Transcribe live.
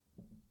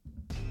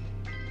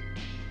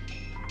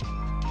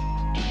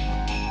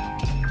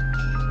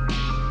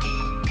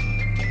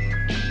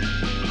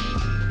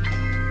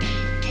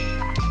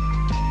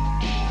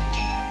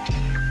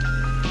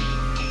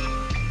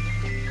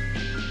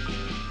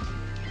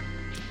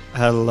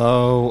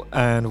Hello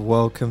and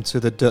welcome to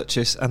the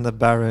Duchess and the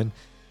Baron.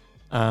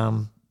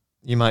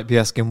 You might be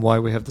asking why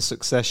we have the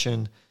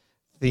Succession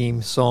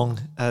theme song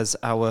as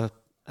our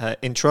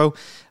intro.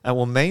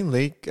 Well,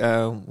 mainly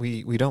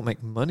we don't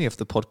make money off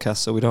the podcast,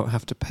 so we don't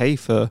have to pay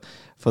for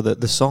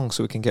the song,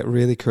 so we can get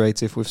really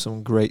creative with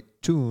some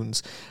great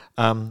tunes.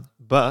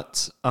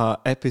 But our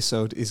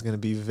episode is going to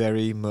be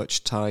very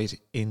much tied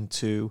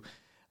into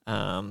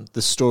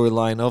the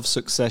storyline of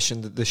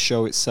Succession. That the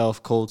show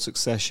itself, called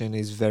Succession,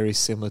 is very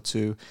similar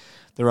to.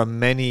 There are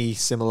many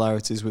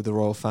similarities with the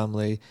royal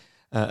family,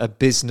 a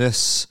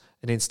business,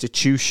 an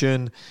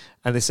institution,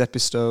 and this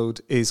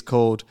episode is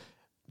called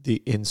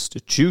The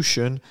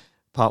Institution,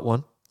 Part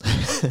 1.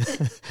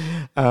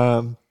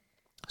 So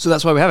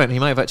that's why we have it. And you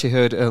might have actually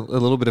heard a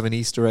little bit of an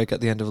Easter egg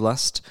at the end of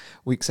last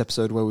week's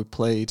episode where we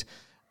played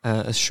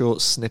a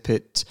short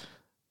snippet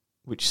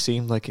which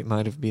seemed like it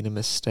might have been a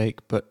mistake,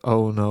 but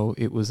oh no,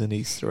 it was an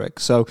Easter egg.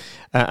 So,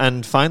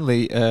 and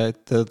finally,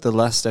 the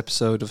last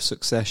episode of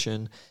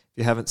Succession, if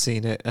you haven't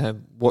seen it,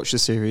 watch the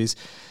series,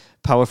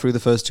 power through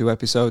the first 2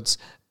 episodes,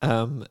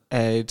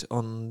 aired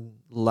on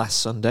last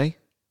Sunday.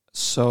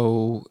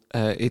 So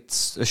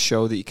it's a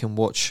show that you can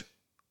watch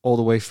all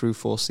the way through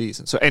 4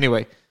 seasons. So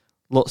anyway,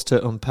 lots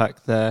to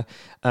unpack there.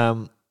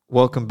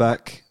 Welcome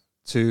back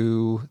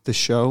to the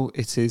show.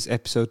 It is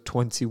episode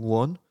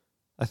 21,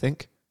 I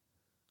think.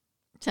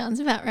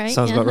 Sounds about right.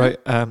 Sounds about right.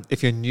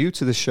 If you're new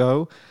to the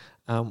show,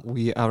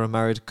 we are a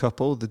married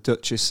couple, the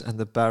Duchess and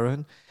the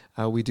Baron.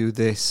 We do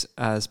this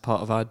as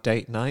part of our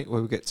date night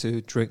where we get to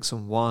drink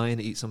some wine,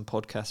 eat some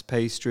podcast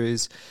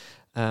pastries.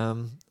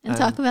 And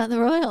talk about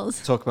the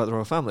royals. Talk about the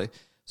royal family.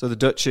 So the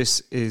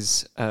Duchess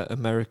is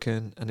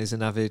American and is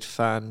an avid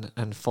fan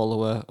and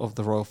follower of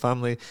the royal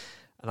family.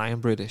 And I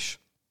am British.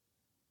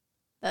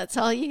 That's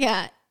all you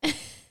got.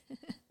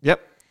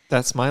 Yep.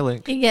 That's my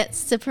link. He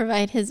gets to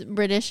provide his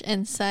British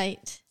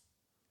insight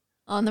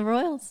on the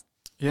royals.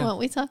 Yeah. What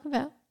we talk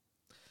about.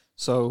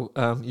 So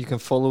you can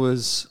follow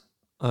us,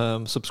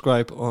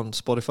 subscribe on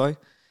Spotify.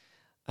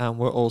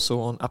 We're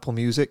also on Apple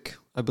Music,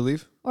 I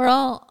believe. We're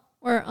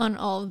on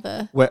all of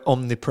the... We're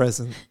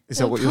omnipresent. Is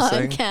that what you're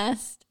saying?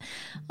 Podcast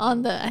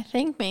on the, I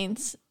think, main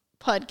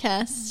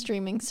podcast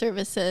streaming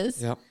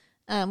services. Yep.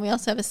 We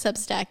also have a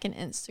Substack and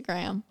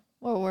Instagram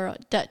where we're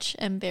Dutch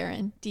and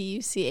Baron,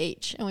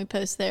 DUCH, and we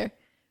post there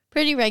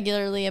pretty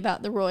regularly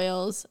about the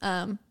royals.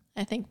 I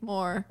think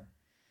more...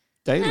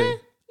 Daily.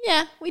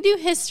 Yeah, we do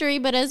history,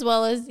 but as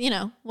well as,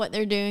 what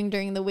they're doing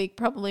during the week,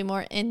 probably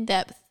more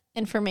in-depth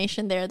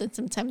information there than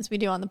sometimes we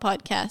do on the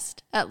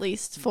podcast, at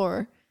least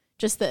for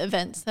just the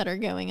events that are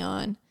going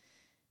on,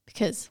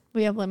 because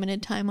we have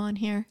limited time on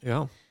here.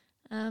 Yeah.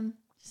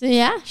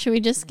 Should we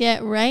just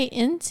get right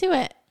into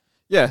it?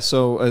 Yeah,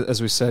 so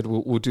as we said,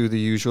 we'll do the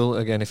usual.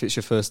 Again, if it's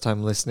your first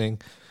time listening,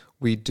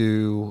 we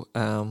do...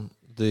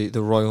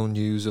 the royal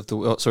news of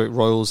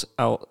royals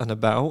out and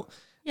about,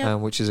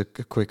 which is a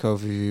quick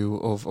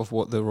overview of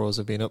what the royals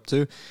have been up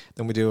to.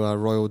 Then we do our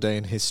Royal Day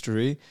in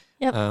History,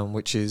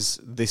 which is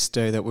this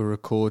day that we're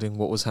recording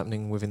what was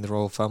happening within the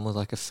royal family,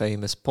 like a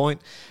famous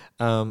point.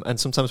 And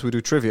sometimes we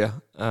do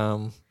trivia,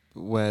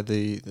 where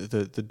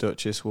the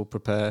Duchess will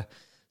prepare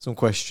some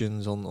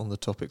questions on the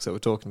topics that we're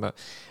talking about.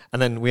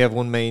 And then we have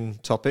one main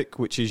topic,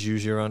 which is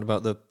usually around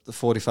about the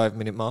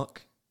 45-minute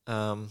mark.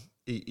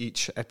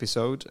 Each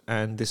episode,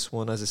 and this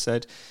one, as I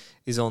said,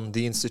 is on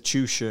The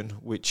Institution,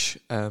 which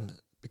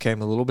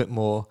became a little bit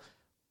more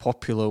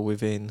popular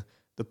within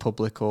the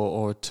public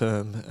or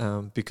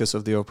term because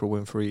of the Oprah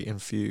Winfrey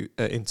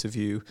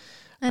interview.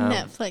 A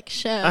Netflix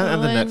show.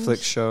 And the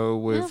Netflix show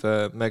with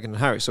Meghan and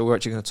Harry. So we're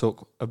actually going to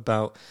talk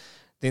about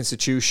The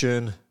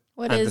Institution.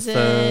 What and is the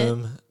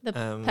firm, it?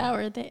 The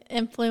power, the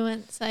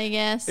influence, I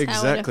guess.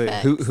 Exactly. How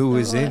it who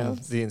is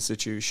royals. in The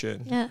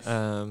Institution. Yes.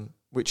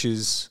 Which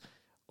is...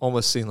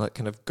 almost seem like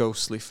kind of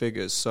ghostly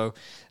figures. So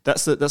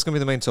that's going to be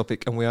the main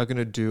topic, and we are going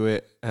to do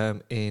it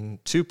in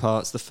 2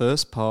 parts. The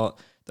first part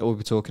that we'll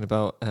be talking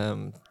about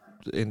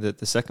in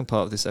the second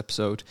part of this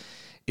episode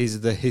is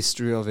the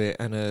history of it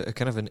and a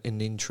kind of an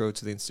intro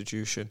to the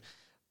institution.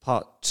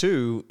 Part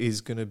 2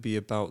 is going to be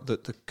about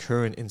the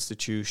current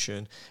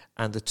institution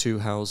and the 2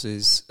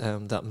 houses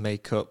that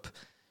make up,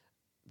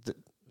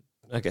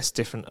 I guess,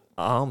 different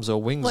arms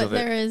or wings of it.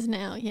 What there is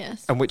now,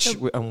 yes. And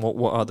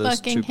what are those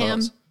 2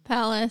 parts?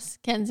 Palace,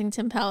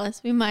 Kensington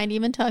Palace. We might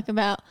even talk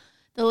about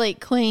the late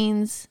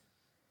Queen's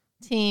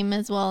team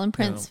as well, and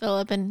Prince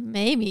Philip, and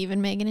maybe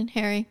even Meghan and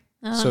Harry.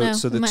 I don't know.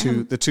 So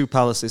the two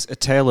palaces, A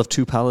Tale of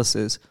Two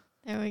Palaces.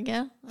 There we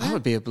go. That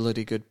would be a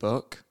bloody good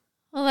book.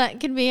 Well,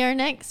 that could be our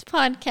next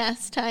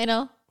podcast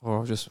title. Or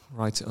I'll just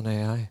write it on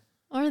AI.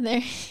 Or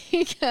there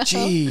you go.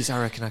 Jeez,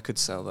 I reckon I could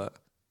sell that.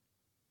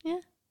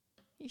 Yeah,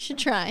 you should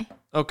try.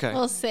 Okay.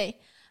 We'll see.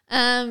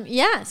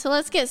 So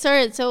let's get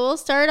started. So we'll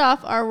start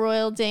off our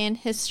Royal Day in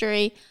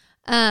History.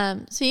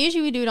 So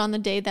usually we do it on the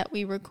day that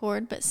we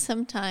record, but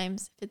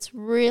sometimes if it's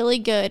really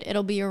good,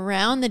 it'll be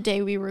around the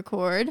day we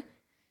record.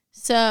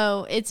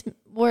 So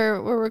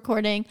we're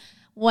recording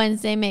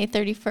Wednesday, May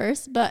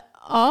 31st, but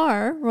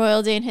our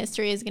Royal Day in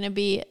History is going to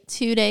be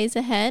 2 days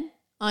ahead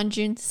on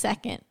June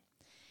 2nd.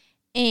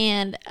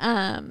 And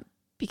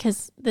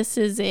because this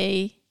is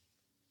a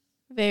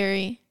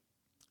very,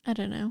 I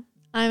don't know,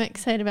 I'm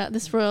excited about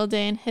this royal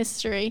day in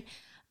history.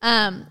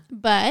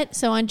 But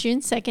so on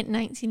June 2nd,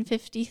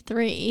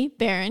 1953,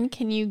 Baron,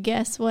 can you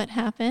guess what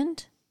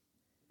happened?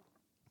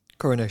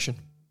 Coronation.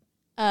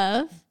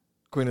 Of?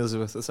 Queen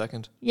Elizabeth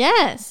II.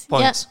 Yes.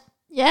 Points. Yep.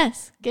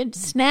 Yes. Good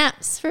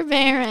snaps for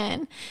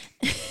Baron.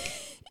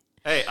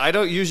 Hey, I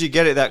don't usually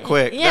get it that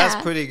quick. Yeah.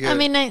 That's pretty good. I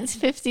mean,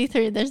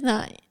 1953, there's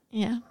not,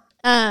 yeah.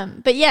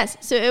 But yes,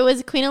 so it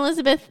was Queen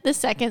Elizabeth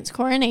II's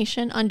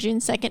coronation on June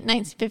 2nd,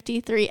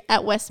 1953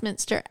 at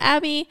Westminster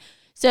Abbey.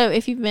 So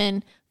if you've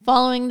been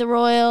following the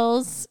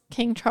royals,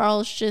 King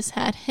Charles just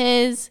had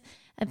his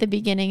at the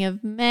beginning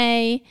of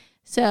May.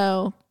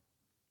 So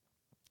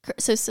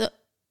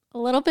a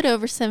little bit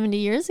over 70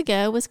 years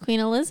ago was Queen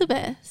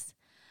Elizabeth's.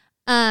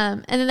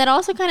 And then that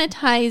also kind of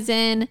ties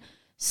in.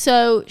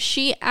 So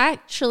she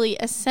actually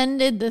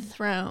ascended the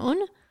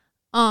throne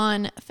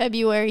on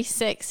February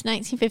 6,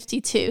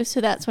 1952.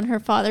 So that's when her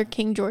father,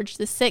 King George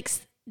VI,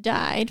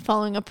 died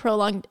following a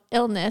prolonged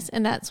illness.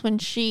 And that's when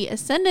she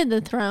ascended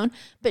the throne.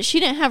 But she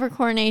didn't have her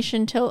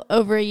coronation till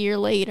over a year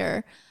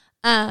later.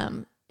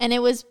 And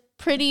it was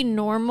pretty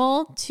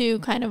normal to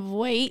kind of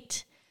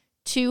wait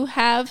to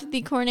have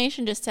the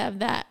coronation, just to have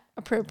that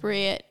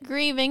appropriate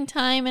grieving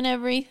time and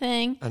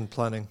everything. And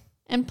planning.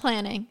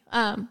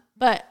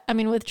 But, I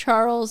mean, with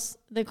Charles,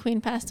 the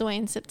Queen passed away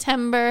in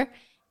September,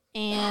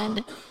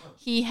 and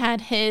he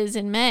had his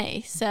in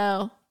May.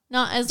 So,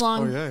 not as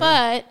long,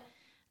 but,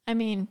 I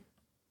mean.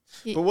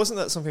 But wasn't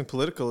that something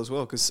political as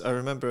well? Because I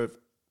remember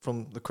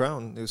from The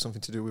Crown, it was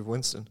something to do with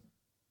Winston.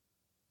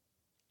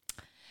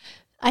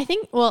 I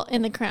think, well,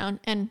 in The Crown,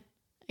 and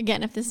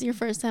again, if this is your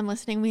first time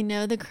listening, we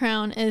know The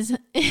Crown is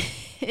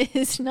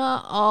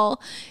not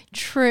all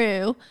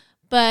true,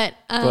 but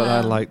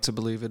I like to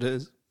believe it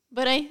is.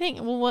 But I think,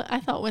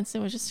 I thought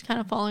Winston was just kind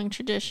of following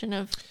tradition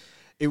of.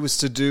 It was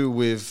to do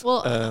with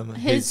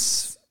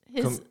his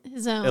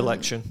own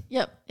election.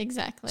 Yep,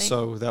 exactly.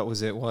 So that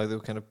was it. Why they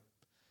were kind of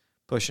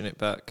pushing it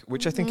back,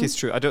 which I think is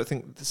true. I don't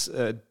think this,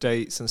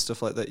 dates and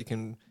stuff like that.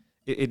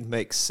 It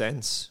makes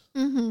sense.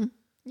 Mm-hmm.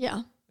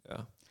 Yeah.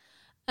 Yeah.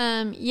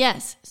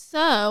 Yes.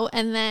 So,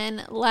 and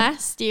then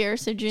last year,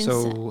 so June.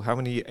 So how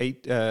many?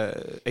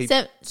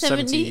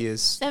 70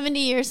 years. 70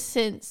 years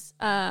since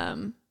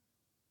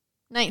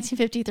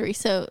 1953.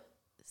 So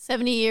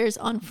 70 years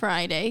on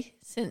Friday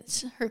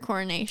since her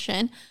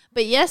coronation.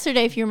 But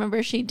yesterday, if you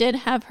remember, she did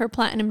have her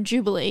Platinum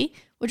Jubilee,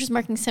 which is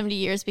marking 70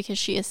 years because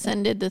she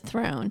ascended the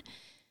throne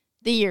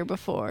the year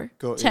before.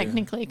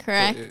 Technically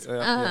correct.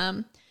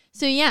 So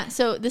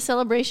the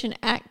celebration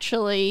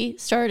actually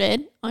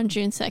started on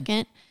June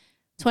 2nd,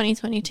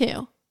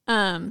 2022.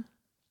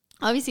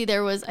 Obviously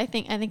there was, I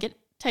think it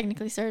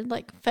technically started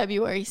like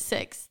February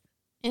 6th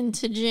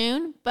into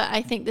June, but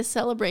I think the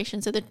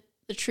celebration, so the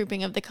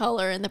trooping of the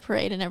color and the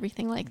parade and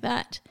everything like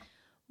that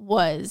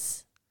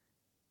was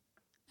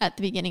at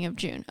the beginning of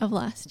June of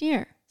last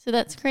year. So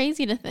that's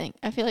crazy to think.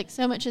 I feel like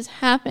so much has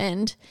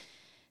happened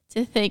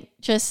to think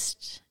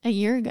just a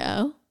year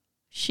ago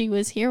she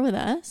was here with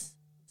us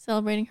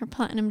celebrating her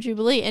Platinum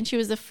Jubilee, and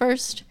she's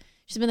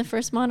been the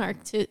first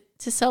monarch to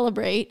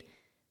celebrate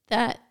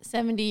that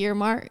 70-year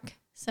mark.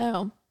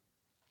 So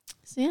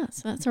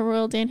that's a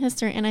royal day in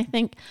history, and I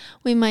think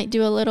we might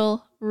do a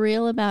little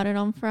reel about it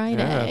on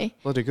Friday. Yeah,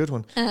 bloody good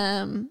one.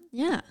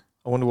 Yeah.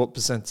 I wonder what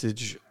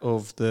percentage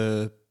of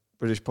the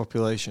British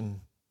population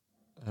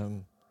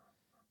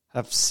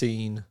have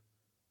seen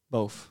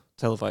both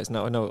televised.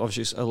 Now, I know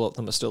obviously a lot of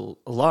them are still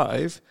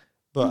alive,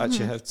 but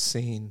actually have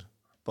seen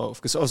both.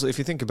 Because also, if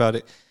you think about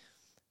it,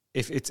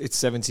 if it's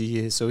 70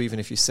 years, so even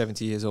if you're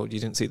 70 years old, you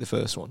didn't see the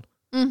first one.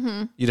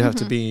 You'd have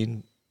to be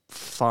in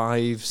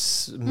 5,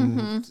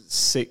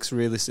 6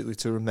 realistically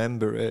to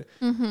remember it.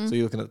 So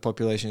you're looking at the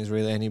population is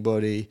really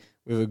anybody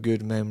with a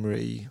good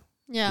memory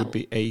would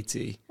be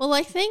 80. Well,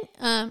 I think,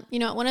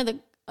 one of the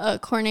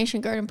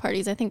coronation garden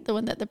parties, I think the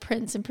one that the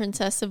Prince and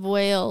Princess of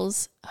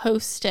Wales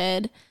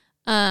hosted,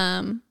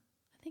 I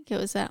think it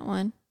was that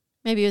one.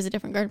 Maybe it was a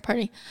different garden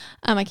party.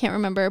 I can't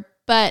remember.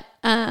 But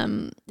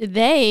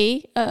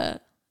they,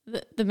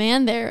 the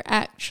man there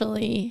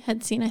actually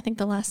had seen, I think,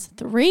 the last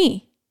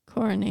 3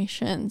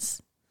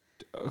 coronations.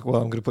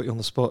 Well, I'm going to put you on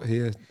the spot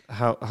here.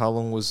 How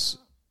long was,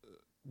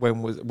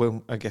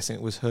 when I'm guessing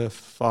it was her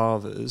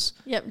father's.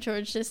 Yep,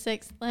 George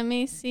VI. Let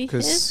me see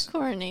his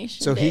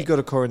coronation So date. he got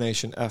a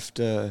coronation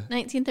after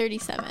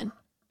 1937.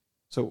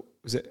 So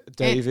was it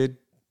David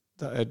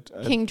that had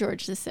King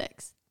George VI.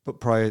 But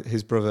prior,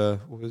 his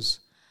brother was.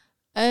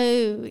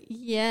 Oh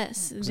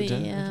yes, Was it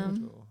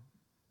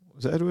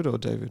Edward or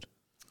David?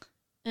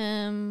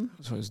 So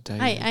it was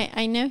David.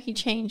 I know he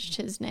changed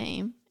his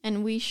name,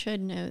 and we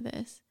should know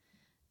this.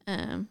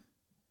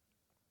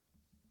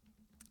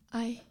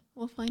 I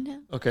will find out.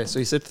 Okay, so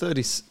you said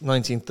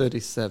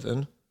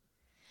 1937.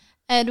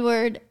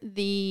 Edward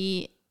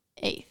the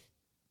 8th.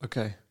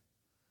 Okay.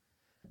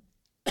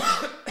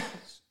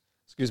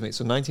 Excuse me.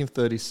 So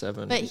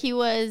 1937. But he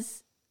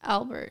was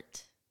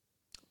Albert.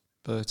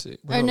 Bertie.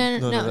 Well,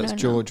 no, that's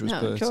George was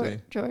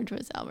Bertie. George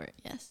was Albert,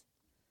 yes.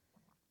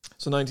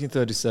 So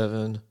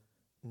 1937,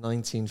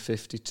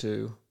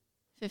 1952.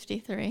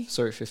 53.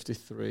 Sorry,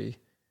 53.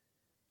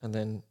 And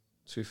then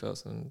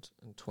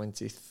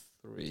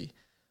 2023.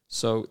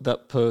 So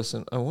that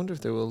person, I wonder if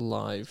they were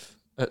alive.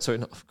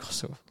 Of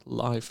course they were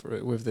alive for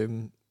it, if they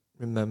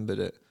remembered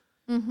it.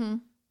 Mm-hmm.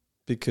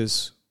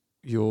 Because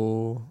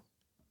you're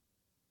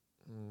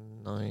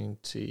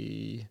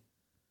 90...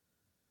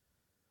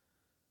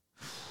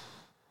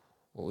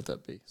 What would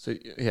that be? So,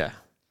 yeah.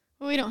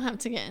 Well, we don't have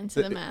to get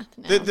into the math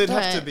now. There'd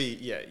have to be,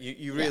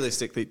 you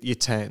realistically, you're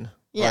 10,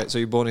 right? So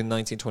you're born in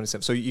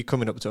 1927. So you're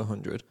coming up to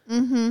 100.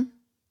 Mm-hmm.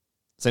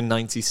 So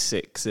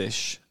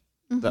 96-ish,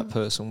 that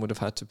person would have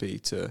had to be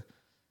to...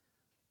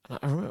 I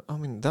remember, I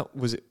mean, that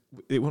was it.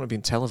 It wouldn't have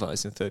been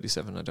televised in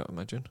 37, I don't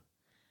imagine.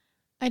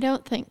 I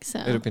don't think so.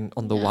 It would have been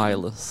on the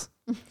wireless.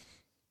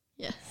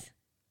 Yes.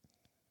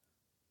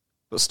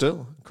 But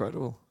still,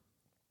 incredible.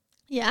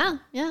 Yeah.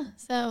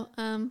 So,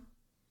 and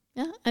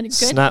a good...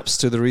 Snaps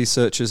to the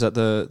researchers at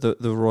the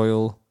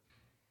Royal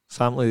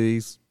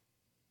Family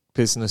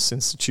Business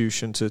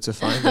Institution to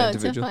find the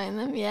individual. To find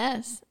them,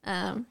 yes.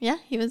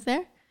 He was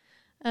there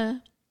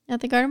at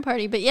the garden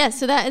party. But yes,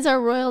 so that is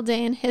our Royal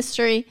Day in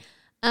history.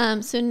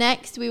 So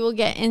next we will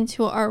get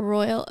into our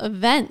royal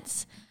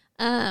events.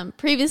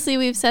 Previously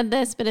we've said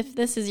this, but if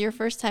this is your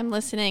first time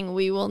listening,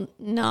 we will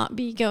not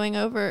be going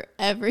over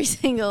every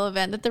single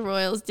event that the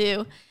royals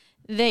do.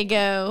 They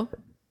do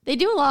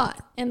a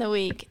lot in the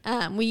week.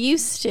 We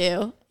used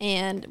to,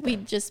 and we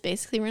just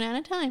basically ran out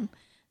of time.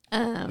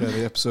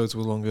 The episodes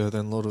were longer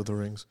than Lord of the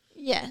Rings.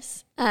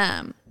 Yes.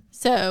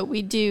 So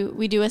we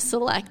do a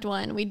select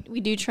one. We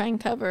do try and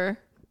cover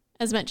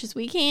as much as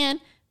we can,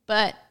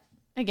 but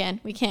again,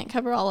 we can't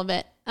cover all of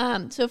it.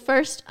 So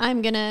first,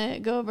 I'm going to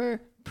go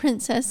over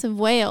Princess of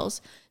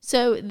Wales.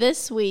 So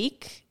this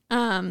week,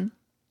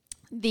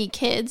 the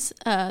kids,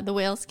 the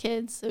Wales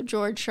kids, so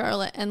George,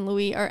 Charlotte, and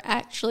Louis are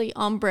actually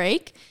on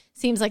break.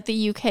 Seems like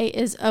the UK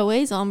is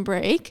always on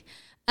break.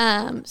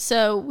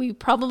 So we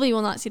probably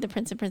will not see the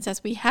Prince and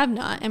Princess. We have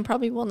not, and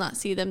probably will not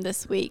see them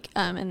this week.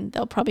 And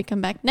they'll probably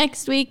come back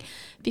next week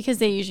because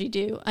they usually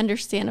do,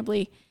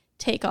 understandably,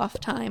 take off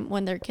time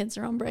when their kids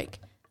are on break.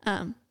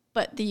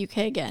 But the UK,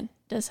 again,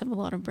 does have a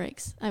lot of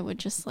breaks, I would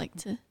just like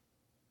to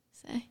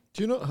say.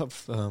 Do you not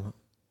have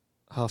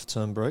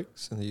half-term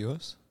breaks in the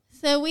US?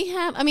 So we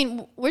have,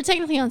 we're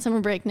technically on summer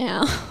break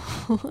now,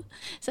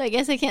 so I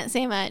guess I can't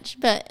say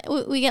much, but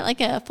we get like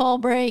a fall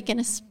break and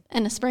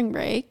a spring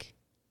break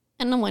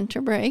and a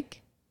winter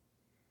break.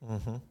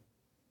 Mm-hmm.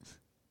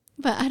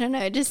 But I don't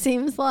know, it just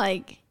seems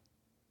like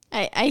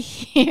I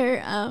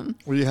hear...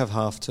 Well, you have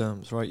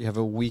half-terms, right? You have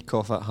a week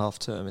off at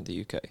half-term in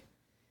the UK.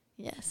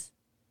 Yes.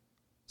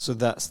 So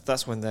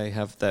that's when they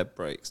have their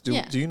breaks. Do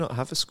you not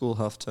have a school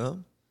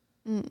half-term?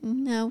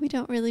 No, we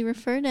don't really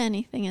refer to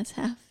anything as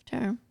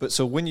half-term. But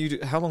so when you do,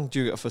 how long do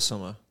you get for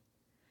summer?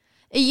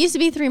 It used to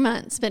be 3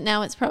 months, but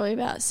now it's probably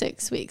about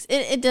 6 weeks.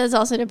 It does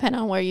also depend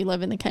on where you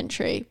live in the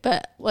country.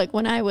 But like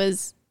when I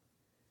was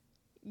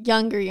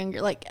younger,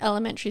 like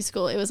elementary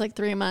school, it was like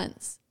 3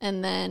 months.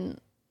 And then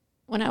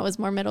when I was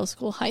more middle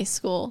school, high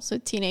school, so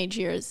teenage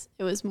years,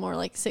 it was more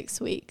like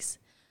 6 weeks.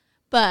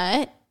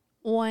 But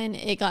when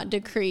it got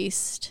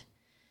decreased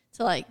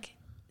to like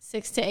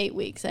 6 to 8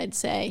 weeks, I'd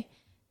say,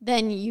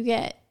 then you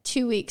get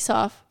 2 weeks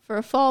off for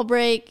a fall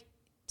break,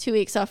 2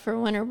 weeks off for a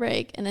winter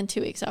break, and then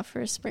 2 weeks off for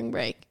a spring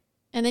break.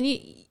 And then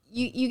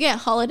you get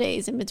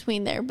holidays in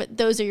between there, but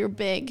those are your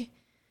big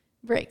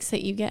breaks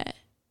that you get.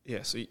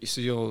 Yeah, so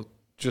you'll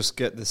just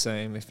get the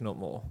same, if not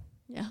more.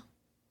 Yeah.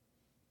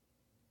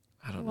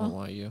 I don't know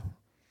why you're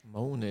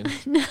moaning.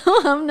 No,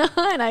 I'm not.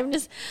 I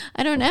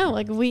don't know.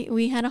 Like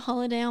we had a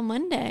holiday on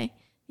Monday.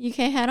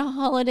 UK had a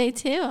holiday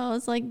too. I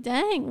was like,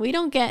 dang, we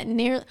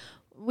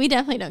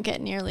definitely don't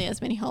get nearly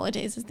as many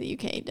holidays as the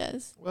UK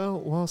does. Well,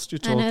 whilst you're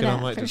talking, I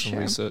might do some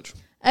research.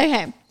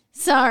 Okay,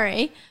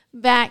 sorry.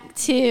 Back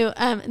to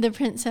the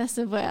Princess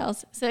of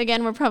Wales. So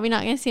again, we're probably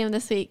not going to see them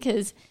this week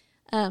because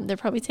they're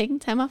probably taking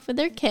time off with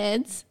their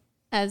kids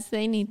as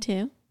they need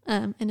to,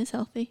 and it's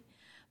healthy.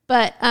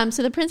 But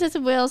so the Princess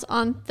of Wales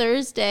on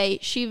Thursday,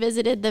 she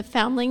visited the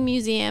Foundling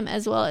Museum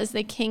as well as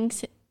the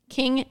Kinship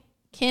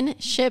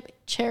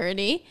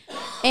Charity,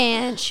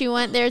 and she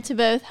went there to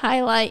both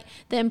highlight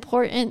the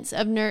importance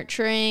of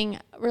nurturing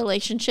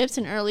relationships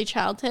in early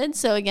childhood.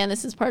 So again,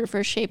 this is part of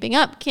her Shaping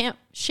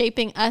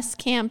Us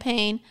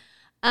campaign.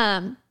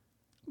 But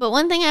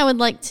one thing I would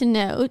like to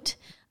note,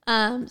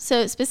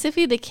 so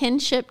specifically the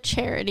Kinship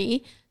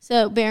Charity.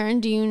 So Baron,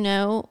 do you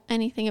know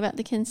anything about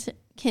the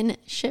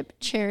Kinship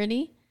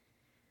Charity?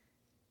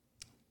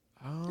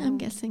 I'm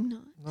guessing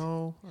not.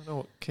 No, I know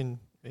what kin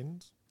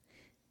means.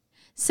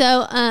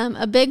 So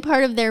a big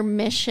part of their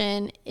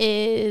mission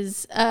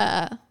is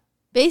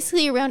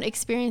basically around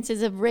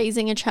experiences of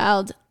raising a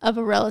child of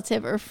a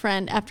relative or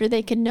friend after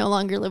they can no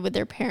longer live with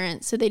their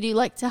parents. So they do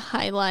like to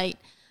highlight,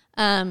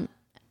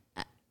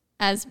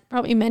 as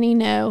probably many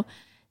know,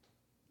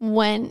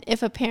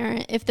 if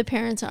the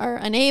parents are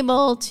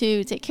unable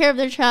to take care of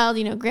their child,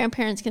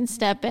 grandparents can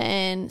step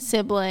in,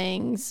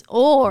 siblings,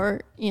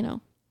 or,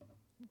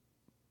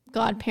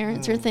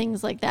 godparents or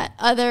things like that.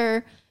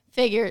 Other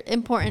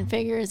important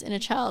figures in a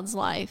child's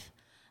life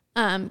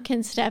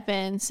can step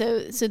in.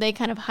 So they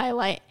kind of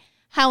highlight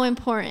how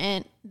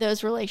important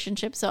those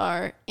relationships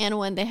are, and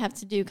when they have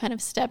to do kind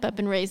of step up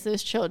and raise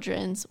those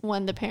children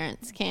when the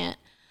parents can't.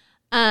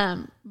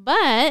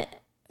 But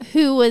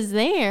who was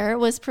there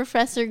was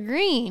Professor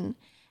Green.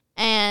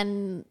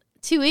 And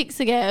 2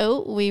 weeks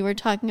ago, we were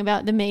talking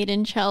about the Made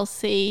in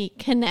Chelsea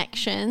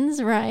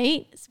connections,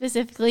 right?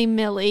 Specifically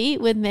Millie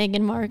with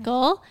Meghan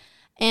Markle.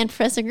 And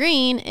Professor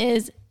Green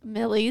is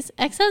Millie's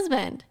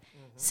ex-husband.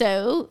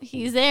 So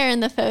he's there in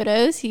the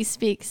photos. He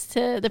speaks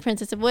to the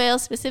Princess of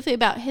Wales specifically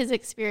about his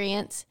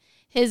experience.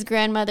 His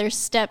grandmother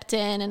stepped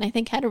in and I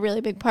think had a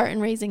really big part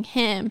in raising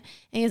him. And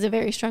he has a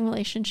very strong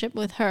relationship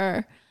with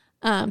her.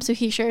 So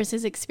he shares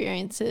his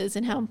experiences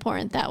and how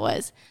important that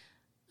was.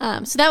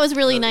 So that was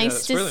really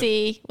nice to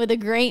see, with a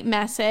great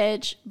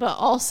message, but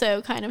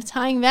also kind of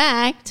tying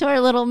back to our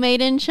little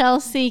Made in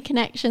Chelsea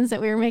connections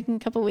that we were making a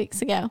couple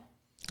weeks ago.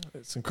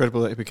 It's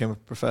incredible that he became a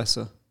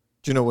professor.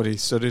 Do you know what he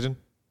studied in?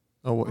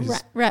 Or what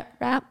he's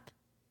rap.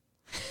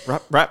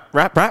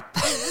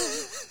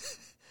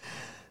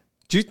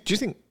 Do you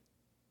think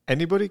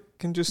anybody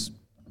can just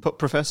put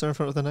professor in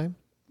front of their name?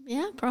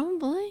 Yeah,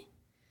 probably.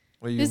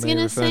 Or you Who's may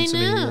gonna refer say to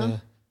no? me,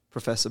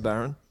 Professor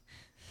Barron.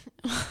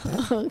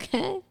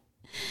 Okay.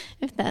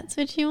 If that's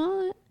what you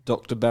want.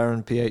 Dr.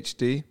 Barron,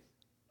 PhD.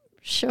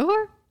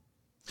 Sure.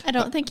 I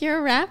don't think you're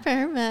a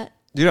rapper, but...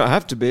 You don't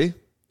have to be.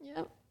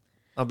 Yep.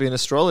 I'll be an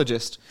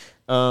astrologist.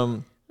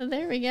 Well,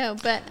 there we go.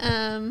 But,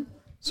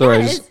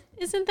 sorry, yeah,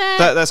 isn't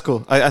that... That's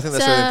cool. I think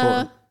that's really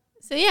important.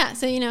 So, yeah.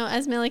 So,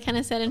 as Millie kind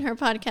of said in her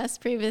podcast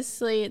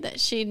previously, that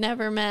she'd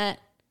never met,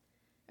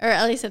 or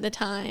at least at the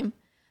time,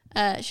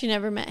 she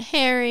never met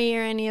Harry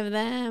or any of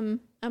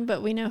them.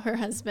 But we know her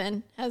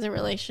husband has a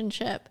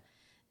relationship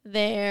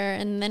there.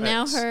 And then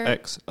now her...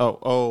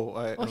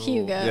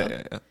 Hugo.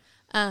 Yeah.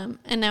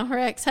 And now her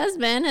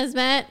ex-husband has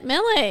met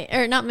Millie,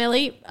 or not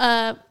Millie,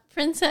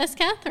 Princess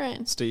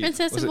Catherine. Steve.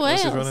 Princess of Wales.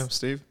 What's his real name?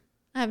 Steve?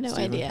 I have no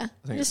idea.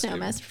 I just know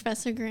him as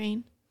Professor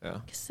Green. Yeah.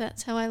 Because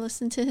that's how I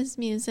listen to his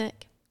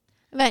music.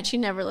 I've actually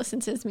never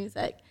listened to his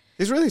music.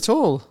 He's really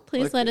tall.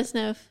 Please let us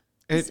know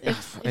if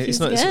he's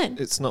not, good.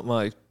 It's not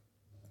my...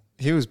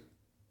 He was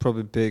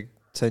probably big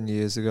 10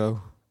 years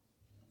ago.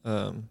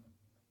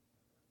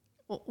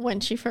 When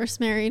she first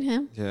married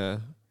him? Yeah.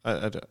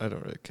 I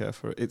don't really care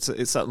for it.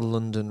 It's that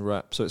London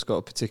rap, so it's got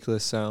a particular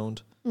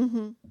sound.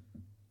 Mm-hmm.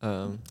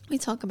 We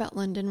talk about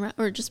London rap,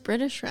 or just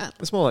British rap.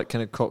 It's more like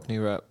kind of Cockney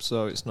rap,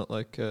 so it's not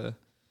like... Yeah.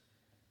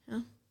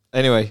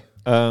 Anyway,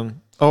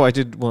 I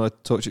did want to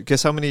talk to you.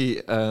 Guess how many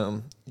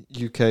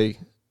UK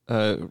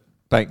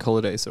bank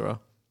holidays there are?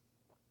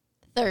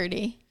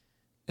 30.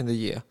 In the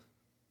year?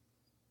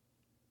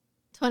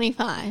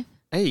 25.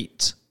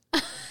 8.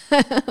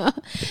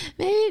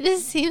 Maybe it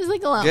just seems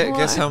like a lot more.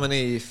 Guess how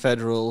many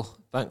federal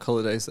bank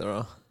holidays there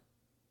are?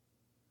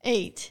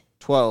 8.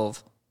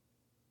 12.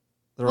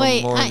 There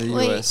are more in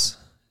the US.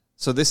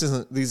 So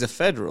these are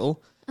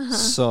federal.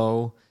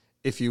 So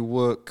if you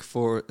work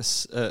for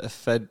a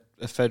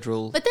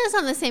federal... But that's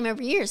not the same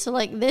every year. So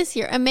like this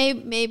year, and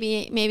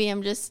maybe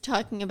I'm just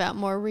talking about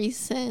more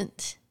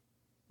recent,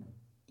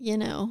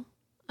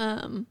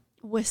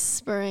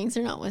 whisperings,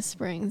 or not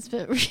whisperings,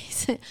 but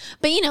recent.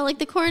 But like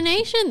the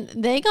coronation,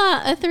 they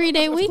got a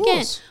 3-day weekend.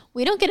 Course.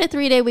 We don't get a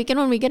 3-day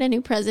weekend when we get a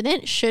new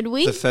president. Should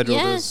we? The federal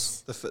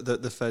yes. does.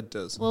 The Fed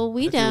does. Well,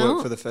 we if don't. You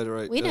work for the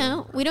Federation. We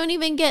don't. We don't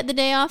even get the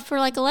day off for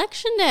like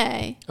election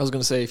day. I was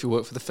going to say, if you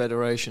work for the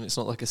Federation, it's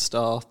not like a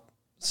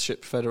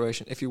starship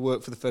federation. If you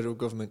work for the federal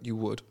government, you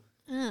would.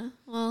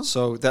 Well.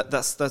 So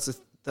that's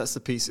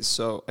the pieces.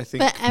 So I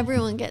think. But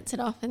everyone gets it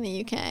off in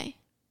the UK.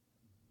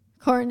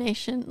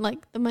 Coronation,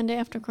 like the Monday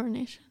after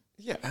coronation.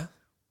 Yeah.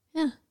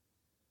 Yeah.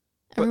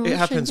 But it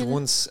happens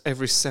once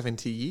every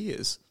 70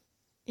 years.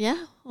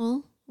 Yeah.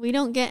 Well, we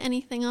don't get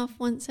anything off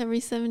once every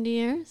 70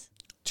 years.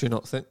 Do you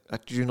not think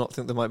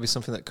there might be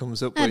something that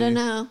comes up? I don't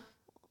know.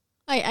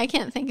 I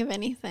can't think of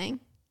anything.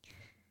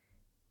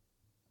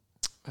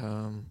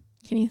 Can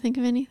you think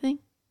of anything?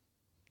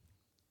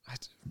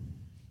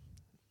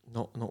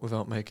 Not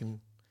without making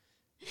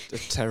a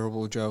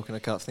terrible joke, and I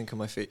can't think on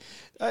my feet.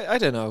 I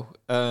don't know.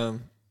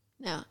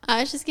 No, I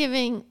was just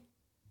giving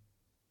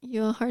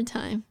you a hard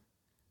time.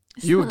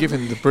 You were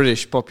giving the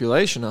British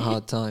population a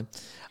hard time.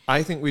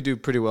 I think we do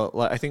pretty well.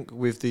 Like I think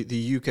with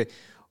the UK,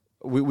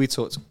 we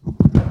talked.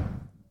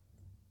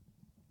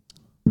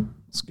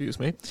 Excuse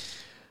me,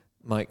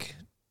 Mike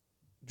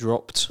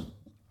dropped.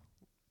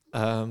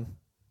 Not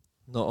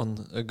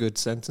on a good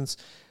sentence.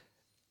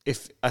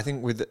 I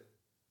think with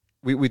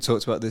we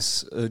talked about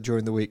this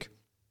during the week.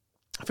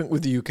 I think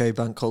with the UK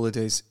bank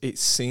holidays, it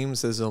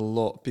seems there's a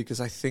lot because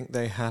I think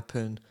they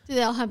happen. Do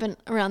they all happen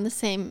around the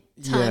same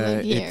time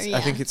of year? I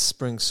think it's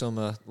spring,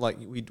 summer. Like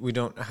we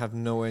don't have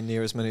nowhere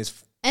near as many as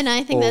And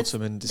I think that's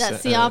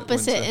the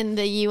opposite winter. in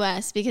the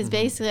U.S. because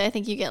basically I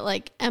think you get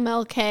like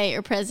MLK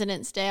or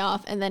President's Day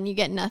off, and then you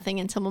get nothing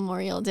until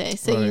Memorial Day.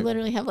 So you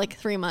literally have like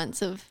 3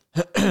 months of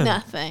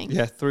nothing.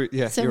 Yeah, so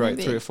you're right,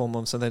 3 or 4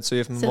 months, and then so you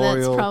have Memorial.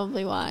 So that's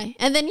probably why.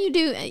 And then you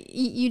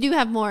do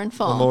have more in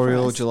fall.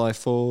 Memorial, July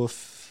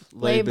 4th,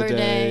 Labor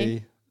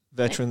Day.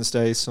 Veterans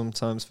Day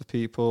sometimes for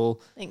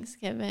people.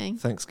 Thanksgiving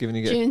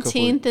you get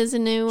Juneteenth is a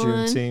new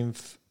one.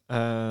 Juneteenth.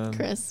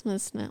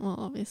 Christmas. Well,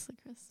 obviously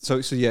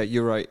Christmas. So yeah,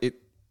 you're right.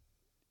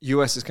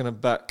 US is kind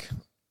of back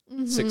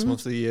 6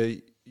 months of the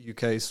year.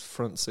 UK's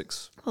front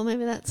 6. Well,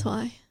 maybe that's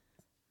why.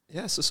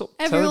 Yeah, so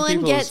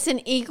everyone gets an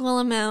equal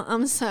amount.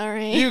 I'm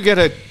sorry. You get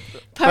a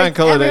bank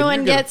holiday.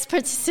 Everyone gets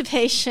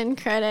participation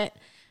credit.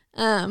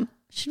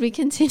 Should we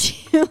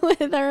continue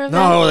with our event?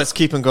 No, let's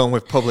keep on going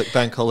with public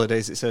bank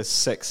holidays. It's a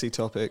sexy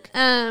topic.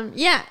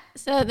 Yeah.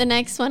 So the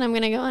next one I'm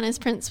going to go on is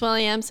Prince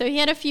William. So he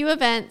had a few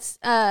events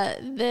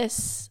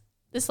this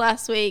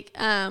last week.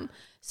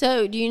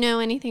 So do you know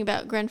anything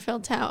about Grenfell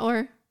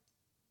Tower?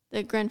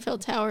 The Grenfell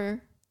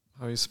Tower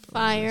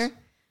fire?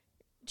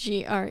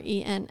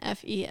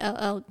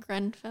 Grenfell,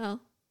 Grenfell.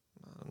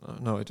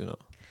 No, I do not.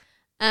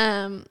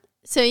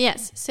 So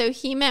yes, so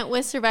he met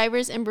with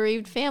survivors and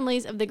bereaved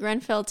families of the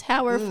Grenfell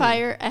Tower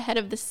fire ahead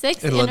of the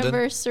 6th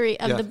anniversary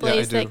of the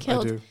blaze that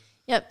killed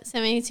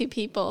 72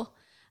 people.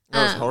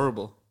 That was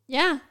horrible.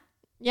 Yeah.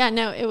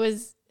 No,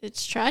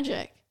 it's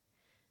tragic.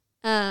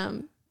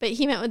 But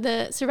he met with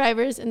the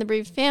survivors and the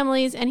bereaved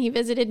families, and he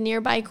visited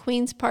nearby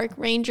Queen's Park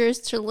Rangers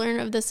to learn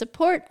of the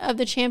support of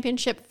the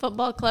Championship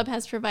Football Club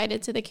has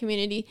provided to the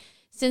community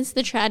since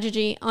the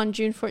tragedy on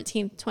June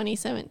 14th,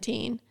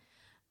 2017.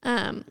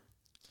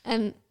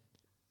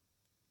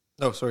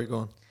 Sorry, go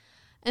on.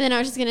 And then I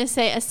was just going to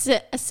say a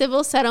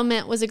civil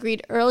settlement was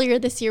agreed earlier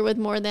this year with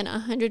more than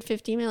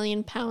 £150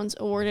 million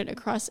awarded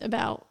across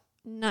about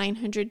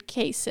 900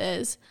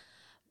 cases.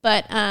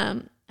 But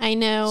I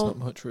know... It's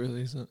not much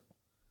really, is it?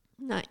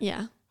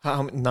 Yeah.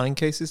 How many, 9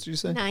 cases did you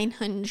say?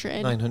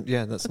 900. 900,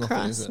 yeah, that's nothing,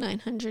 across is it?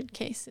 900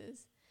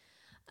 cases.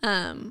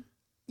 So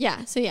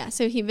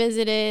he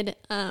visited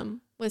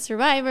with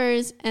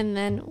survivors and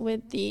then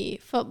with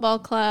the football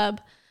club.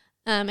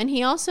 And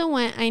he also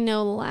went, I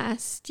know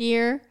last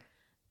year,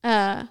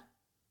 I'm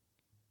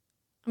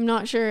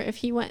not sure if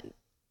he went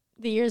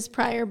the years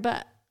prior,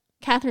 but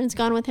Catherine's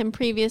gone with him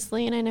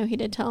previously, and I know he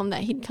did tell him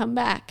that he'd come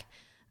back,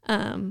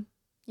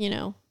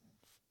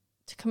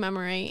 to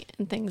commemorate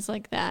and things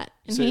like that.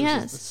 And so he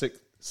has. The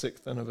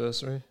sixth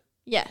anniversary?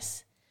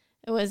 Yes.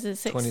 It was the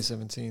 6th.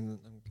 2017,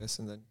 I'm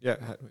guessing then. Yeah.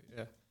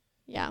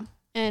 Yeah.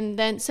 And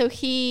then, so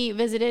he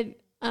visited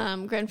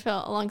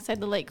Grenfell alongside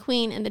the late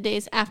Queen in the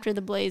days after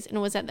the blaze and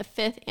was at the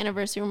 5th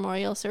anniversary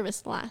memorial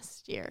service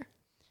last year.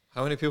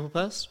 How many people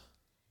passed?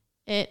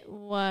 It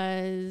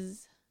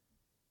was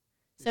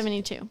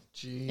 72.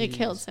 Jeez. It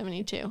killed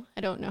 72.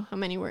 I don't know how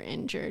many were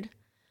injured.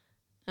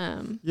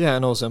 Yeah,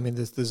 and also, I mean,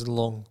 there's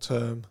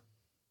long-term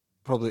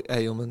probably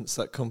ailments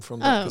that come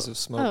from that because of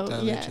smoke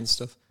damage and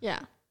stuff. Yeah.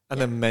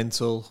 And then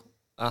mental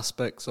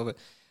aspects of it.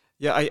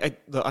 Yeah, I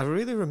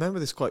really remember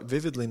this quite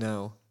vividly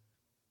now.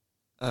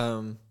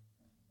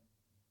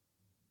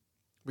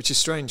 Which is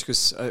strange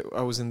because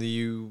I was in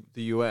the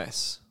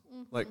US,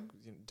 like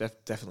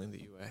definitely in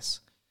the US.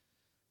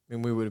 I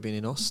mean, we would have been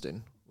in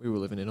Austin. We were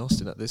living in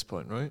Austin at this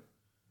point, right?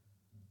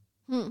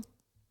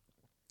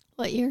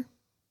 What year?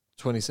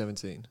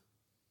 2017.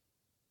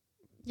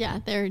 Yeah,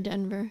 they're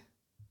Denver.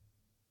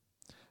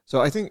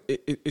 So I think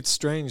it's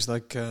strange.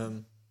 Like,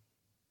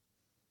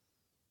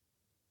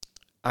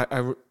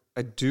 I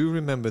do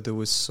remember there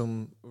was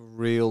some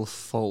real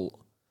fault.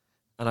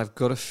 And I've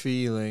got a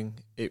feeling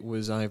it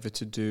was either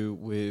to do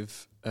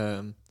with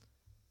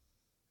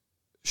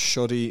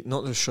shoddy,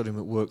 not just shoddy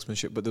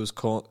workmanship, but there was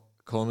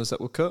corners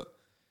that were cut.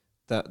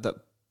 That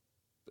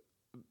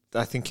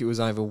I think it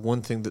was either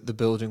one thing that the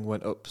building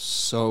went up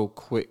so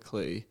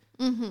quickly,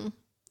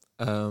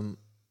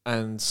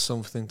 and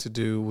something to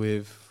do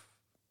with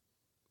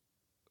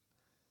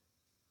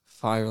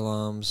fire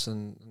alarms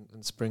and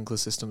sprinkler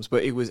systems.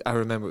 But I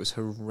remember it was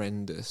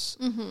horrendous.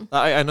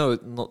 I know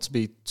not to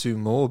be too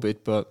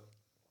morbid, but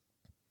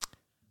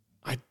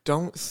I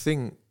don't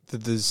think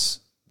that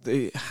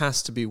it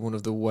has to be one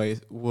of the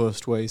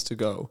worst ways to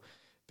go,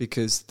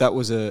 because that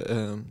was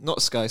not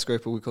a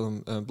skyscraper, we call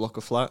them a block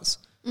of flats.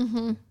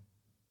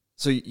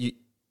 So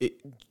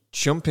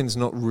jumping's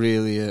not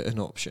really an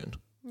option.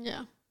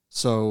 Yeah.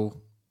 So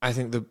I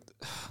think the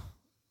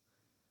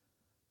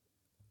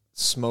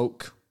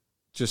smoke,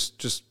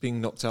 just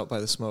being knocked out by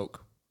the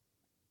smoke,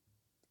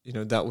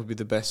 that would be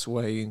the best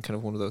way in kind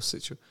of one of those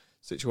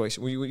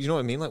situation. You know what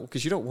I mean? Like,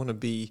 because you don't want to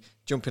be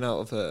jumping out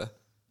of a...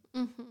 I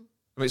mean,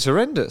 it's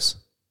horrendous.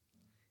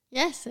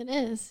 Yes, it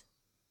is.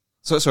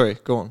 So, sorry,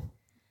 go on.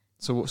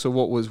 So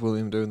what was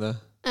William doing there?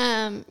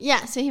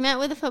 So he met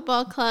with the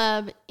football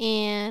club,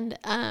 and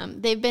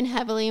they've been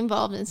heavily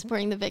involved in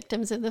supporting the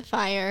victims of the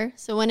fire.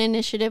 So one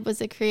initiative was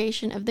the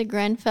creation of the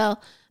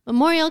Grenfell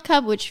Memorial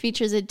Cup, which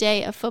features a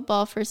day of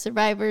football for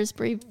survivors,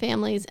 bereaved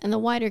families, and the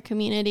wider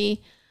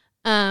community.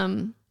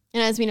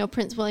 And as we know,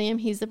 Prince William,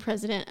 he's the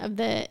president of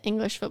the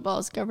English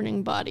football's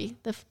governing body,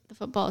 the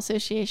Football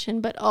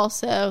Association, but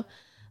also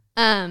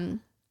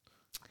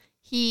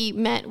he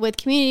met with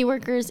community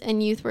workers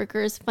and youth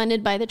workers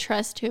funded by the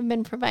trust who have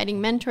been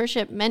providing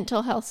mentorship,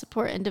 mental health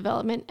support, and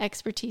development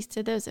expertise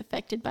to those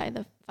affected by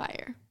the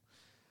fire.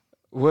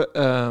 What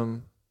do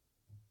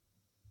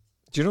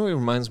you know what it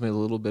reminds me a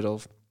little bit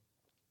of?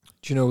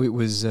 Do you know it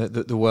was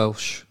the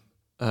Welsh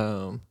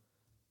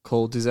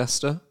coal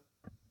disaster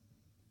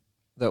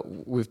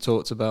that we've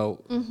talked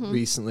about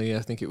recently? I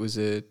think it was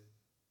a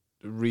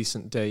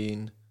recent day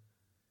in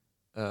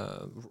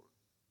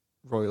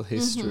royal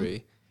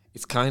history.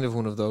 It's kind of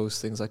one of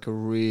those things, like a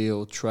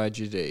real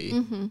tragedy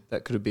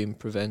that could have been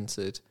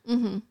prevented.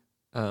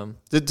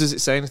 Does it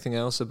say anything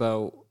else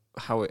about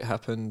how it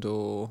happened,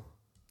 or?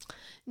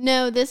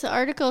 No, this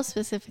article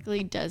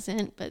specifically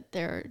doesn't, but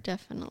there are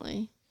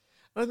definitely.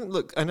 I think.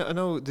 Look, I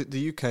know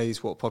the UK's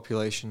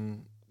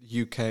population.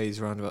 UK is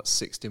around about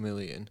 60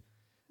 million.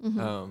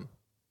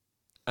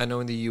 I know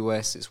in the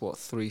US it's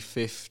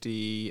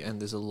 350, and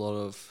there's a lot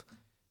of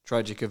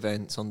tragic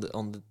events on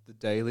the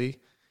daily.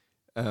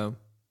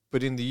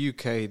 But in the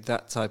UK,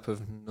 that type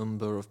of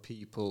number of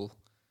people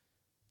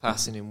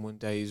passing in one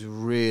day is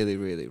really,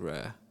 really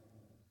rare.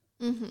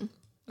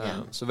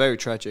 Yeah. So very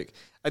tragic.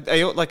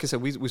 I like I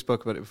said, we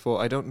spoke about it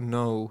before. I don't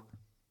know,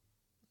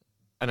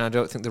 and I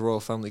don't think the royal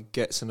family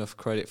gets enough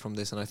credit from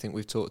this. And I think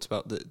we've talked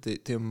about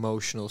the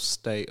emotional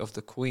state of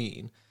the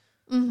Queen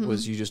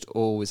was you just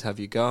always have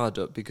your guard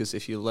up, because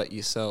if you let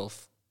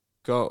yourself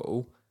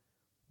go,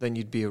 then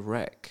you'd be a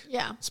wreck.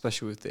 Yeah.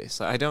 Especially with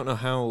this. I don't know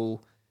how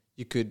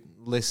you could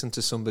listen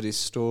to somebody's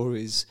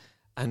stories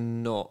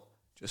and not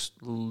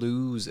just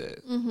lose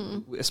it,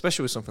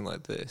 especially with something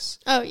like this.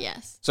 Oh,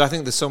 yes. So I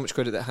think there's so much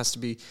credit that has to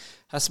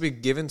be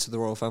given to the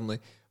royal family,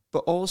 but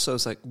also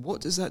it's like,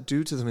 what does that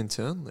do to them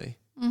internally?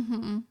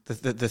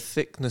 The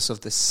thickness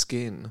of the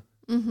skin,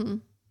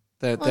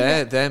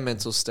 their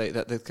mental state,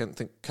 that they can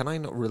think, can I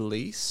not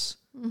release?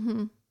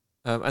 And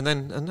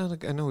then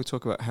I know we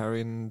talk about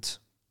Harry, and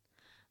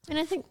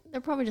I think they're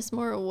probably just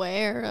more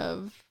aware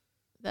of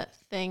that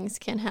things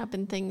can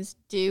happen, things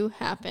do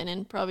happen,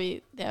 and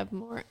probably they have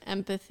more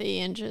empathy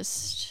and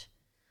just,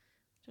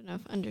 I don't know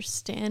if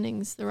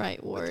understanding's the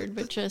right word,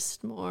 but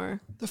just more.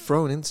 They're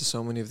thrown into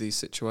so many of these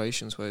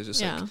situations where it's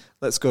just like,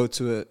 let's go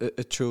to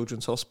a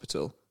children's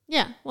hospital.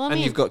 Yeah, well, and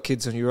you've got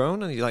kids on your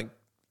own, and you like,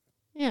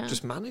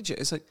 just manage it.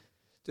 It's like,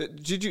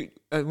 did you?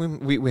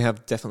 We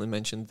have definitely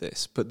mentioned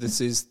this, but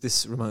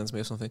this reminds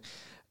me of something.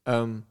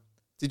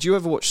 Did you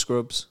ever watch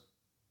Scrubs?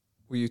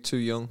 Were you too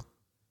young?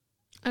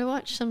 I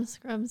watched some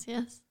Scrubs,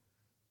 yes.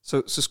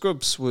 So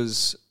Scrubs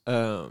was,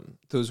 there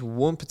was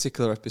one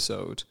particular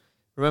episode.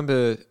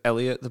 Remember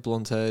Elliot, the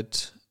blonde-haired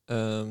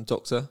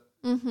doctor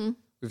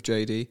with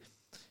JD?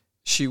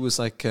 She was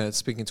like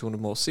speaking to one of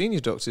the more senior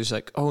doctors. She's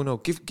like, oh no,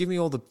 give me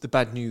all the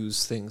bad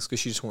news things, because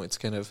she just wanted to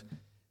kind of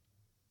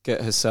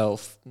get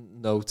herself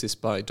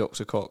noticed by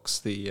Dr. Cox,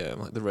 the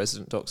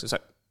resident doctor. It's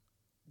like,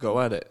 go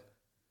at it.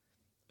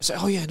 I said,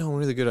 oh yeah, no, I'm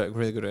really good at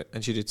it.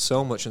 And she did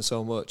so much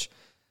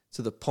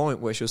to the point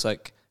where she was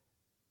like,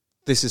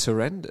 this is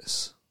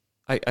horrendous.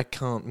 I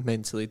can't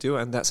mentally do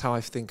it. And that's how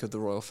I think of the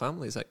royal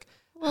family. It's like,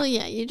 well,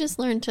 yeah, you just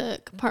learn to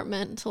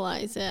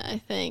compartmentalize it, I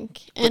think.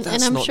 And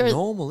I'm not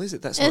normal, is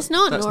it? That's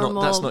not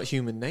normal. That's not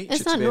human nature.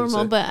 It's not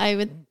normal,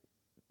 but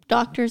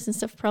doctors and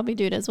stuff probably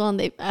do it as well.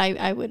 And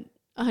I would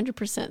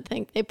 100%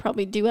 think they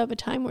probably do have a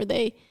time where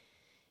they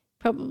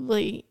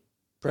probably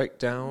break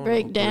down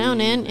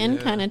and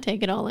kind of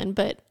take it all in.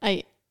 But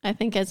I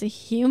think as a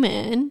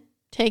human,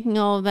 taking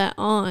all of that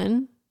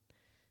on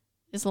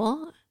is a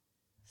lot.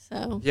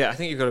 So yeah, I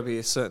think you've got to be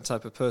a certain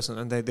type of person,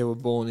 and they were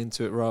born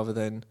into it rather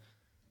than.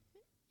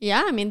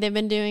 Yeah, I mean, they've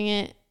been doing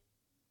it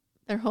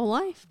their whole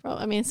life, bro.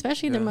 I mean,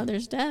 especially their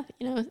mother's death,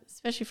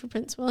 especially for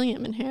Prince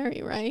William and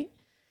Harry, right?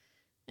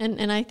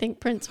 And I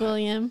think Prince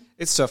William.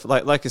 It's tough.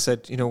 Like I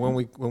said, when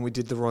we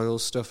did the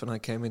Royals stuff and I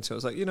came into it, I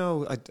was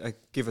like, I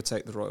give or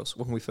take the Royals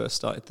when we first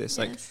started this.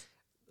 Yes.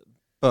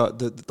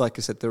 But like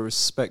I said, the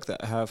respect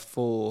that I have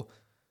for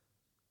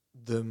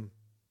them,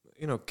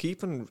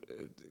 keeping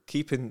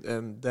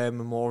their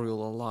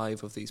memorial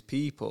alive of these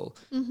people,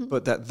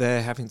 but that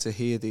they're having to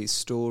hear these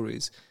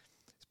stories.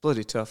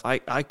 Bloody tough.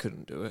 I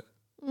couldn't do it.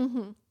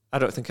 I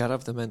don't think I'd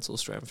have the mental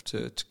strength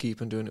to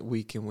keep on doing it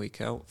week in, week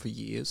out for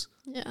years.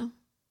 Yeah.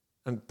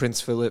 And Prince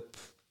Philip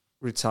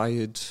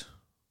retired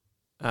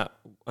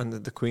and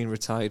the Queen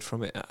retired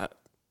from it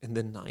in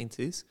the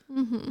 90s.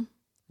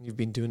 You've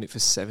been doing it for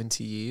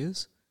 70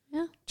 years?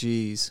 Yeah.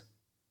 Jeez.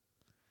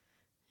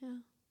 Yeah.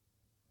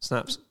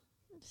 Snaps.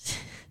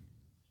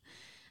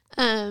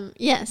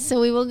 Yes, so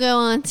we will go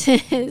on to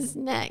his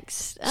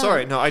next.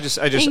 Sorry, no, I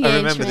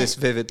remember this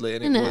vividly,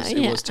 and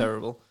it was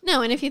terrible.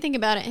 No, and if you think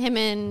about it, him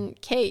and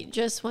Kate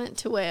just went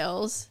to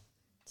Wales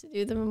to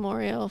do the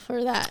memorial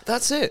for that.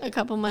 That's it. A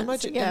couple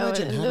months ago.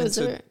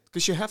 Imagine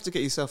because you have to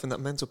get yourself in that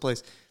mental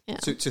place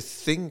to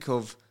think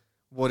of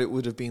what it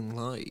would have been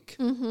like.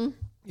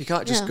 You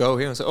can't just go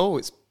here and say, "Oh,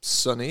 it's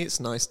sunny, it's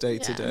a nice day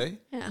today."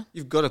 Yeah,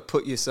 you've got to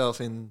put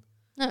yourself in.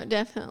 No,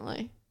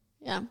 definitely.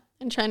 Yeah.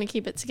 And trying to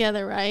keep it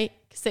together, right?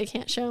 Because they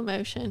can't show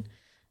emotion.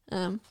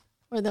 Or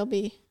there'll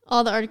be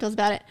all the articles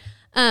about it.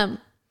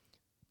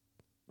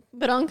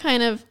 But on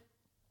kind of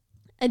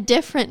a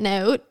different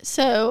note,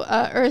 so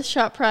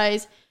Earthshot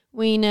Prize,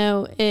 we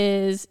know,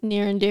 is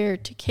near and dear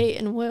to Kate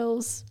and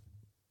Will's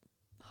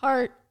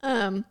heart.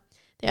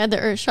 They had the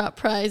Earthshot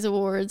Prize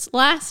Awards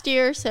last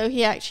year, so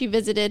he actually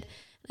visited,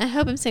 I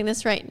hope I'm saying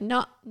this right,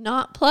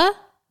 Notpla.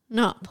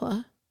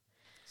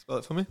 Spell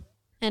it for me.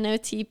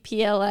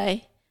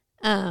 Notpla.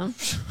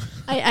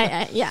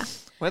 Yeah.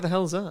 Where the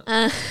hell is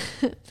that?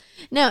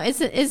 No,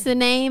 it's the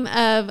name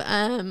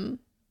of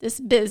this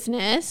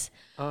business.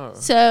 Oh.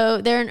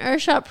 So they're an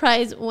Earthshot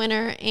Prize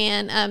winner,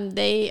 and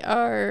they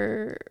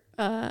are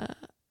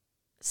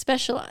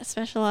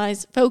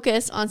specialized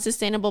focus on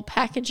sustainable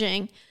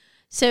packaging.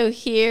 So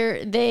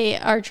here they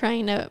are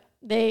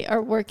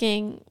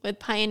working with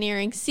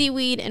pioneering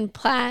seaweed and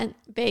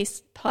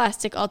plant-based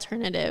plastic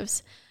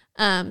alternatives.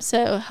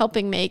 So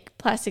helping make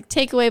plastic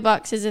takeaway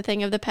boxes a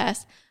thing of the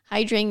past,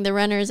 hydrating the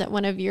runners at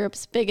one of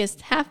Europe's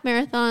biggest half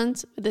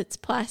marathons with its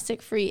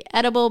plastic-free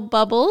edible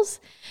bubbles.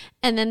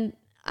 And then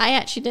I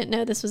actually didn't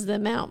know this was the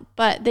amount,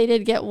 but they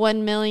did get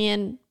 £1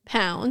 million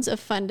of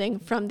funding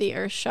from the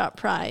Earthshot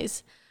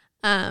Prize.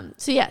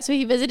 So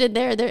he visited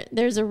there.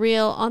 There's a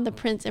reel on the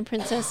Prince and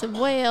Princess of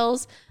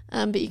Wales,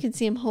 but you can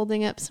see him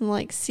holding up some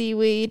like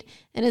seaweed,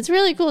 and it's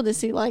really cool to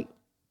see like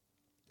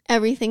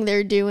everything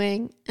they're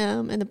doing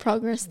and the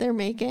progress they're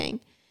making.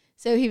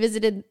 So he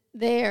visited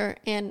there,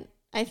 and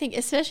I think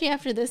especially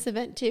after this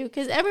event too,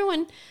 because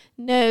everyone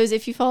knows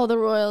if you follow the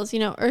Royals,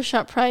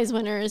 Earthshot Prize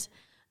winners,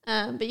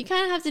 but you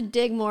kind of have to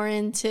dig more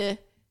into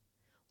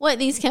what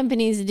these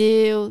companies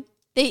do.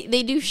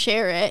 They do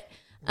share it,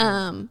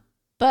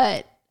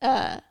 but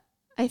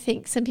I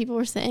think some people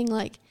were saying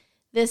like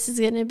this is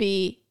going to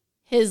be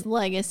his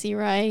legacy,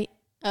 right?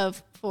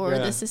 For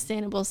the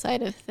sustainable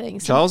side of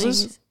things.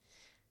 Charles's?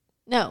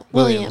 No,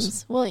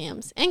 Williams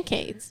and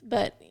Kate's,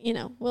 but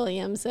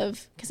Williams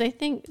because I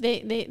think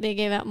they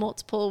gave out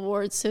multiple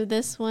awards. So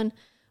this one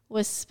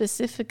was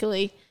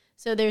specifically,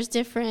 so there's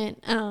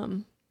different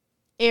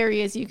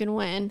areas you can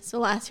win. So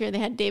last year they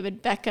had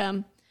David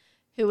Beckham,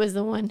 who was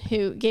the one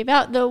who gave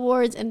out the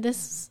awards, and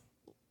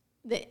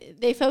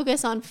they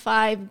focus on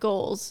 5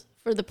 goals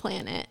for the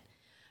planet: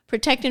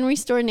 protect and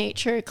restore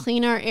nature,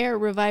 clean our air,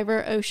 revive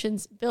our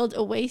oceans, build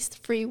a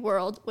waste-free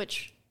world,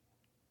 which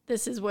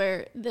this is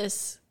where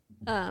this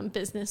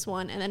business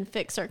won, and then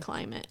fix our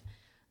climate.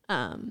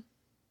 And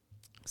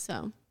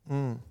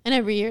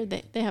every year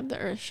they have the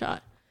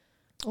Earthshot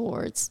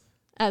Awards.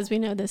 As we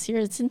know, this year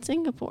it's in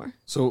Singapore.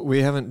 So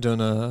we haven't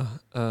done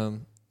a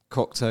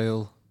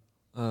cocktail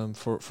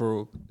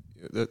for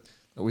that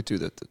we do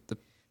the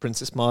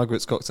Princess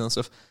Margaret's cocktail and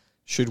stuff.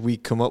 Should we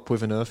come up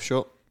with an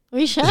Earthshot?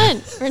 We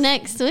should for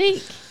next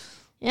week.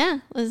 Yeah,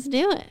 let's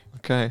do it.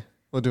 Okay,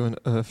 we'll do an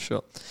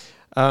Earthshot.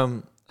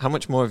 How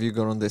much more have you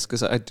got on this?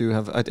 Because I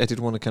did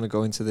want to kind of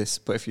go into this,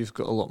 but if you've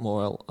got a lot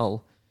more,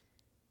 I'll.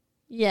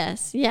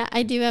 Yes, yeah,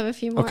 I do have a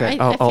few more. Okay,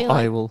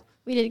 I will.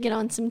 We did get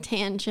on some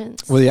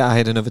tangents. Well, yeah, I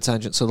had another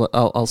tangent, so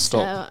I'll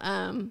stop.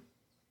 So,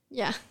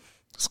 yeah.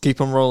 Let's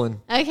keep on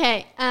rolling.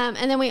 Okay, and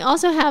then we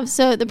also have,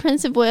 the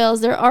Prince of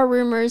Wales, there are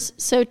rumors,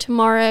 so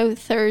tomorrow,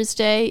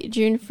 Thursday,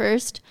 June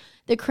 1st,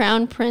 the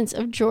Crown Prince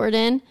of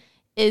Jordan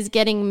is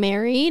getting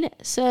married.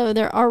 So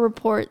there are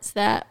reports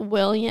that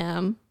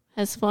William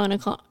has flown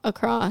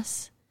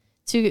across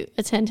to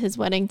attend his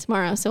wedding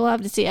tomorrow. So we'll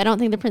have to see. I don't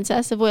think the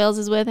Princess of Wales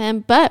is with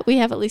him, but we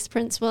have at least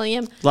Prince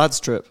William. Lad's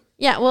trip.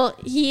 Yeah, well,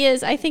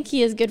 I think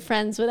he is good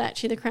friends with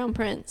actually the Crown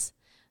Prince.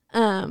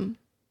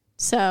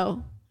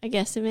 So I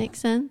guess it makes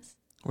sense.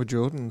 Well,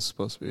 Jordan's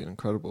supposed to be an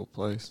incredible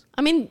place.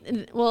 I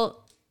mean,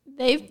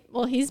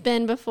 he's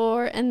been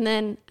before, and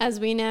then as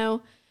we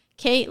know,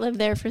 Kate lived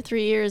there for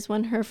 3 years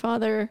when her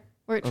father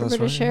worked for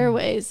British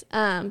Airways.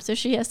 So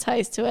she has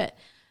ties to it.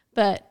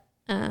 But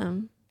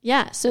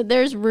so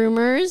there's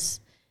rumors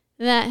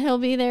that he'll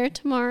be there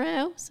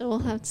tomorrow. So we'll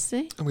have to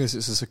see. I guess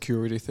it's a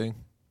security thing,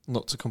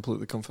 not to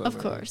completely confirm. Of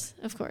course.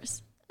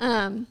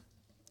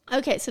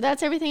 Okay, so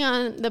that's everything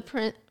on the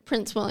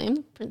Prince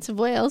William, Prince of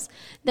Wales.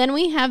 Then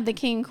we have the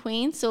King and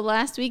Queen. So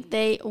last week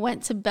they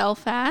went to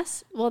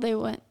Belfast. Well, they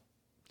went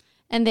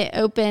and they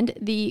opened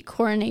the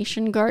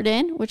Coronation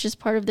Garden, which is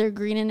part of their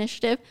green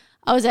initiative.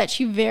 I was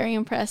actually very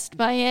impressed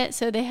by it.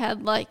 So they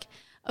had like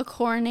a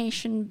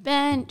coronation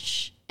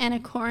bench and a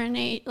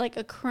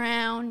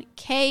crown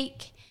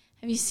cake.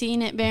 Have you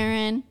seen it,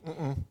 Baron?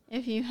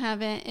 If you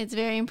haven't, it's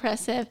very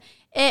impressive.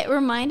 It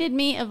reminded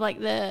me of like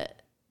the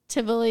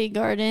Tivoli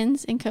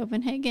Gardens in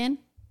Copenhagen.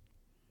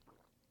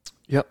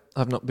 Yep,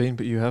 I've not been,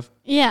 but you have.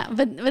 Yeah,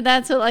 but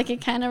that's what it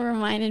kind of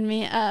reminded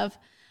me of.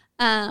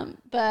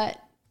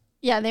 But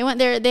yeah, they went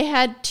there. They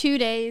had 2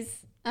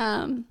 days.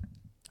 So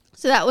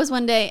that was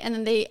one day, and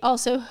then they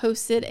also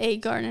hosted a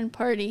garden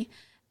party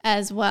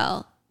as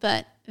well.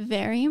 But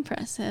very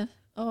impressive.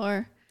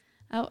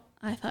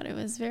 I thought it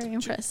was very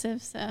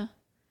impressive. So.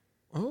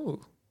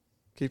 Oh.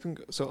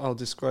 So I'll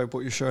describe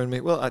what you're showing me.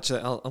 Well,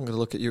 actually, I'm going to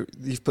look at you.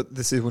 You've put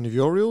this is one of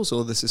your reels,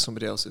 or this is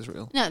somebody else's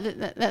reel? No,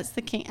 that's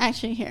the king.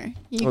 Actually, here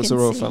it's a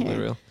royal family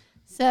reel.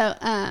 So,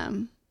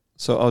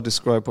 so I'll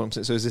describe what I'm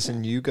saying. So is this a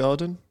new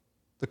garden?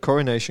 The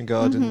Coronation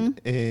Garden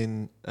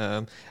in,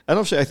 and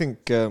obviously I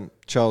think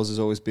Charles has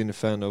always been a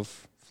fan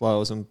of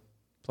flowers and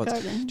plants.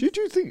 Garden. Do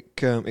you think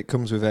it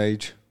comes with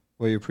age,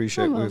 where you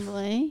appreciate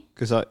Probably.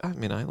 Because I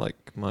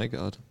like my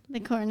garden. The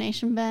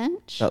Coronation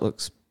Bench. That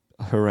looks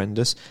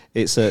horrendous.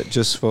 It's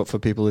just for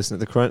people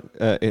listening.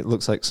 It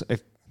looks like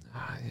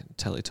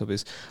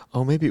Teletubbies.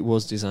 Oh, maybe it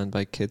was designed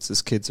by kids.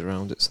 There's kids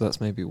around it, so that's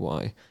maybe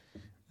why.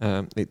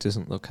 It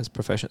doesn't look as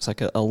professional. It's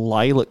like a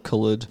lilac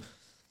coloured.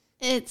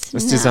 It's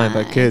designed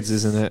by kids,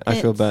 isn't it?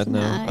 I feel bad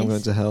now. Nice. I'm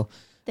going to hell.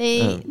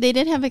 They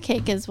did have a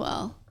cake as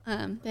well.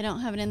 They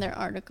don't have it in their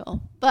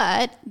article,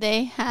 but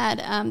they had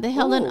they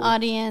held an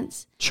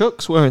audience.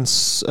 Chuck's wearing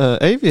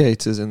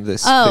aviators in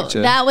this picture.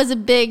 Oh, that was a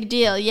big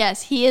deal.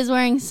 Yes, he is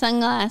wearing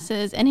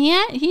sunglasses, and he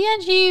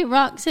actually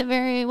rocks it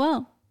very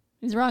well.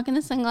 He's rocking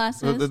the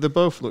sunglasses. They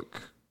both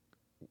look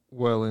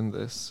well in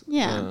this.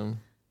 Yeah.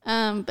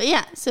 But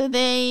yeah, so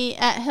they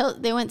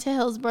went to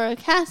Hillsborough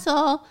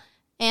Castle,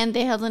 and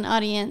they held an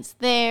audience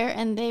there,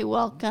 and they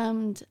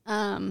welcomed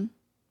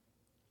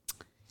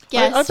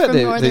guests from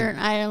Northern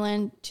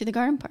Ireland to the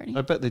garden party.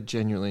 I bet they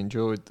genuinely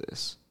enjoyed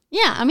this.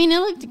 Yeah, I mean, it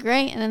looked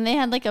great. And then they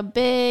had like a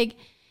big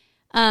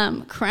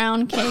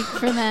crown cake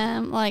for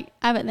them. Like,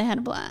 I bet they had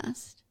a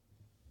blast.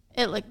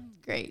 It looked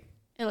great.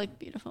 It looked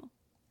beautiful.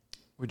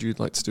 Would you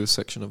like to do a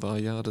section of our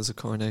yard as a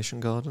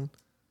coronation garden?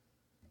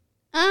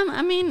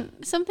 I mean,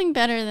 something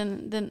better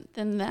than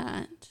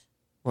that.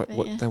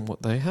 Than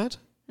what they had?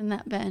 Than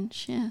that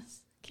bench,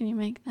 yes. Can you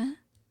make that?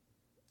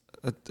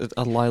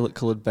 A lilac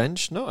coloured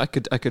bench? No, I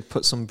could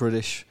put some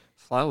British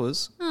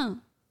flowers. Oh,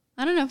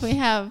 I don't know if we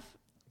have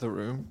the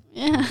room.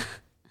 Yeah,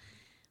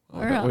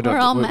 we're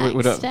all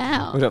maxed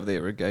out. We'd have the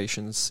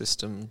irrigation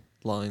system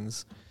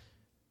lines.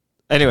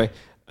 Anyway,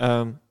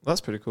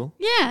 that's pretty cool.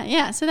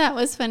 Yeah. So that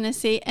was fun to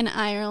see. And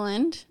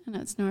Ireland, I know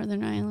it's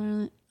Northern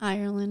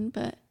Ireland,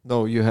 but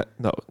no,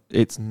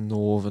 it's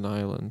Northern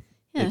Ireland.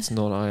 Yes. It's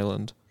not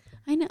Ireland.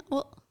 I know.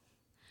 Well,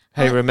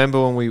 hey,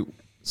 remember when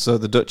So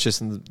the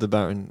Duchess and the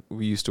Baron,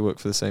 we used to work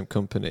for the same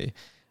company,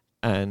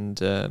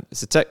 and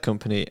it's a tech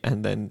company,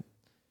 and then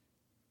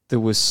there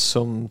was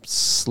some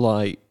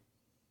slight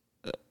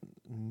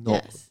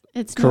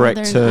it's correct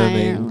Northern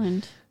terming.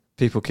 Ireland.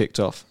 People kicked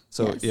off.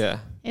 So yeah,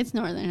 it's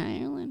Northern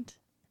Ireland.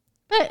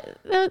 But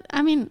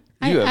I mean,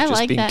 you have I just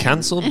like been that.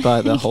 cancelled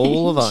by the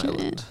whole of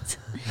Ireland.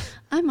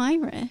 I'm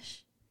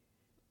Irish.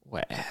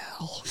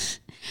 Well.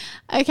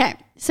 Okay,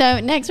 so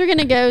next we're going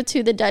to go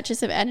to the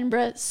Duchess of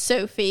Edinburgh,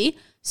 Sophie.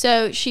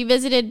 So she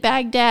visited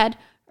Baghdad,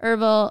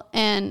 Erbil,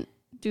 and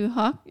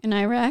Duhok in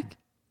Iraq.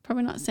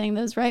 Probably not saying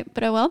those right,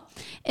 but oh well.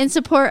 In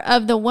support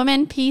of the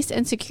women, peace,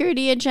 and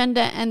security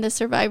agenda and the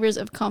survivors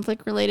of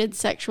conflict-related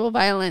sexual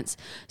violence.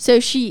 So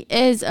she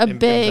is in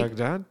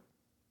Baghdad?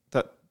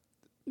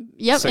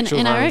 Sexual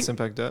in violence Iraq? in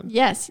Baghdad?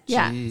 Yes,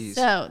 yeah. Jeez.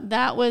 So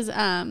that was...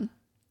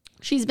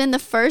 she's been the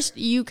first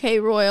UK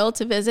royal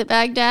to visit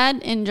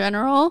Baghdad in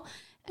general,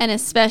 and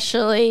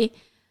especially...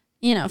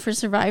 for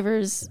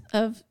survivors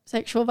of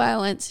sexual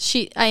violence.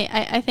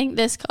 I think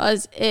this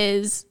cause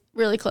is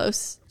really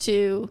close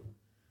to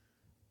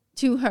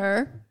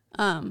her.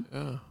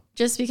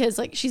 Just because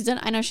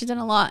I know she's done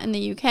a lot in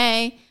the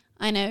UK.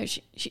 I know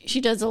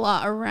she does a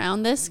lot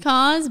around this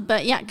cause,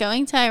 but yeah,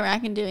 going to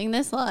Iraq and doing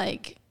this,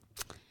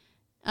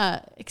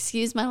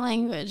 excuse my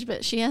language,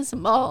 but she has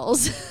some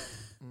balls.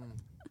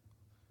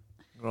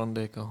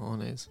 Grande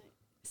cojones.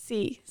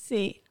 See.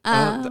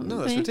 No,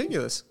 that's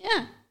ridiculous.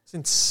 Yeah. It's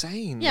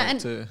insane. Yeah,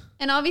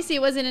 and obviously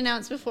it wasn't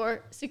announced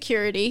before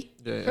security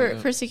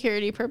for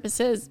security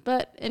purposes,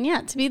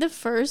 to be the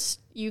first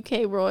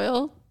UK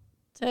royal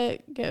to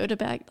go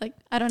to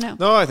I don't know.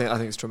 No, I think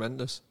it's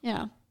tremendous.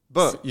 Yeah,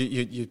 but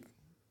you're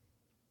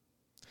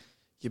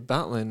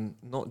battling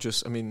not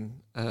just.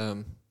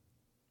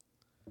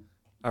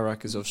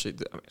 Iraq is obviously.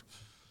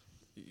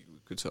 You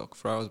could talk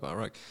for hours about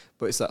Iraq,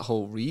 but it's that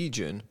whole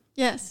region.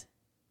 Yes.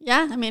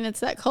 Yeah,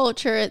 it's that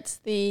culture. It's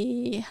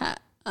the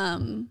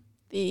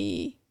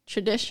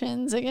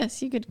traditions, I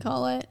guess you could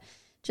call it,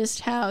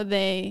 just how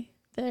they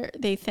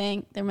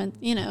think they're meant,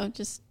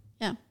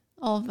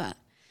 all of that.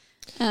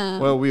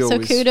 So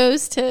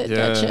kudos to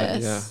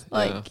Duchess,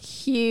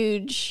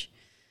 huge.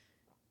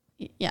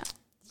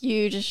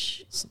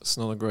 It's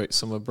not a great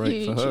summer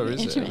break for her,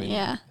 is it?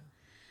 Yeah.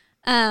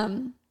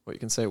 What you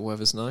can say,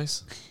 weather's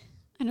nice.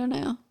 I don't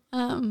know.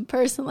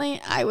 Personally,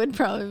 I would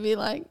probably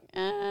be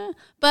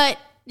but.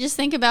 Just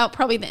think about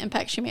probably the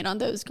impact she made on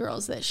those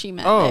girls that she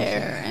met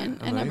there and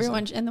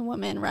everyone and the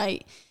women,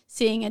 right?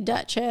 Seeing a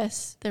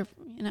duchess, they're,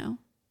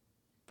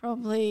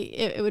 probably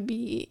it would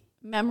be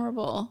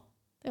memorable.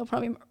 They'll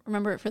probably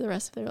remember it for the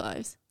rest of their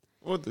lives.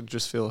 Or they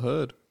just feel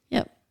heard.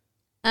 Yep.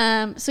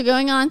 So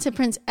going on to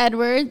Prince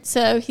Edward.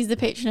 So he's the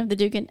patron of the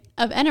Duke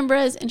of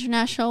Edinburgh's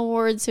International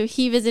Award. So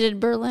he visited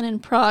Berlin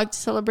and Prague to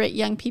celebrate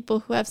young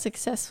people who have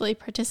successfully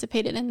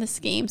participated in the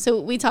scheme. So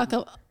we talk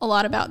a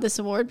lot about this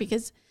award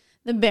because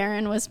the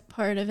Baron was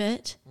part of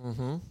it.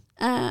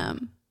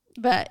 Mm-hmm.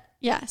 But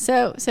yeah,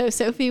 so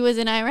Sophie was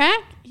in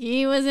Iraq.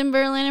 He was in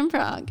Berlin and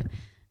Prague.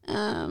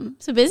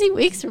 So busy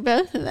weeks for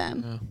both of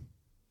them. Yeah.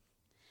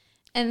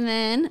 And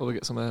then probably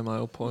get some air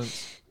mile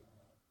points.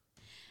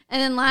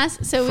 And then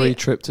free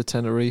trip to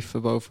Tenerife for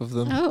both of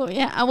them. Oh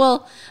yeah.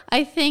 Well,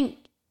 I think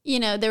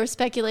there was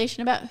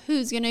speculation about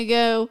who's going to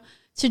go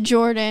to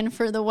Jordan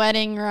for the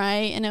wedding,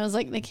 right? And it was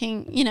like the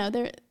king.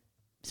 They're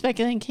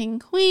speculating king,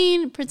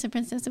 queen, prince and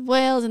princess of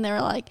Wales, and they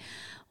were like,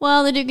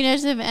 "Well, the Duke and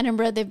Duchess of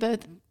Edinburgh, they've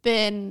both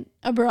been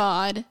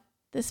abroad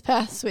this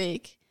past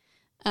week.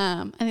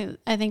 I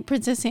think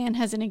Princess Anne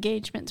has an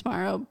engagement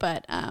tomorrow,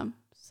 but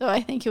so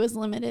I think it was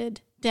limited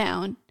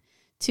down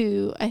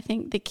to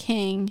the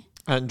king."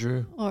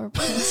 Andrew. Or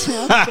Prince.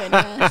 Oh,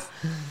 goodness.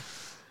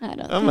 I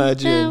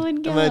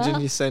don't imagine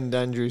you send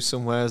Andrew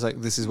somewhere. It's like,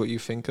 this is what you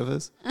think of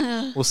us.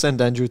 We'll send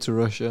Andrew to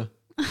Russia.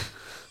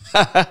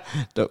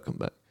 Don't come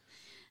back.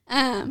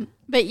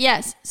 But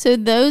yes, so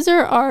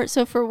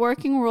so for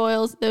working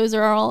royals, those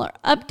are all our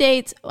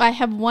updates. I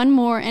have one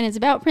more, and it's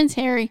about Prince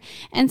Harry.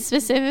 And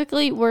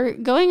specifically, we're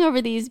going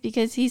over these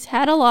because he's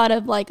had a lot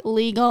of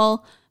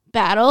legal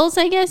battles,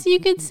 I guess you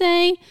could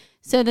say.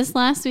 So this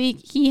last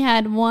week, he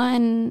had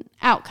one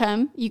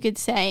outcome, you could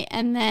say,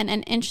 and then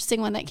an interesting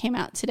one that came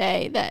out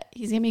today that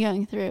he's going to be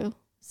going through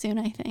soon,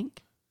 I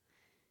think.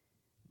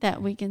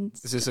 That we can...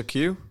 Is this a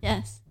cue?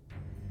 Yes.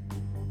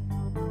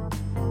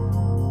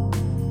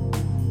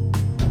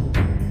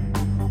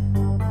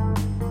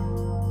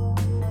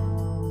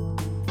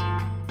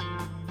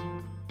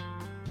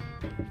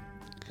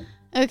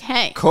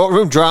 Okay.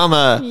 Courtroom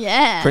drama.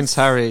 Yes. Prince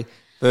Harry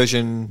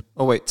version...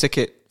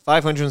 ticket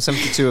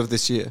 572 of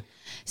this year.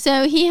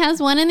 So he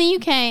has one in the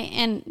UK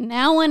and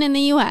now one in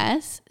the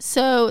US.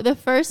 So the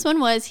first one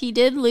was he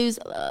did lose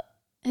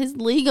his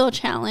legal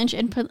challenge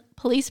in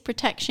police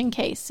protection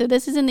case. So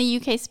this is in the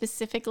UK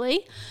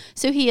specifically.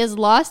 So he has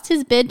lost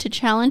his bid to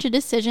challenge a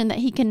decision that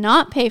he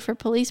cannot pay for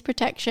police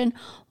protection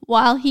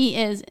while he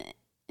is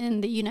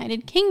in the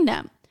United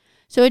Kingdom.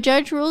 So a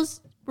judge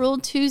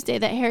ruled Tuesday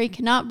that Harry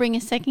cannot bring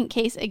a second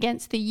case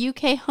against the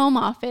UK Home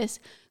Office,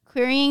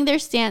 querying their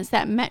stance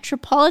that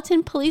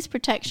Metropolitan Police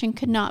protection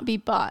could not be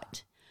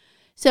bought.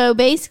 So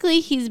basically,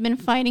 he's been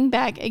fighting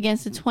back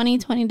against the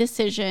 2020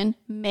 decision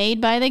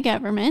made by the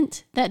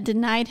government that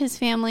denied his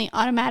family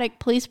automatic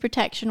police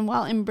protection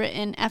while in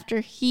Britain after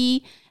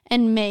he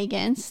and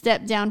Meghan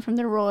stepped down from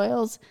their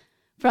roles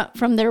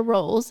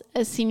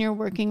as senior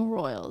working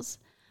royals.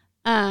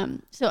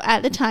 So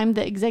at the time,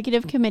 the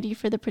Executive Committee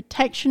for the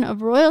Protection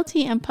of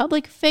Royalty and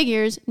Public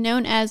Figures,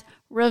 known as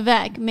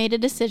REVEC, made a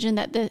decision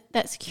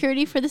that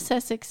security for the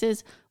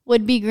Sussexes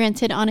would be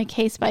granted on a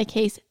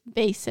case-by-case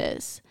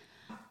basis.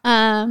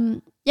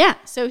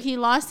 So he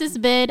lost his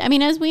bid. I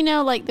mean, as we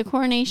know, the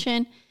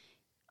coronation,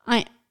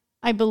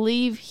 I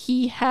believe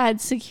he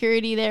had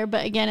security there,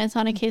 but again, it's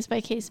on a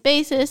case-by-case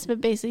basis, but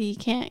basically he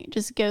can't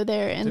just go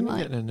there and Didn't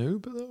he get an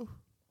Uber though?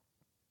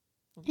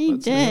 He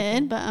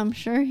did, but I'm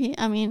sure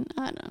I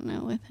don't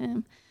know with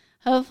him.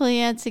 Hopefully he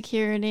had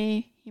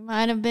security. He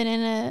might have been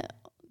in a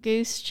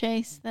goose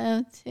chase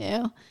though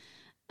too.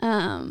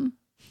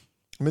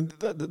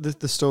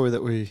 The story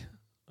that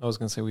I was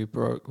going to say we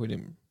broke, we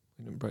didn't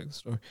break the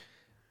story.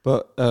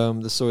 But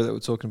the story that we're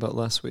talking about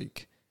last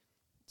week,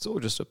 it's all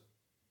just a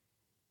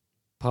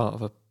part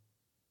of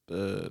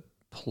a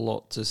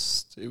plot.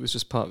 It was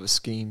just part of a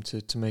scheme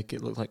to make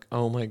it look like,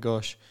 oh my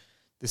gosh,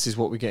 this is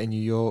what we get in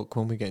New York.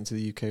 When we get into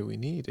the UK, we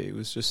need it. It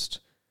was just...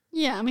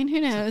 Yeah,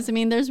 who knows?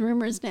 There's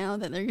rumors now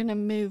that they're going to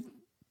move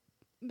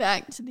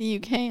back to the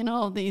UK and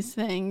all these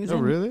things. Oh,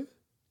 and, really?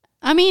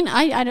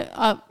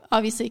 I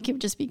obviously it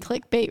could just be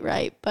clickbait,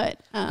 right?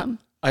 But...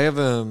 I have...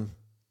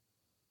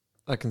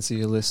 I can see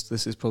your list.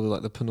 This is probably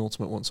the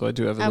penultimate one, so I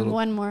do have a little...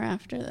 one more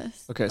after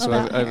this. Okay, so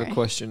I have a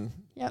question.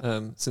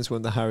 Yep. Since we're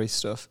on the Harry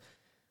stuff,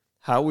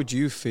 how would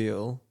you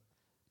feel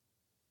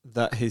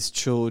that his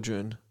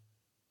children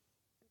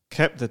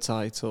kept the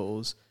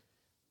titles,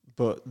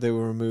 but they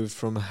were removed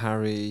from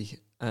Harry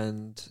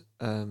and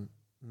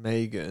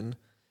Meghan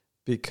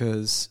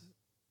because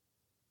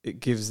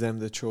it gives them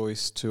the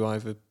choice to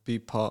either be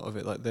part of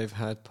it, they've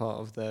had part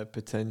of their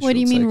potential. What do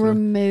you mean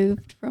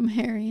removed from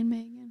Harry and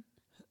Meghan?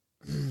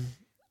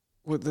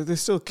 Well, they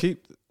still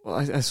keep... Well,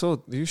 I saw...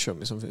 You showed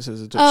me something that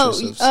says a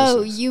Duchess of Sussex.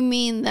 Oh, you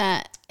mean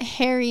that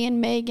Harry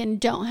and Meghan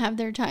don't have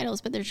their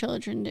titles, but their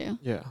children do?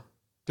 Yeah.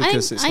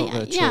 Because it's not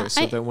their choice.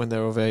 So then when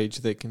they're of age,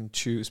 they can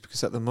choose.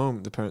 Because at the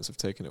moment, the parents have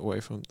taken it away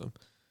from them.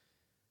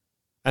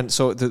 And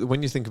so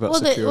when you think about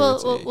security...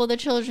 Well, the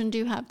children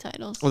do have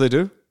titles. Oh, they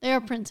do? They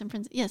are prince and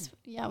princess. Yes.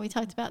 Yeah, we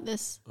talked about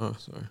this. Oh,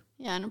 sorry.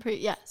 Yeah.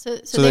 So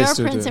they are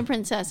prince and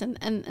princess.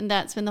 And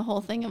that's been the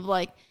whole thing of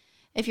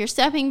if you're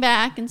stepping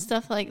back and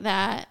stuff like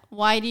that,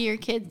 why do your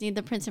kids need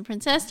the prince and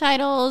princess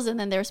titles? And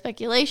then there's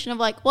speculation of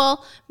like,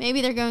 well,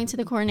 maybe they're going to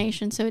the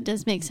coronation, so it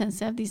does make sense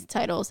to have these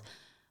titles.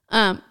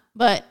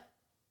 But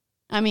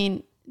I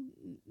mean,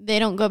 they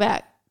don't go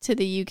back to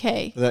the UK.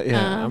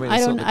 I mean,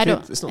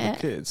 it's not the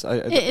kids.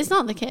 It's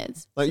not the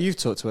kids. Like you've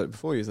talked about it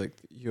before. You're like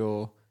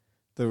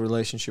the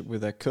relationship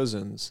with their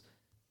cousins,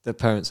 their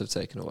parents have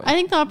taken away. I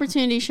think the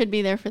opportunity should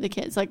be there for the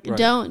kids. Like, Right.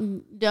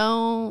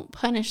 don't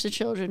punish the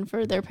children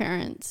for their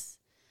parents'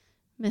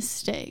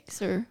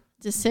 mistakes or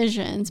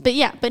decisions. But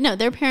no,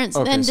 their parents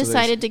then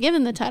decided to give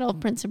them the title of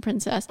prince and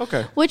princess.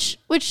 Okay.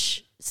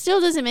 Which still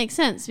doesn't make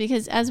sense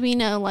because, as we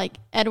know, like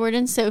Edward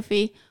and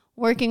Sophie,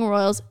 working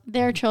royals,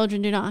 their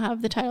children do not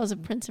have the titles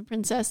of prince and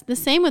princess. The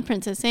same with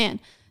Princess Anne.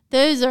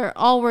 Those are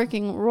all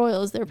working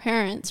royals, their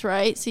parents,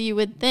 right? So you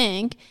would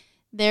think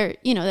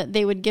that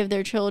they would give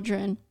their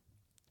children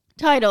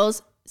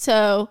titles.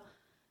 So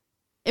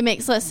it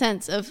makes less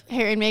sense of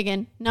Harry and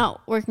Meghan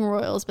not working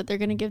royals, but they're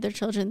going to give their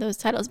children those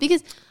titles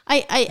because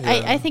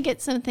I think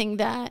it's something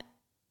that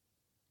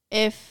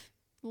if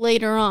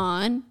later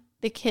on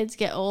the kids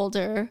get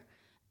older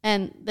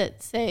and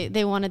that say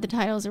they wanted the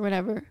titles or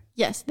whatever,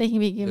 yes, they can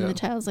be given the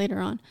titles later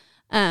on.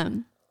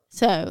 The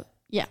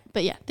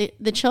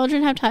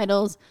children have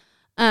titles.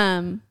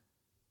 I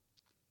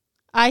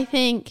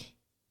think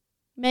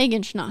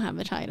Meghan should not have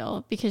a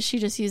title because she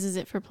just uses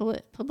it for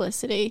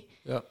publicity.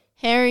 Yeah.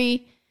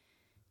 Harry,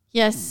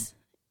 yes,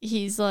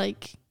 he's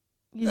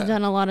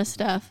done a lot of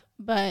stuff,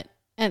 but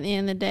at the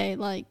end of the day,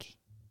 like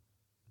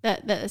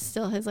that is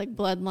still his like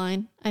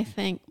bloodline, I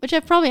think. Which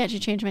I've probably actually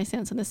changed my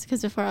stance on this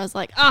because before I was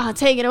like,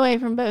 take it away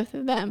from both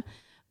of them.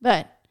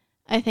 But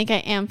I think I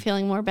am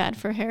feeling more bad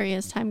for Harry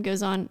as time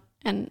goes on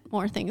and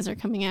more things are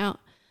coming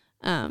out.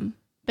 But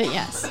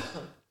yes.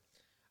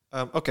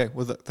 Okay,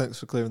 well, thanks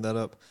for clearing that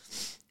up.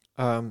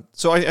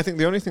 So I think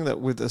the only thing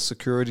that with the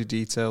security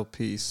detail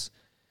piece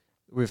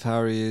with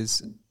Harry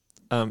is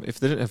if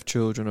they didn't have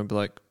children, I'd be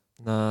like,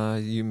 nah,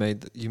 you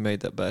made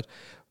that bad.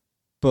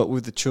 But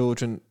with the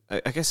children,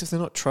 I guess if they're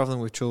not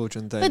traveling with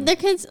children, then... But their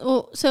kids...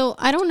 so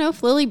I don't know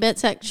if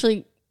Lilibet's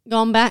actually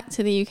gone back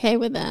to the UK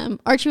with them.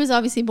 Archie was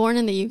obviously born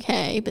in the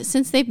UK, but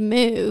since they've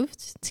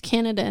moved to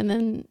Canada and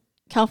then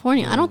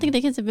California, I don't think the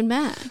kids have been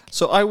back.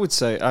 So I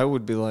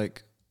would be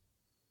like...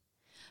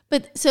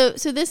 But so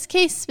this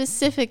case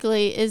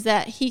specifically is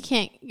that he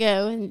can't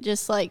go and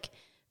just like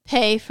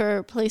pay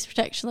for police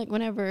protection, like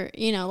whenever,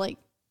 like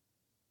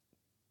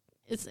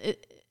it's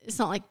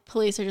not like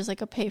police are just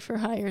like a pay for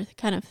hire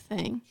kind of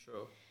thing.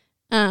 Sure.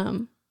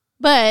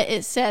 But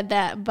it said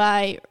that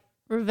by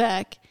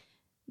Revec,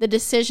 the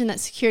decision that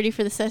security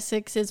for the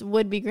Sussexes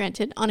would be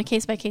granted on a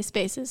case by case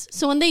basis.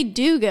 So when they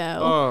do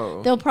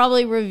go, they'll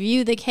probably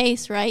review the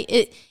case, right?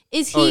 It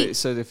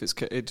said if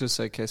it does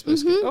say case by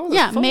case.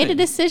 Made a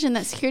decision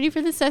that security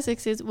for the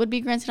Sussexes would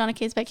be granted on a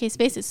case by case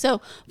basis.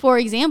 So, for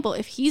example,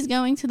 if he's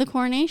going to the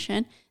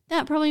coronation,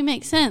 that probably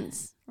makes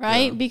sense,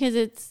 right? Yeah. Because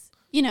it's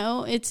in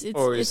relation.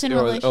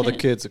 Or the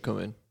kids are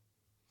coming.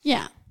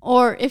 Yeah.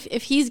 Or if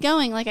he's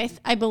going, like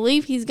I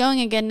believe he's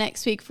going again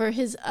next week for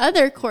his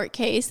other court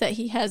case that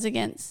he has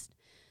against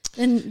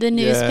the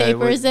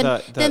newspapers, then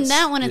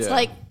that one it's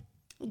like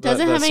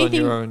doesn't have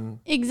anything. On your own,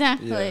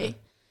 exactly. Yeah.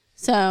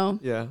 So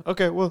yeah,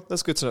 okay, well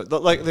that's good to know.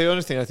 Like the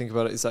only thing I think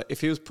about it is that if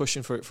he was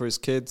pushing for it for his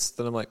kids,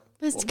 then I'm like,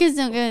 his kids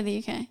don't go to the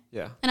UK.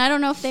 Yeah, and I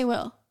don't know if they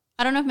will.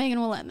 I don't know if Meghan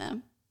will let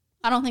them.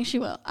 I don't think she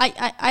will.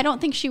 I don't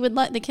think she would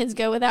let the kids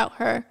go without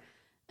her,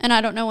 and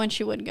I don't know when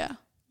she would go.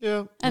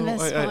 Yeah, I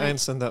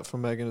understand that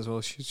from Meghan as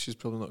well. She's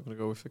probably not going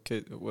to go with her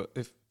kid.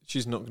 If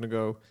she's not going to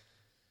go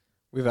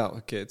without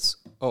her kids.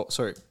 Oh,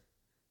 sorry.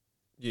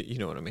 You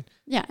know what I mean.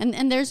 Yeah,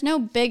 and there's no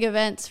big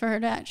events for her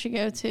to actually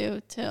go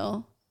to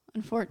till,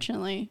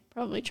 unfortunately,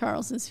 probably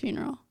Charles's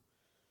funeral.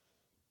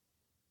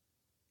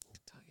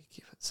 You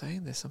keep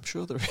saying this. I'm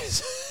sure there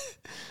is.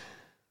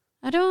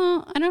 I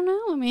don't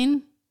know. I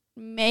mean,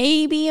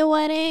 maybe a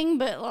wedding,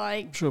 but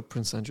like... I'm sure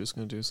Prince Andrew's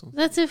going to do something.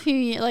 That's a few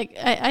years. Like,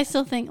 I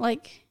still think,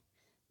 like...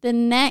 The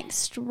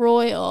next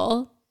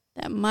royal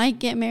that might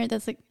get married,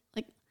 that's like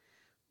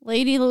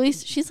Lady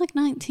Louise, she's like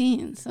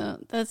 19,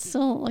 so that's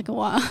still like a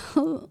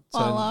while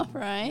off,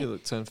 right? You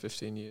look 10,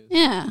 15 years.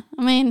 Yeah.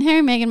 I mean, Harry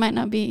and Meghan might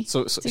not be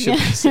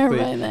together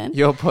by then.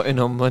 You're putting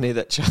on money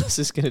that Charles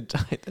is going to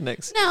die the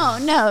next...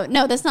 No,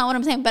 that's not what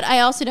I'm saying. But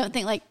I also don't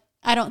think,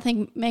 I don't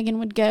think Meghan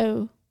would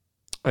go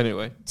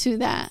to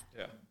that.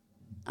 Yeah.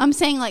 I'm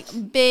saying like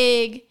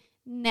big...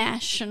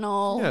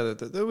 national. Yeah,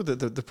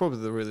 the probably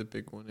the really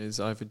big one is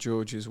either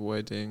George's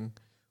wedding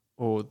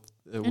or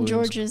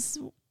George's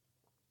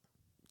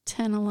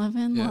 10,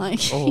 11. Yeah. Like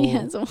he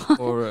has a lot.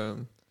 Or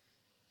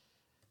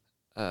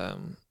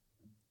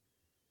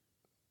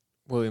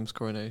William's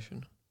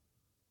coronation.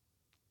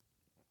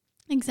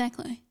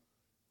 Exactly.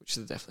 Which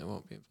they definitely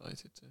won't be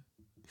invited to.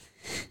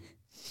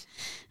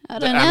 I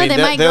don't know. They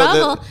might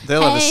grovel.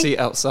 They'll have a seat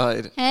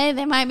outside. Hey,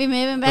 they might be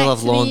moving back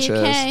to the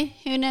UK.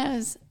 Who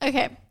knows?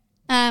 Okay.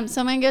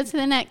 So I'm going to go to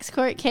the next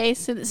court case.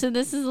 So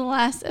this is the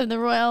last of the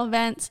royal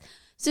events.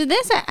 So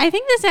I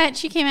think this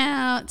actually came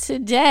out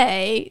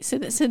today. So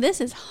this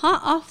is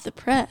hot off the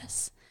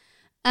press.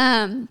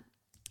 So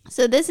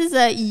this is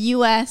a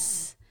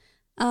U.S.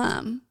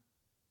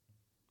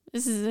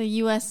 This is a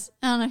U.S.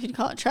 I don't know if you'd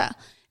call it trial.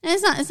 And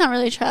it's not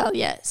really a trial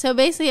yet. So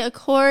basically, a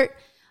court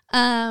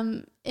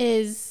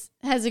has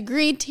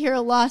agreed to hear a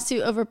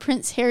lawsuit over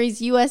Prince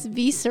Harry's U.S.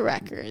 visa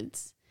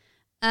records.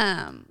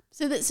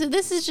 So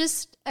this is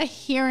just a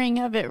hearing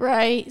of it,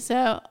 right?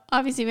 So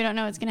obviously, we don't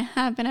know what's going to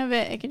happen of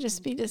it. It could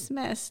just be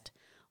dismissed,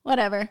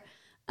 whatever.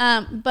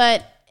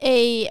 But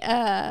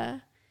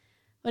a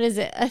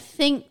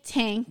think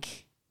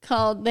tank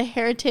called the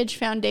Heritage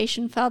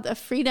Foundation filed a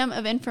Freedom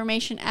of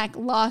Information Act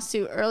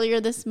lawsuit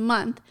earlier this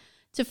month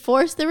to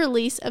force the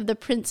release of the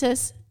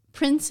prince's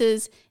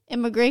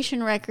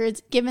immigration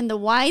records, given the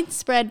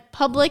widespread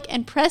public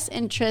and press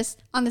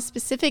interest on the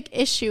specific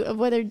issue of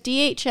whether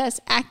DHS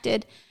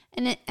acted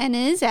and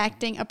is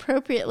acting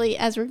appropriately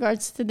as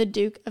regards to the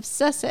Duke of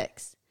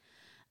Sussex.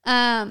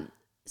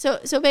 So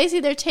basically,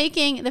 they're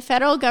taking the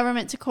federal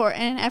government to court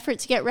in an effort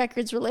to get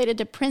records related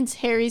to Prince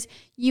Harry's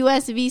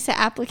U.S. visa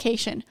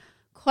application,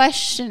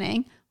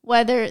 questioning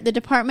whether the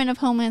Department of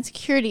Homeland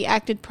Security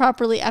acted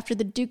properly after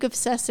the Duke of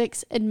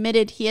Sussex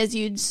admitted he has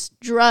used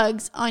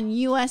drugs on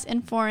U.S.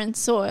 and foreign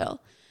soil.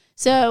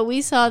 So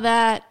we saw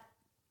that,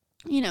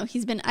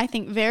 he's been, I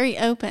think, very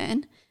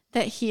open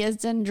that he has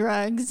done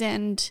drugs,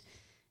 and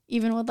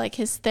even with like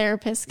his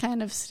therapist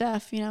kind of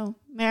stuff,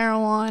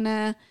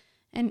 marijuana,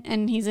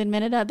 and he's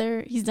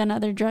admitted he's done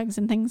other drugs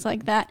and things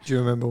like that. Do you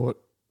remember what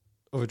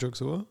other drugs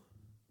there were?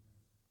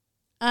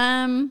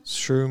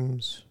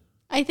 Shrooms.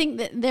 I think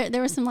that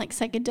there were some like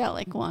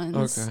psychedelic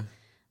ones. Okay.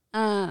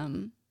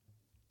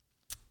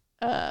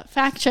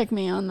 Fact check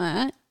me on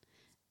that.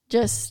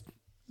 Yes,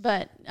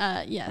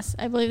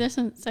 I believe there's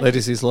some.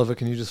 Ladies East Lover,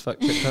 can you just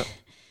fact check that?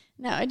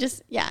 No, I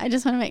just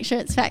want to make sure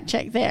it's fact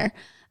checked there.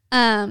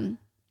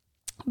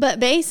 But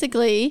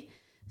basically,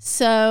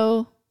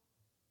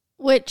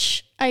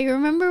 which I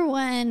remember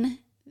when,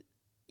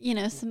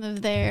 some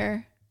of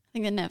their, I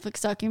think the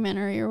Netflix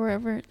documentary or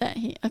wherever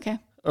okay.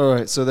 All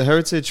right, so the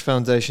Heritage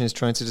Foundation is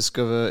trying to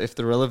discover if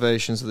the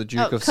revelations of the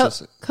Duke of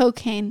Sussex...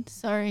 Cocaine,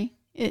 sorry,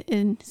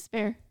 in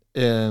spare.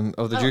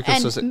 Of the Duke of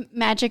Sussex... and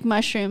magic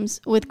mushrooms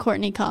with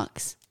Courtney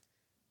Cox.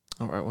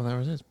 All right, well,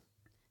 there it is.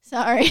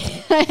 Sorry,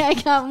 I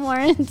got more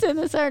into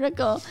this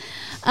article.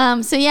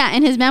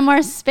 In his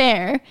memoir,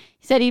 Spare,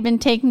 he said he'd been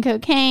taking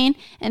cocaine,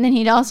 and then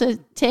he'd also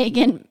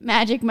taken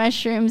magic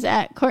mushrooms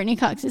at Courtney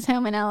Cox's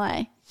home in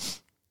L.A.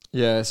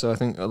 Yeah, so I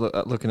think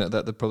looking at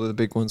that, probably the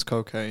big one's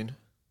cocaine.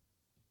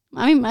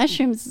 I mean,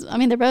 mushrooms. I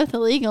mean, they're both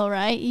illegal,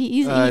 right?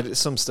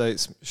 Some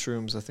states,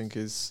 shrooms, I think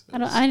is.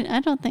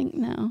 I don't think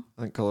no.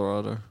 I think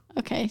Colorado.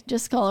 Okay,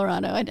 just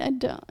Colorado. I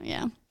don't.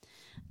 Yeah.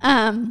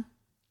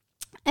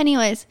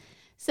 Anyways,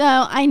 so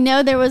I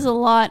know there was a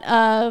lot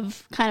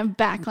of kind of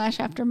backlash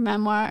after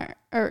memoir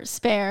or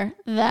Spare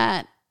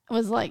that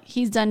was like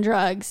he's done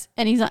drugs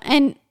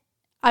and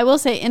I will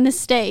say in the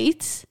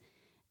States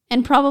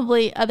and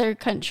probably other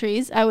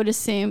countries, I would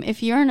assume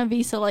if you're on a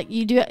visa,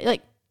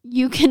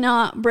 you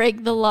cannot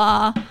break the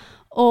law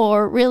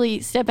or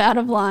really step out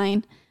of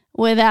line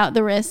without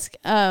the risk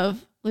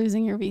of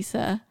losing your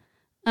visa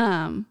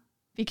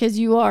because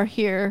you are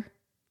here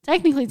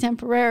technically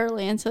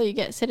temporarily until you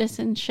get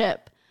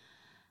citizenship.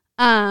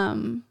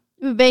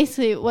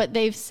 Basically, what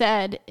they've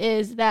said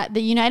is that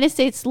the United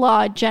States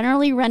law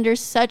generally renders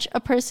such a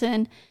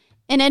person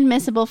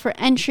inadmissible for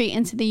entry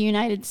into the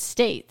United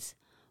States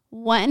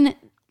when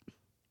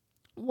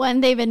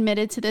they've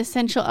admitted to the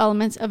essential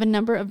elements of a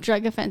number of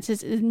drug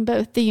offenses in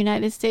both the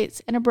United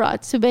States and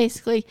abroad. So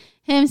basically,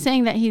 him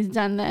saying that he's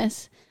done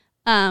this,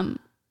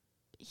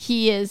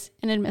 he is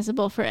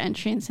inadmissible for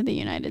entry into the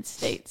United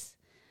States.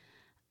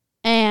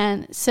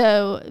 And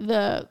so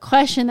the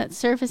question that's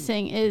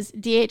surfacing is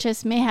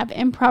DHS may have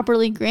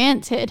improperly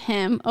granted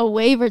him a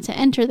waiver to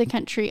enter the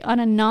country on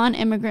a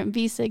non-immigrant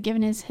visa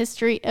given his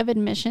history of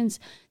admissions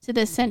to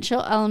the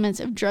essential elements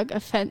of drug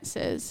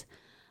offenses.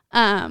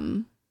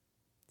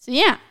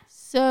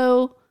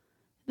 So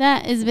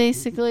that is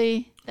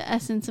basically the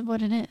essence of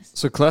what it is.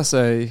 So Class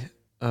A,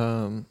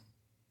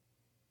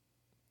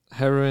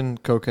 heroin,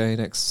 cocaine,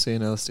 ecstasy,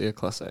 and LSD are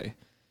Class A.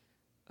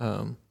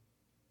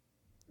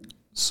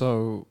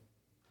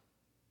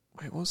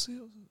 Wait, what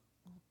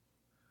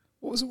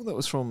was it that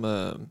was from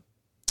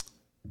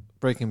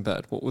Breaking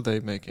Bad? What were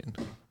they making?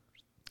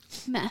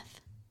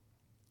 Meth.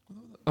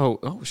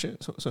 Oh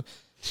shit. So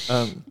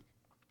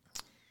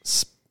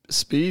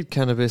speed,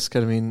 cannabis,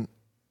 ketamine,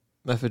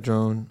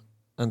 methadone,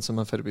 and some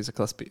amphetamines are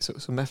Class B. So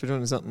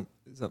methadone is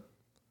that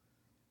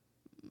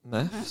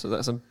meth? So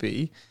that's a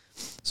B.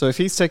 So if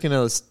he's taking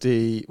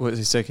LSD,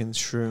 he's taking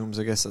shrooms,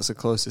 I guess that's the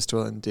closest to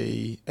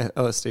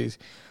LSD.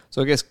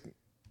 So I guess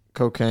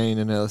cocaine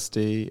and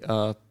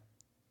LSD,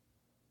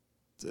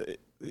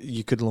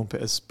 you could lump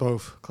it as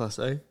both Class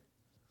A.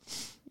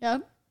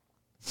 Yep.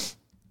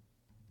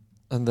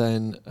 And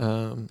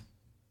then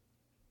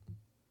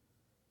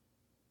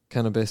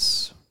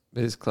cannabis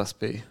is Class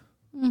B.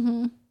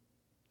 Mm-hmm.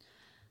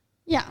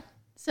 Yeah.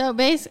 So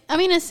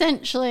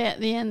essentially at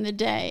the end of the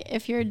day,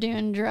 if you're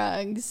doing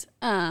drugs,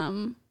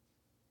 you're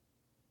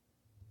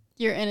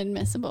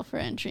inadmissible for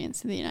entry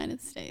into the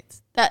United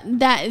States.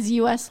 That is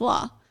U.S.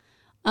 law.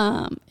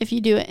 If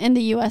you do it in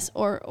the U.S.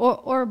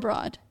 or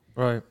abroad.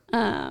 Right.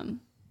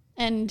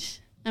 That's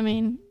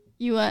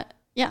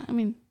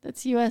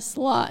U.S.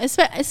 law,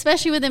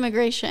 especially with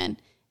immigration.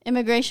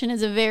 Immigration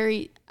is a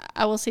very,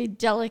 I will say,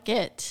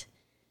 delicate,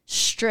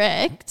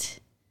 strict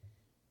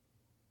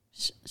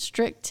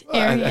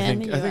area in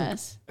the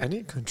U.S. I think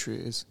any country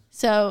is.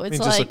 So it's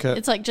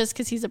like just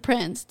because he's a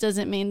prince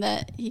doesn't mean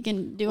that he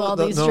can do all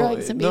these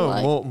drugs and be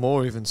like...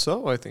 more even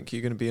so, I think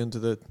you're going to be under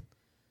the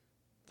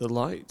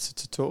lights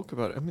to talk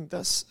about it. I mean,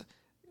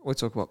 we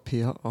talk about PR.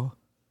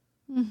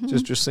 Mm-hmm.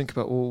 Just think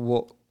about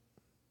what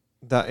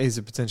that is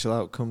a potential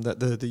outcome that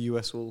the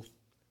US will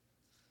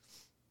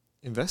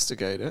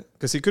investigate it,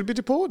 because he could be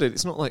deported.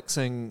 It's not like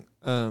saying...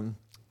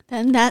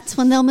 Then that's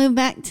when they'll move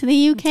back to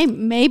the UK.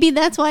 Maybe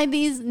that's why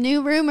these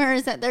new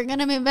rumors that they're going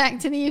to move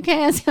back to the UK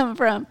has come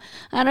from.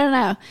 I don't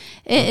know.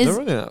 They're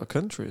running out of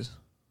countries.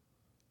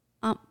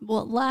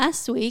 Well,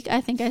 last week,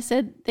 I think I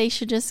said they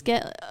should just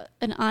get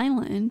an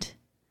island.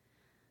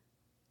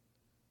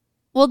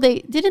 Well,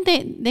 they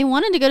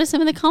wanted to go to some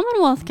of the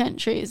Commonwealth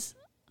countries.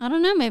 I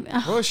don't know, maybe.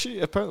 Well,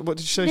 what did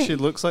you say? She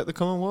looks like the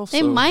Commonwealth?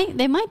 They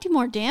might do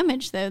more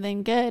damage, though,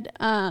 than good.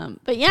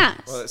 But yeah.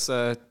 Well, it's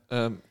a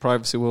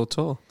Privacy World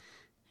Tour.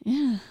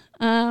 Yeah.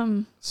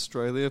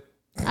 Australia.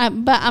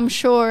 But I'm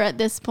sure at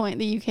this point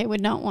the UK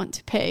would not want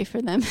to pay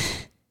for them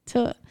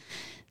for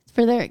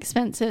their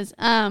expenses.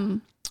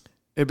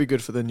 It'd be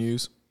good for the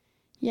news.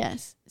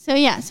 Yes. So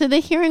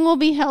the hearing will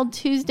be held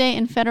Tuesday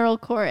in federal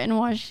court in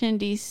Washington,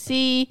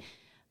 D.C.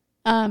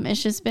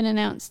 It's just been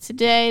announced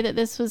today that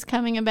this was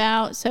coming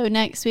about. So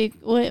next week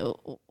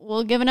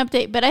we'll give an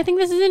update. But I think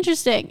this is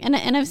interesting, and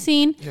I've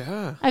seen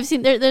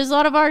there's a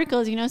lot of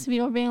articles. Some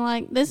people are being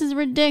like, "This is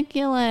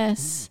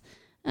ridiculous."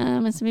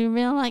 And some people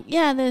being like,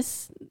 yeah,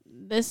 this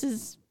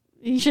is,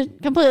 you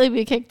should completely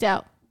be kicked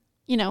out.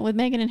 With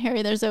Meghan and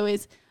Harry, there's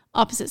always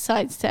opposite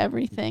sides to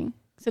everything.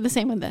 So the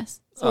same with this.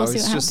 So we'll see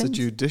what happens. It's just the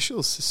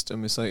judicial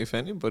system. It's like if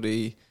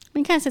anybody...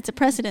 It kind of sets a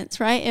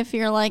precedence, right? If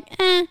you're like,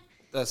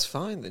 that's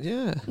fine, then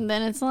yeah.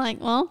 Then it's like,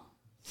 well,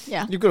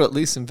 yeah. You've got to at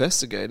least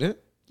investigate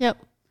it.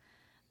 Yep.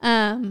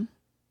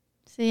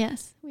 So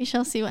yes, we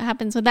shall see what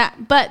happens with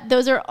that. But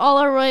those are all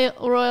our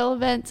royal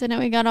events. I know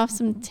we got off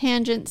some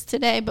tangents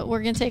today, but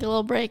we're going to take a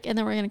little break, and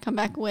then we're going to come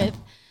back with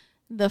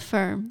the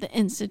firm, the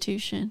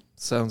institution.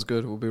 Sounds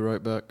good. We'll be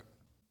right back.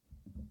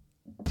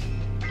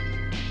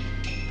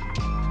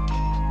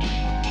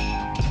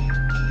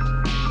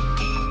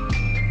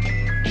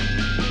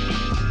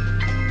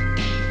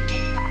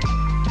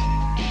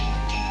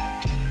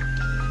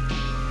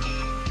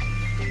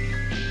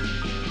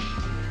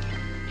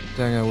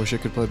 Dang, I wish I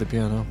could play the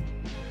piano.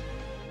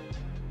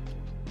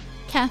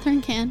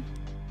 Catherine can.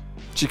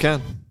 She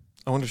can.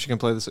 I wonder if she can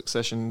play the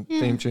Succession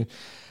theme tune.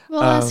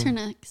 We'll ask her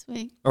next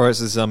week. All right,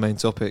 so this is our main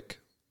topic.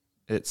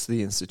 It's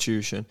the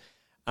institution.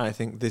 And I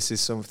think this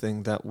is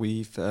something that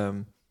we've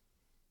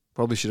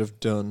probably should have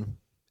done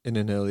in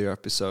an earlier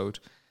episode.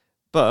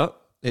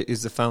 But it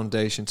is the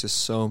foundation to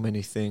so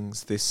many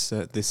things,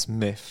 this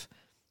myth.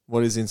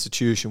 What is the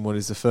institution? What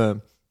is the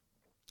firm?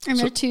 And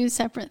they're two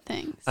separate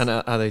things. And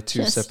are they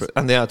separate?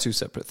 And they are two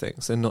separate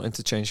things. They're not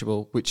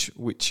interchangeable, which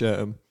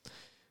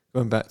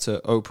going back to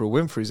Oprah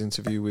Winfrey's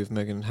interview with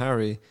Meghan and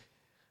Harry,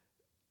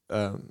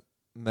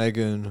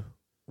 Meghan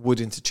would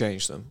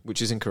interchange them,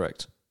 which is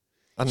incorrect.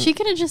 And she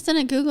could have just done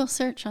a Google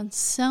search on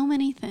so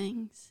many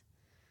things.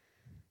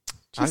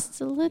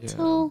 Just a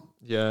little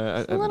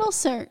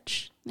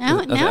search.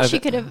 Now she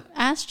could have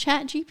asked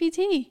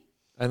ChatGPT.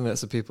 And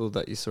that's the people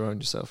that you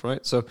surround yourself,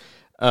 right? So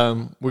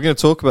we're going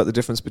to talk about the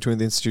difference between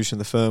the institution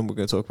and the firm. We're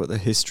going to talk about the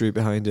history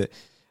behind it.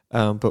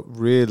 But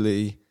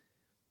really,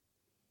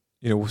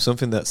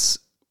 something that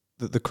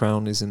the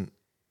Crown isn't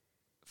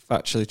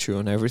factually true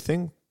on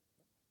everything,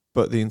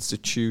 but the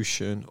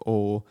institution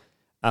or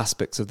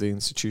aspects of the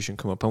institution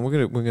come up, and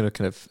we're gonna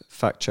kind of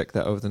fact check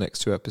that over the next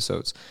two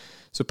episodes.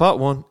 So part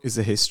one is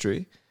the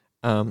history,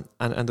 and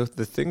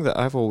the thing that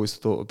I've always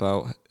thought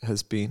about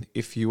has been,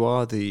 if you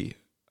are the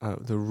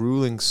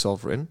ruling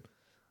sovereign,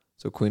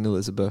 so Queen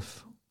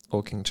Elizabeth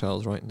or King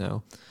Charles right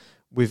now,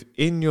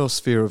 within your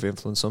sphere of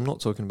influence. So I'm not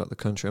talking about the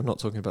country. I'm not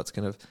talking about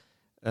kind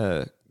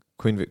of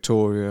Queen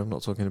Victoria. I'm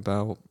not talking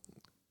about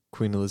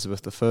Queen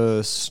Elizabeth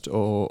I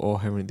or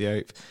Henry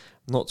VIII.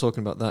 I'm not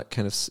talking about that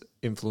kind of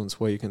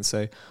influence where you can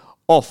say,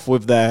 off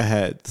with their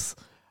heads.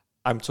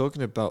 I'm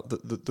talking about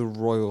the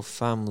royal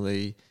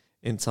family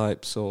in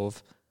types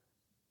of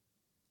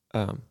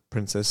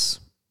Princess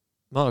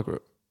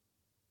Margaret.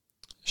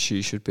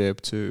 She should be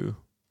able to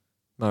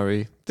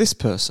marry this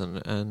person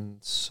and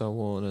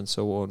so on and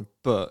so on.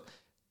 But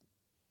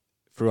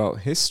throughout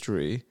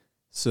history,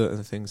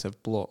 certain things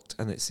have blocked,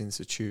 and it's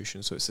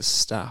institution, so it's a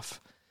staff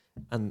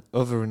and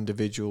other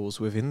individuals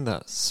within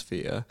that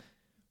sphere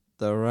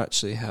that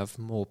actually have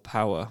more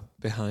power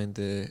behind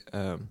the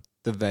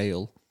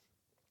veil.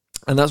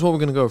 And that's what we're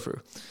going to go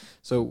through.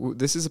 So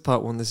this is a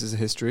part one, this is a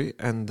history.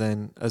 And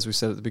then, as we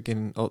said at the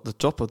beginning, at the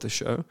top of the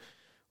show,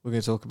 we're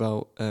going to talk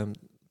about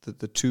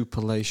the two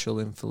palatial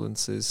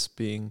influences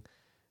being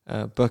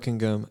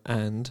Buckingham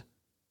and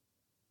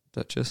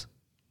Duchess.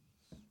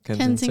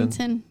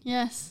 Kensington,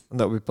 yes. And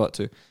that will be part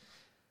two.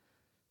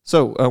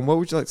 So, where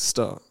would you like to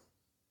start?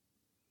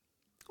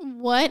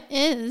 What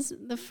is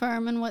the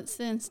firm and what's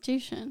the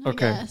institution?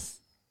 Okay. I guess.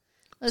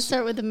 Let's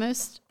start with the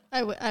most,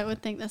 I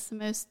would think that's the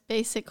most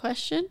basic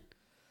question.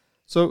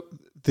 So,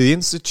 the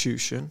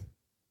institution,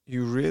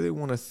 you really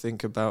want to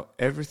think about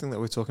everything that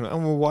we're talking about.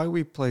 And why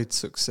we played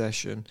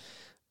Succession.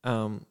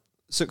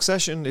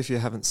 Succession, if you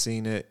haven't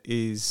seen it,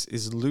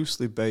 is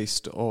loosely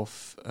based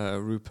off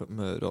Rupert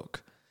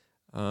Murdoch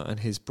and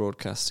his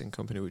broadcasting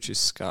company, which is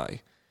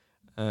Sky.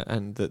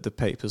 And the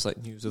papers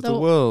like News of the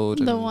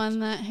World. The one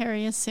that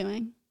Harry is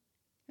suing.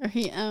 Or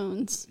he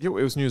owns. Yeah,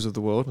 it was News of the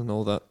World and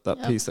all that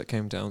Yep. piece that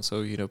came down.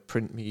 So,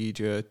 print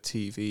media,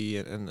 TV,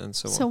 and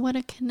so on. So what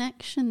a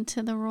connection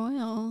to the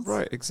royals.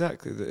 Right,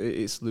 exactly.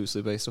 It's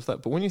loosely based off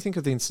that. But when you think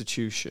of the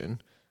institution,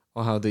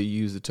 or how they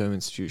use the term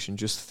institution,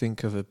 just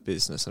think of a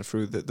business. And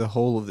through the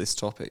whole of this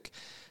topic,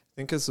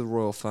 think of the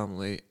royal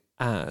family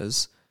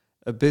as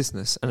a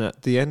business. And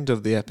at the end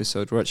of the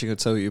episode, we're actually going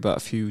to tell you about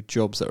a few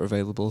jobs that are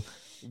available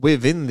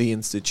within the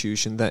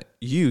institution that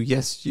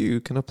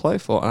you can apply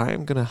for. I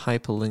am going to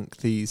hyperlink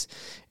these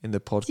in the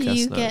podcast Do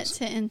you notes.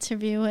 get to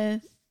interview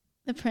with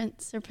the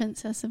Prince or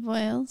Princess of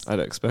Wales?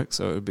 I'd expect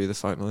so. It would be the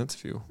final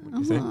interview.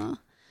 What do you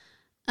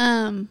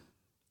think?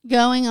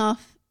 Going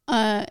off,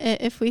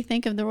 if we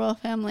think of the royal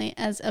family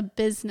as a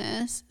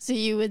business, so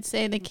you would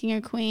say the king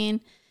or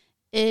queen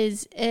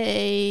is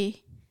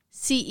a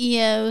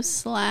CEO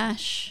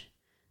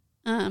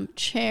 /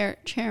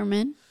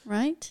 chairman,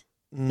 right?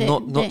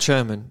 Not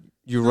chairman.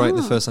 You're right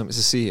the first time. It's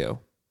a CEO.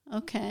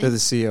 Okay. They're the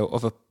CEO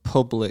of a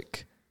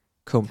public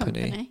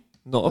company.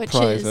 Not which a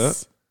private.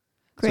 Is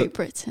Great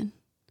Britain.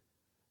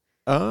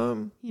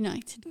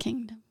 United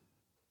Kingdom.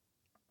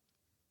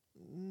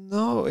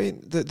 No,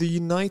 the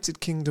United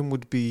Kingdom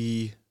would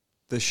be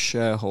the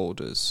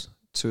shareholders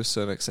to a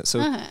certain extent. So,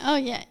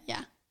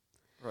 yeah.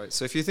 right.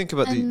 So if you think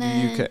about the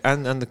UK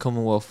and the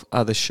Commonwealth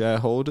are the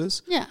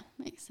shareholders. Yeah,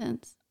 makes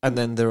sense. And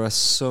then there are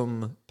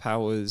some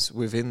powers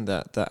within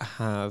that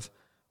have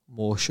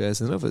more shares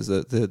than others.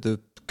 The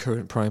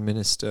current Prime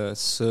Minister,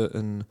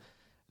 certain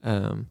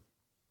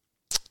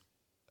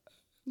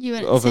you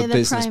would other say the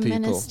business Prime people.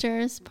 Minister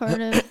is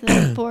part of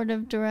the board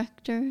of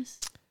directors.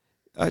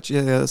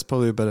 Actually, yeah, that's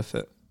probably a better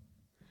fit.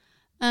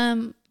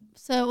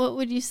 So what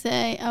would you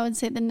say? I would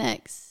say the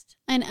next.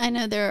 And I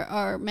know there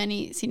are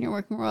many senior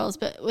working royals,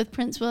 but with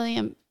Prince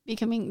William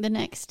becoming the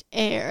next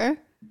heir,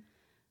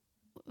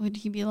 would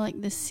he be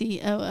like the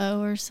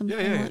COO or something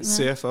like that?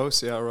 CFO,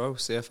 CRO,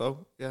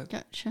 CFO. Yeah.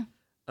 Gotcha.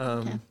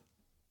 Okay.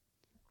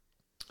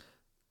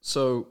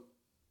 So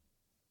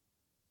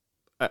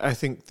I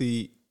think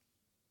the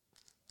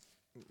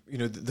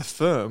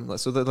firm,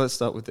 let's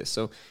start with this.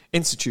 So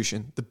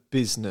institution, the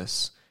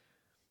business.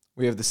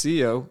 We have the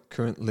CEO,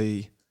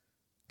 currently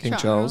King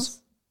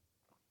Charles.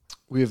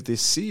 We have the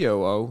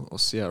COO or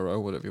CRO,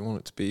 whatever you want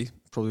it to be,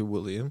 probably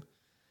William,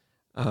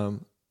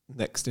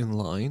 next in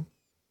line.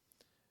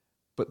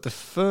 But the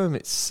firm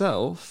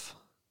itself,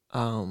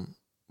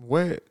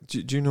 where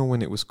do you know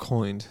when it was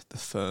coined, the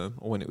firm,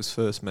 or when it was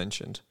first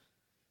mentioned?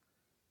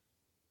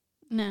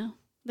 No,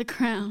 the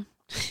Crown.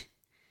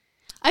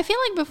 I feel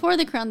like before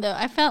the Crown, though,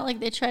 I felt like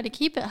they tried to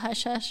keep it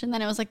hush hush, and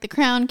then it was like the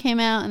Crown came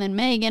out, and then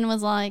Meghan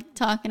was like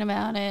talking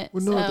about it.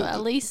 Well, no, so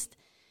at least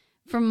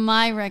from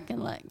my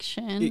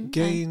recollection, it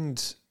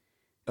gained.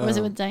 Or was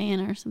it with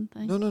Diana or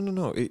something?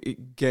 No.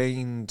 It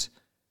gained.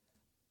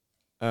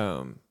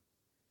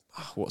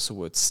 What's the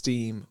word?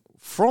 Steam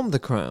from the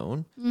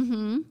Crown.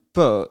 Mm-hmm.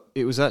 But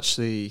it was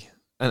actually,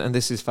 and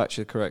this is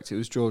factually correct, it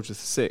was George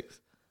VI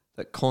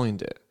that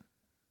coined it.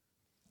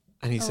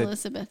 And he said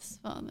Elizabeth's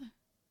father.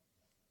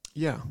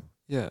 Yeah.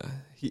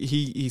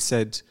 He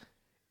said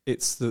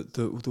it's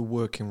the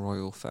working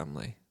royal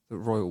family, the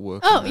royal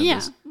working members.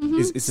 Yeah. Mm-hmm.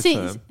 Is the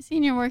firm.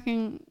 Senior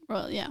working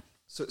royal, yeah.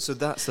 So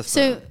that's the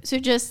firm. So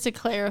just to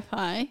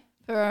clarify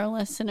for our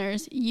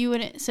listeners,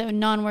 so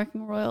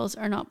non-working royals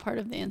are not part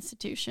of the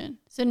institution.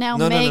 So now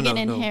Meghan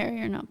and Harry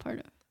are not part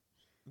of it.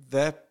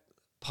 They're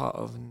part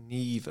of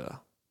neither.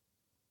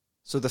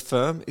 So the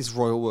firm is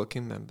royal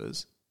working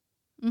members,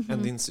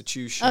 and the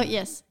institution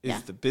is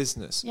the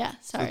business. Yeah,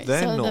 sorry.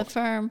 So the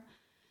firm.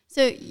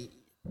 So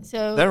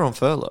they're on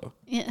furlough.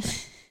 Yeah.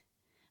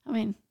 I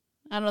mean,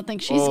 I don't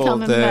think she's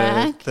coming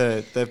back.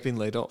 They've been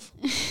laid off.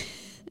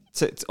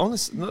 It's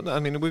honest. I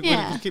mean, we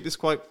keep this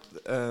quite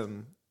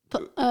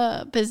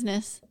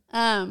business.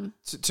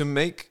 To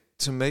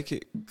make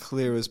it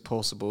clear as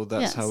possible,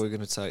 that's how we're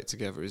going to tie it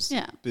together. Is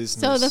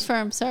business. So the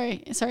firm.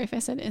 Sorry if I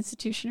said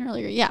institution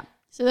earlier. Yeah.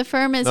 So the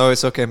firm is. No,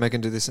 it's okay.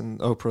 Megan did this in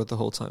Oprah the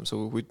whole time,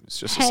 so it's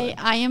just. Hey,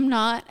 I am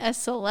not a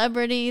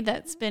celebrity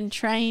that's been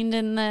trained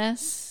in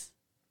this,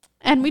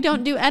 and we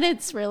don't do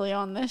edits really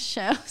on this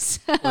show,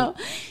 so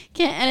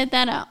can't edit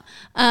that out.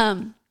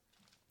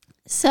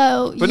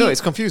 So, but no,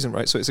 it's confusing,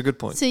 right? So it's a good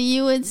point. So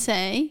you would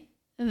say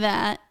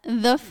that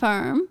the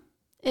firm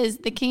is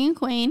the King and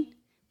Queen,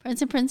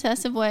 Prince and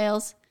Princess of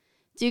Wales,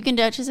 Duke and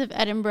Duchess of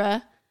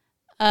Edinburgh,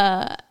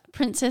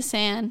 Princess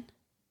Anne.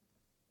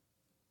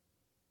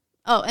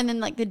 Oh, and then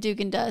like the Duke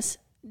and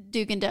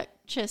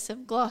Duchess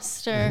of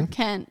Gloucester,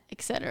 Kent,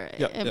 etc.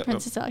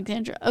 Princess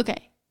Alexandra.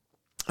 Okay.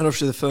 And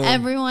obviously the firm.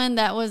 Everyone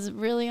that was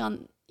really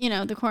on,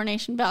 the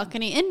coronation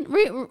balcony, and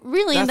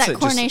really in that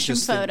coronation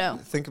photo.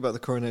 Think about the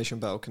coronation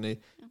balcony,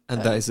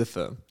 and that is the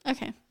firm.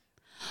 Okay.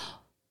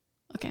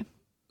 Okay.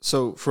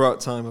 So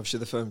throughout time, obviously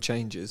the firm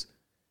changes.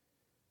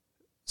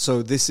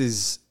 So this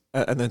is,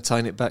 and then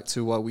tying it back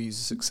to why we use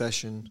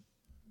Succession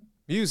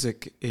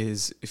music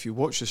is, if you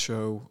watch the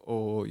show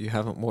or you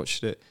haven't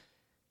watched it,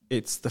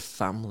 it's the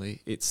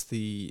family. It's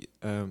the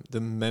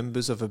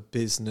members of a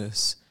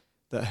business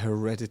that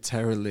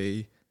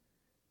hereditarily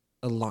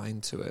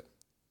align to it.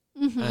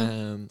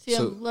 Mm-hmm. So you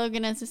have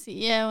Logan as the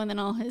CEO, and then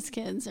all his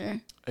kids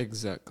are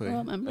exactly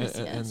members,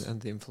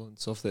 and the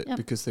influence of it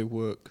because they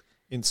work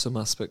in some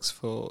aspects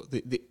for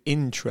the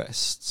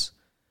interests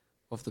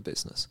of the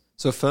business.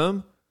 So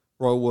firm,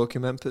 royal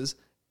working members.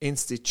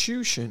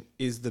 Institution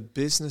is the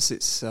business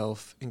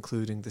itself,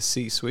 including the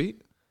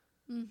C-suite.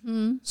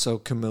 Mm-hmm. So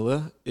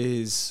Camilla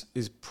is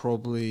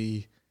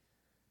probably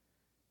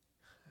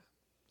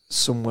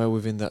somewhere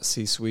within that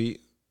C-suite.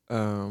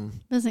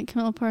 Isn't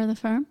Camilla part of the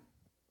firm?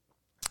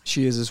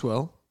 She is as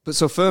well. But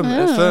so firm,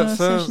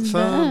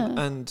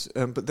 and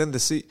but then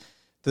the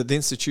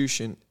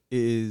institution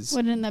is.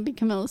 Wouldn't that be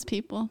Camilla's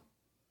people?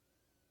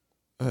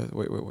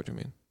 Wait, what do you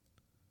mean?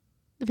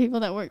 The people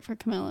that work for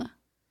Camilla.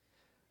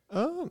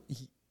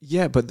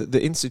 Yeah, but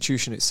the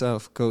institution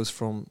itself goes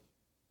from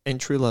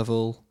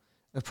entry-level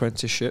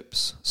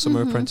apprenticeships,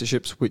 summer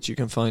apprenticeships, which you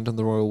can find on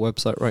the royal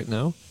website right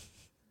now.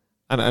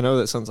 And I know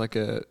that sounds like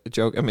a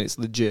joke. I mean, it's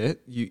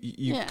legit.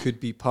 You could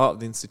be part of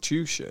the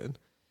institution.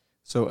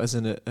 So as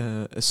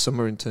a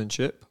summer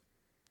internship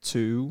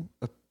to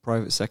a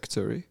private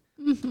secretary.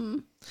 Mm-hmm.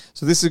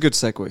 So this is a good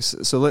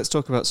segue. So let's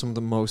talk about some of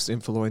the most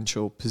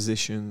influential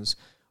positions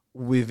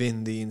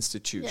within the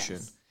institution.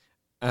 Yes.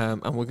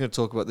 And we're going to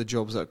talk about the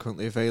jobs that are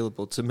currently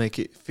available to make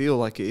it feel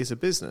like it is a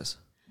business.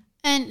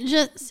 And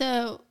just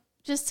to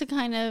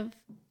kind of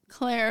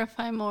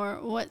clarify more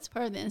what's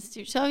part of the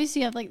institution. So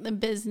obviously you have like the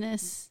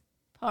business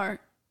part,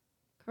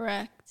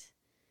 correct?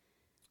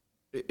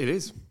 It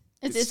is.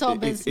 It's all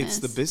business. It's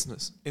the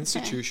business.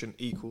 Institution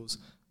equals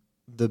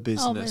the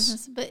business. All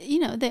business. But,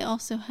 they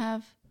also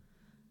have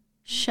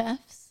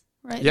chefs,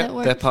 right? Yeah, that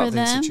work they're part for of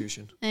the them.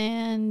 institution.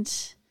 And,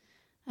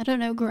 I don't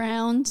know,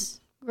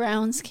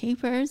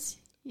 groundskeepers.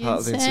 Part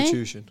of the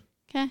institution.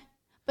 Okay.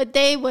 But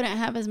they wouldn't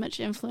have as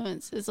much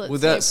influence as,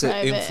 let's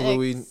say, a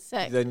private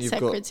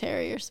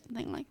secretary or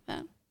something like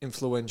that.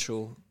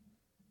 Influential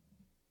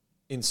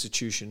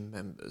institution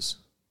members.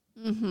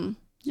 Mm-hmm.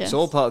 Yes. It's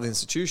all part of the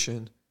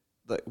institution.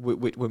 Like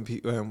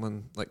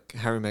when like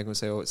Harry and Meghan would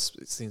say, "Oh, it's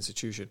the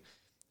institution,"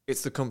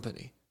 it's the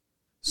company.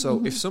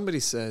 So if somebody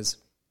says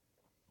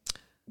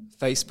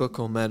Facebook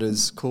or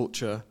Meta's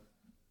culture,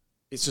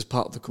 it's just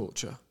part of the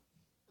culture,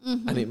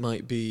 and it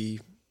might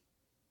be,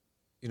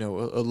 a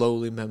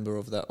lowly member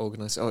of that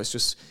organization. Oh, it's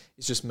just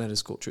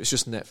Meta's culture. It's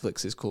just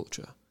Netflix's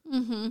culture.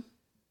 Mm-hmm.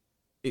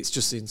 It's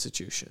just the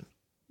institution.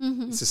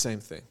 Mm-hmm. It's the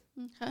same thing.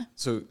 Okay.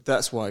 So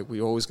that's why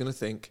we're always going to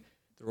think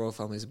the royal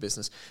family is a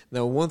business.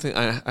 Now, one thing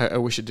I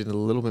wish I did a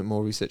little bit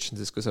more research into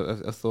this because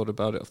I've thought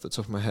about it off the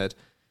top of my head.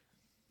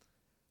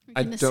 We're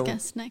going to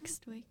discuss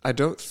next week. I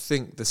don't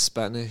think the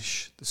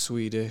Spanish, the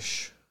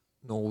Swedish,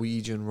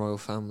 Norwegian royal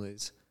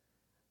families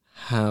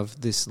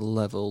have this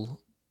level.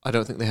 I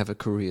don't think they have a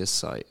career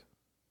site.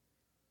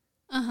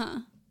 Uh-huh.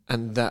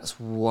 And that's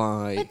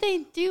why. But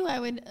they do, I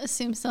would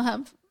assume, still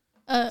have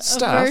a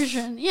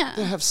version. Yeah.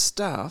 They have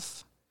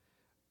staff,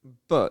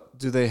 but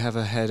do they have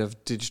a head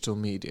of digital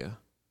media?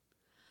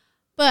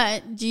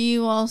 But do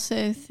you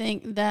also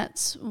think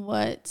that's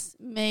what's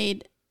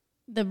made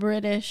the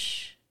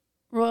British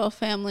royal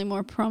family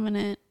more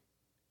prominent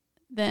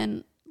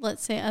than,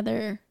 let's say,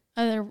 other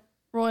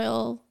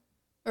royal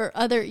or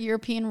other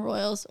European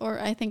royals, or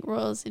I think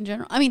royals in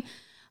general? I mean,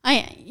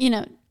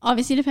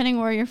 obviously depending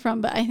where you're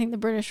from, but I think the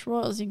British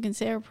royals, you can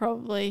say, are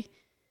probably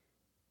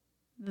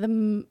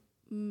the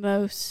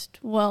most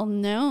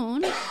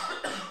well-known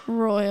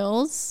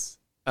royals.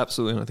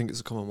 Absolutely, and I think it's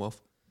the Commonwealth.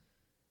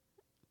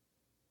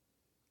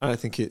 I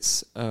think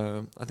it's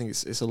a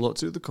lot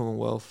to do with the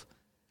Commonwealth.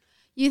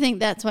 You think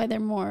that's why they're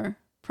more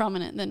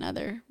prominent than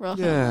other royal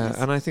families?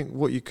 Yeah, and I think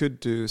what you could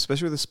do,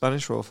 especially with the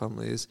Spanish royal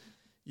family, is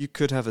you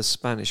could have a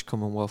Spanish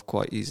Commonwealth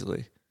quite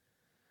easily.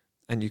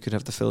 And you could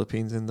have the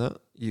Philippines in that.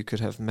 You could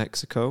have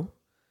Mexico.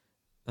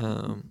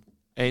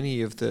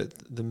 Any of the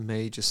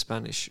major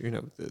Spanish,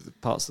 the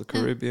parts of the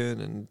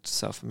Caribbean and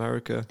South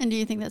America. And do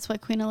you think that's why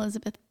Queen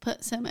Elizabeth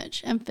put so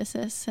much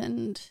emphasis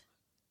and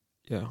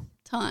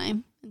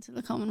time into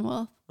the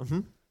Commonwealth?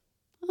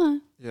 Mm-hmm.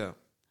 Yeah.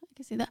 I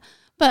can see that.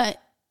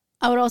 But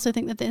I would also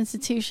think that the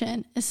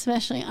institution,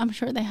 especially, I'm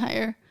sure they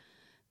hire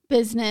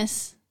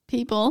business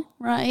people,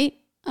 right?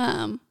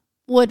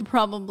 would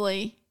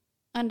probably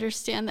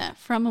understand that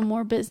from a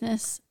more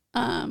business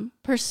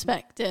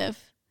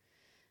perspective.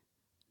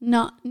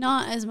 Not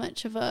as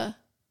much of a,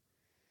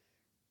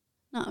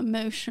 not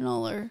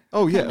emotional or.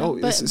 Oh yeah,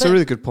 it's a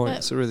really good point.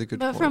 It's a really good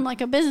point. But from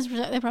like a business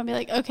perspective, they'd probably be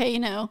like, okay,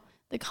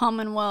 the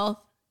Commonwealth,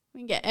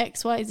 we can get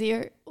X, Y,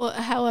 Z, or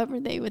however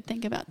they would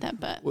think about that.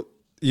 But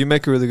you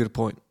make a really good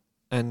point,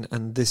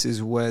 and this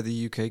is where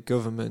the UK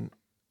government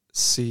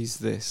sees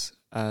this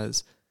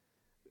as,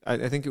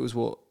 I think it was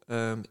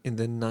in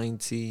the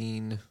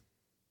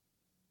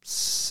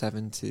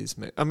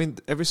 1970s. I mean,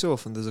 every so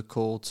often there's a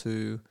call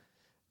to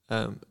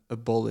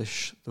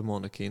abolish the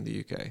monarchy in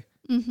the UK.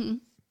 Mm-hmm.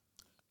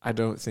 I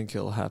don't think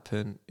it'll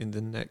happen in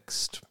the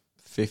next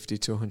 50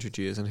 to 100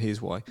 years, and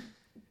here's why.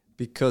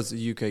 Because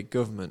the UK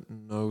government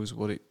knows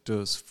what it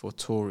does for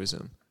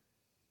tourism.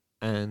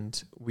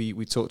 And we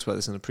talked about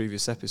this in a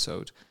previous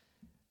episode.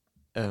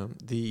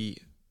 The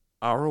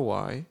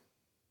ROI,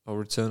 or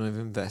return of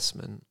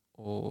investment,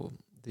 or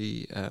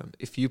the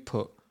if you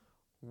put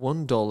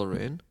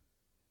 $1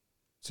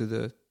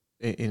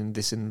 in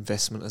this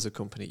investment as a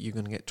company, you're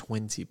going to get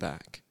 20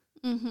 back,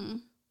 mm-hmm.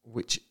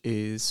 which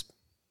is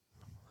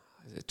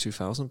it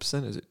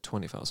 2,000%? Is it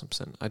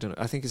 20,000%? I don't know.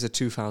 I think it's a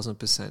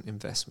 2,000%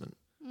 investment.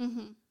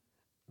 Mm-hmm.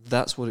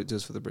 That's what it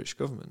does for the British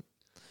government.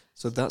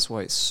 So that's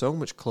why it's so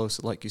much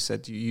closer. Like you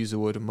said, you use the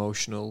word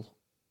emotional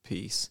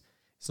piece.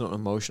 It's not an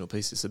emotional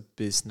piece, it's a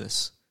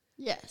business.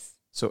 Yes.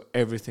 So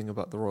everything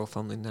about the royal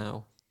family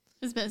now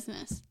is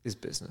business.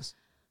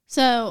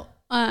 So,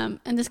 and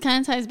this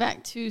kind of ties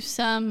back to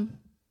some,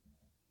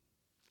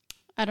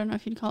 I don't know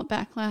if you'd call it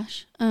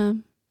backlash,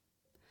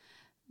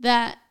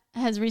 that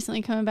has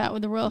recently come about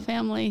with the royal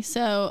family.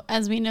 So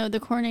as we know, the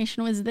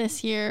coronation was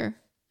this year.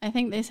 I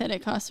think they said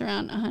it cost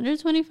around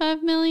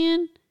 $125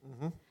 million.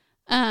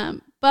 Mm-hmm.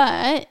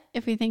 But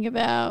if we think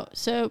about,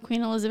 so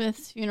Queen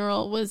Elizabeth's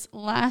funeral was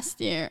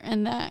last year,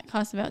 and that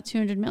cost about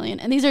 $200 million.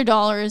 And these are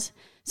dollars,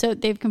 so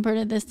they've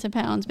converted this to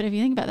pounds. But if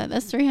you think about that,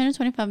 that's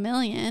 $325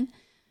 million,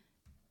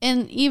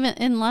 and even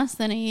in less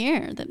than a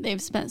year that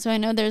they've spent. So I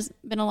know there's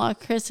been a lot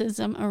of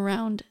criticism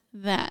around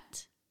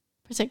that,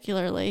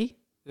 particularly.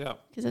 Yeah,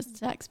 because it's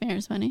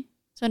taxpayers' money,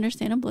 so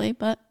understandably.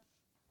 But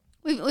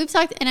we've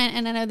talked,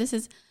 and I know this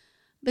is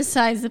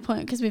besides the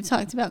point, because we've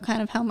talked about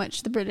kind of how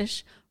much the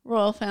British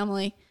royal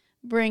family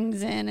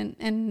brings in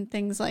and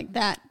things like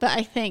that. But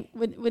I think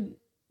with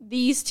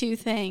these two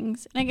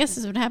things, and I guess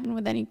this would happen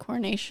with any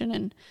coronation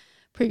and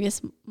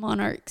previous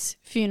monarch's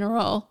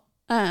funeral.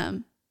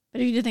 But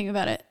if you do think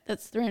about it,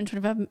 that's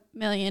 $325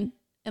 million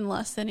in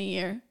less than a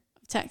year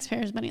of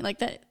taxpayers' money. Like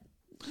that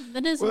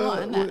is a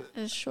lot in that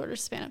a shorter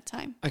span of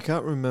time. I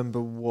can't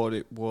remember what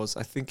it was.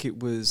 I think it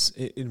was.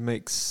 It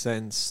makes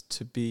sense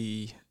to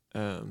be.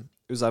 It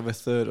was either a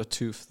third or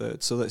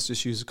 2/3. So let's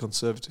just use a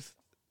conservative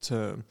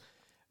term.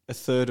 A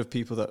third of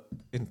people that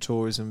in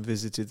tourism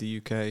visited the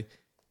UK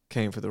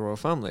came for the royal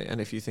family. And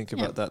if you think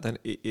about that, then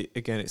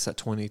again, it's that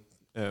 20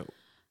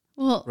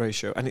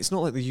 ratio. And it's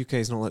not like the UK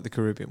is not like the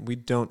Caribbean. We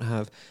don't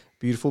have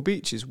beautiful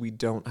beaches. We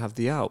don't have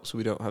the Alps.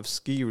 We don't have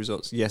ski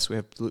resorts. Yes, we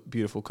have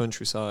beautiful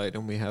countryside,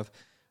 and we have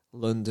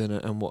London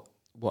and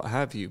what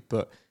have you.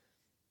 But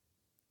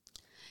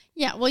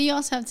yeah, well, you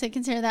also have to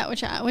consider that,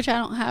 which I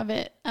don't have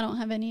it. I don't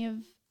have any of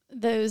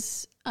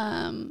those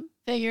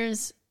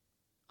figures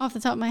off the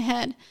top of my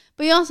head.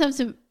 But you also have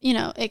to,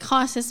 it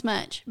costs this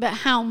much, but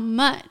how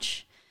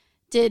much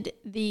did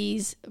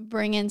these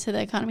bring into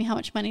the economy? How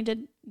much money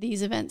did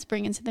these events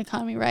bring into the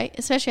economy, right?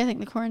 Especially, I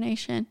think, the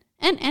coronation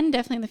and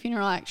definitely the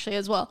funeral, actually,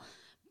 as well.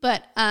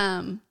 But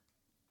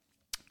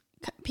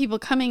people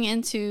coming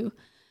into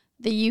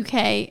the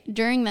UK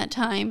during that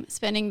time,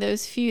 spending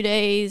those few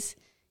days,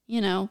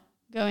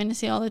 going to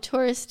see all the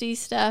touristy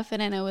stuff.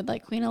 And I know with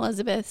like Queen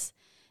Elizabeth's,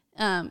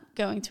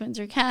 going to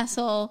Windsor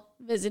Castle,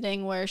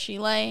 visiting where she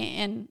lay,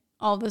 and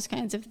all those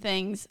kinds of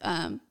things,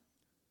 that,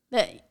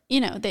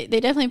 they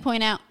definitely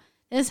point out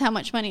this is how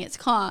much money it's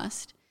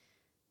cost,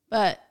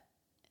 but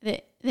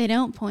they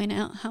don't point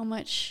out how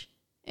much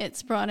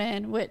it's brought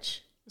in,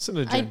 which it's an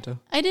agenda.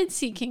 I did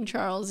see King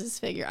Charles's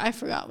figure. I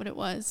forgot what it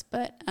was,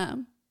 but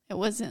it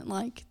wasn't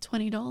like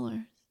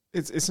 $20.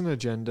 It's an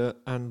agenda,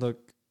 and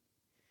look,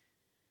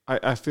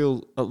 I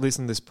feel, at least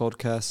in this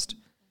podcast,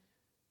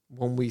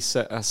 when we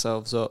set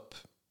ourselves up,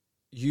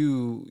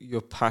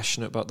 you're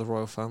passionate about the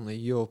royal family.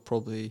 You're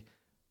probably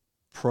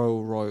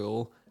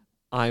pro-royal.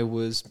 I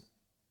was,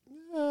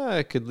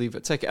 I could leave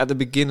it, take it. At the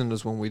beginning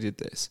was when we did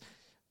this.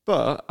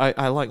 But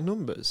I like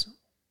numbers.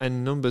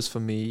 And numbers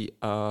for me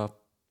are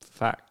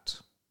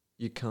fact.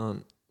 You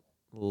can't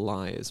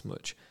lie as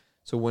much.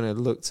 So when I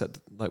looked at,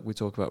 like we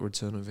talk about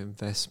return of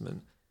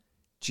investment,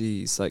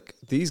 geez, like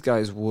these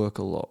guys work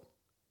a lot.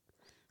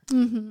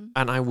 Mm-hmm.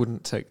 And I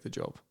wouldn't take the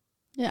job.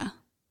 Yeah.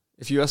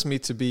 If you asked me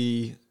to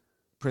be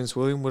Prince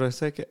William, would I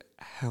take it?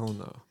 Hell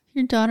no.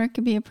 Your daughter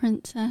could be a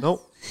princess.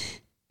 Nope.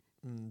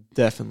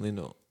 Definitely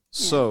not. Yeah.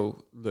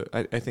 So, look,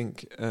 I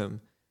think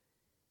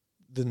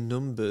the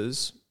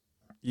numbers,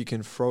 you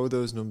can throw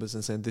those numbers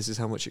and say this is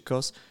how much it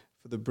costs.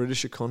 For the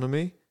British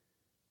economy,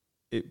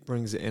 it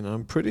brings it in. And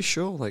I'm pretty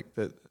sure like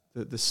that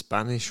the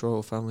Spanish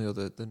royal family or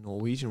the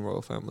Norwegian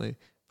royal family,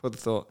 probably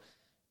thought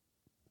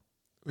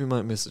we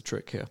might miss a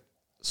trick here.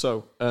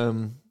 So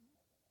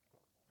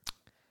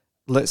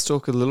let's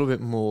talk a little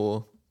bit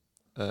more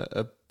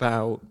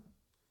about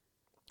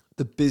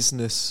the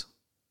business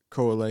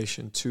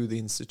correlation to the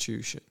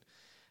institution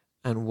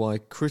and why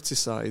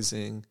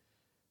criticizing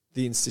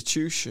the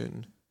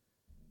institution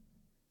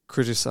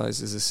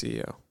criticizes a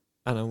CEO.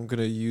 And I'm going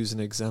to use an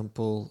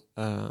example.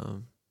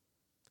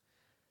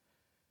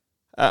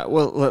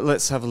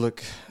 Let's have a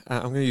look.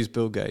 I'm going to use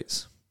Bill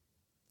Gates.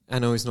 I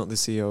know he's not the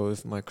CEO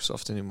of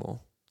Microsoft anymore.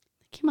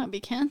 I think he might be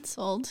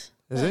cancelled.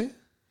 Is he?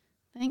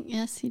 I think,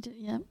 yes, he did,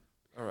 yep.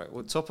 All right.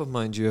 Well, top of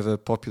mind, do you have a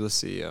popular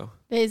CEO?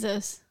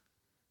 Bezos.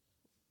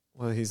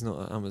 Well, he's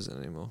not at Amazon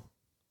anymore.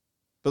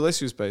 But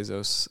let's use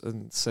Bezos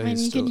and say I mean,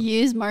 you could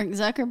use Mark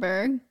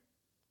Zuckerberg.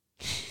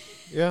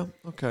 Yeah,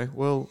 okay.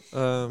 Well,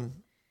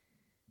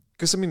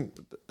 because, I mean,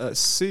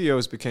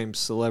 CEOs became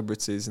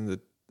celebrities in the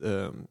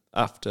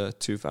after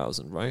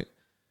 2000, right?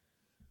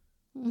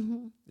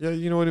 Mm-hmm. Yeah,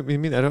 you know what I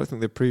mean? I don't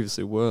think they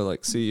previously were,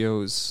 like,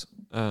 CEOs.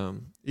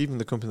 Even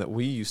the company that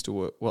I used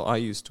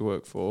to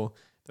work for,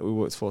 that we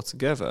worked for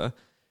together,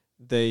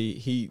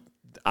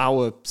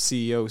 our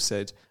CEO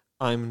said,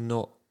 I'm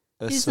not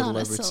He's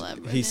celebrity. not a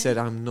celebrity. He said,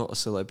 I'm not a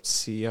celebrity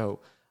CEO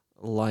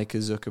like a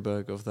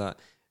Zuckerberg of that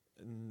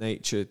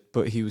nature,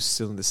 but he was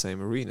still in the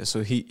same arena.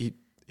 So he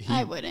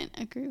I wouldn't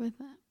agree with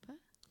that. But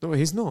no,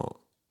 he's not.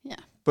 Yeah.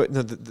 But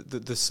no,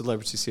 the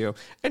celebrity CEO.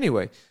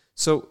 Anyway,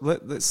 so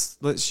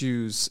let's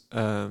use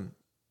Bezos.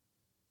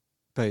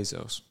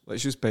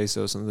 Let's use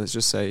Bezos, and let's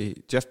just say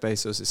Jeff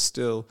Bezos is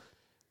still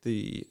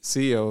the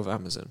CEO of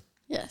Amazon.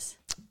 Yes.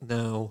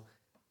 Now,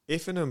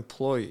 if an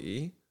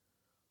employee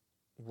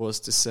was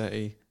to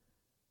say,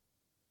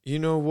 you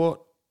know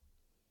what,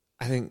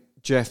 I think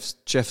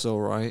Jeff's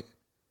all right,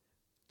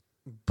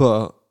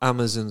 but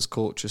Amazon's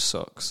culture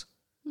sucks.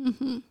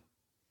 Mm-hmm.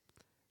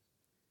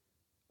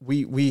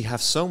 We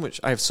have so much.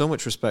 I have so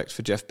much respect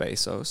for Jeff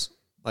Bezos.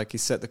 Like, he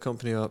set the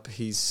company up.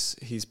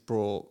 He's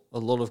brought a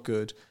lot of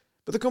good,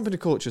 but the company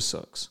culture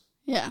sucks.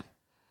 Yeah.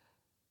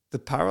 The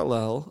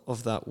parallel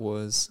of that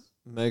was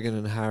Meghan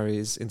and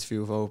Harry's interview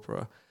with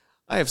Oprah.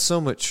 I have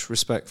so much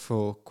respect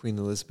for Queen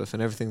Elizabeth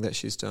and everything that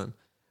she's done,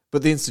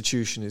 but the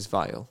institution is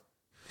vile.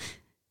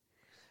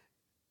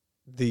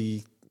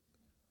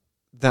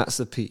 That's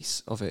the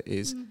piece of it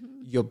is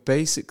you're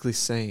basically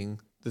saying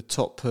the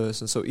top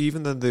person. So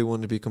even though they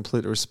want to be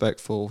completely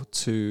respectful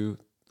to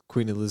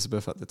Queen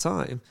Elizabeth at the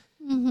time,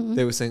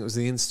 they were saying it was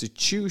the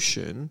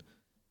institution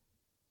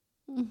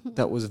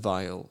that was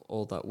vile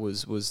or that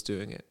was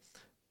doing it.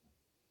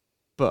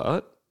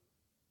 But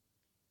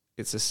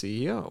it's a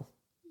CEO.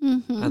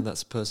 And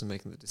that's the person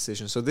making the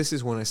decision. So this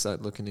is when I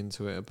started looking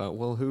into it about,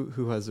 well,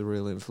 who has a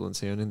real influence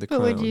here? And in the But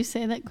Crown, would you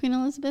say that Queen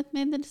Elizabeth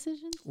made the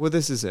decision? well,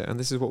 this is it. And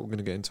this is what we're going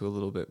to get into a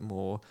little bit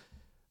more.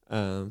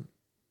 And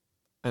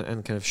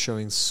kind of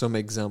showing some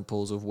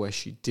examples of where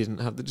she didn't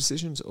have the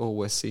decisions or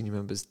where senior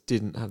members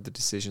didn't have the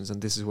decisions.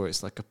 And this is where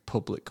it's like a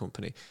public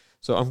company.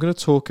 So I'm going to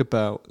talk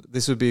about,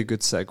 this would be a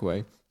good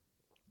segue.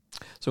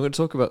 So I'm going to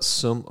talk about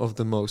some of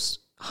the most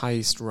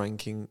highest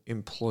ranking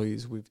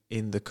employees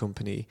within the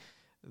company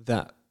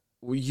that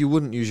you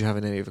wouldn't usually have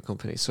in any other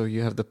company. So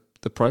you have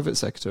the private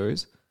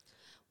secretaries.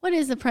 What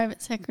is a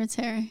private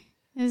secretary?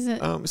 Is it?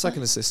 It's like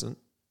an assistant.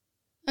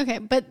 Okay,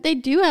 but they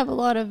do have a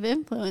lot of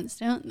influence,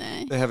 don't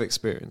they? They have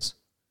experience.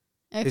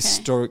 Okay.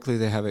 Historically,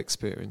 they have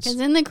experience. Because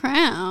in the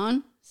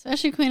Crown,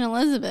 especially Queen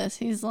Elizabeth,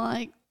 he's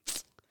like,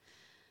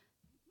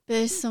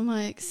 based on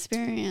my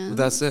experience.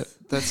 That's it.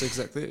 That's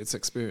exactly it. It's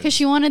experience. Because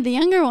she wanted the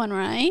younger one,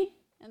 right?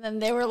 And then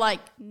they were like,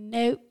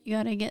 nope, you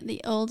got to get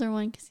the older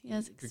one because he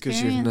has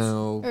experience. Because you've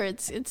now... Or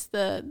it's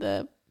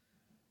the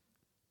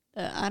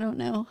I don't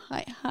know,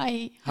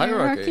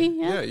 hierarchy.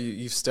 Yeah,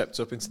 you've stepped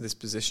up into this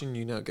position.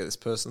 You now get this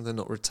person. They're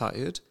not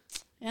retired.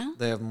 Yeah.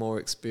 They have more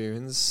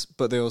experience,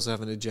 but they also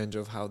have an agenda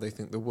of how they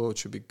think the world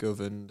should be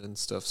governed and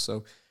stuff.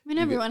 So I mean,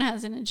 everyone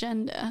has an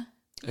agenda.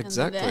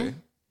 Exactly.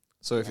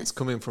 So if it's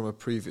coming from a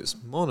previous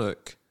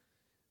monarch,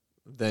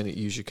 then it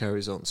usually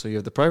carries on. So you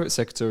have the private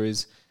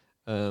secretaries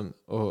and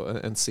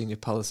senior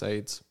palace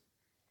aides.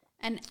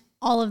 And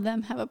all of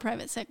them have a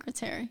private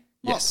secretary.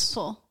 Yes.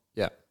 Multiple.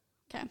 Yeah.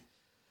 Okay.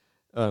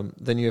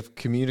 Then you have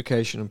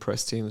communication and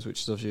press teams,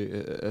 which is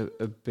obviously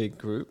a big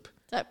group.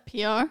 Is that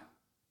PR?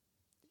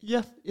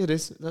 Yeah, it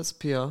is. That's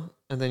PR.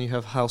 And then you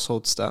have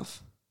household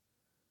staff.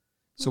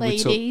 So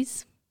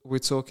ladies. We're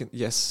talking,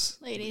 yes.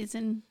 Ladies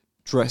and...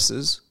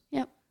 Dressers.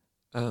 Yep.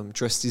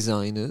 Dress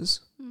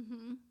designers.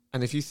 Mm-hmm.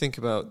 And if you think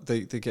about,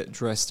 they get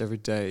dressed every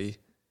day.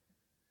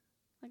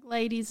 Like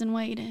ladies in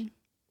waiting,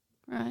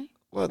 right?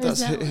 Well,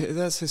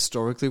 that's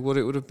historically what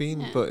it would have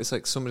been, but it's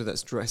like somebody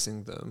that's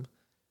dressing them.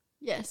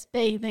 Yes,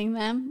 bathing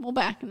them. Well,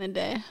 back in the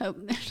day, I hope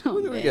they're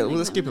not bathing well,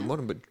 let's keep it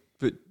modern,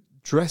 but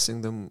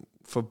dressing them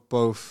for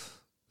both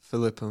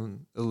Philip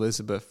and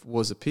Elizabeth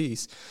was a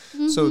piece.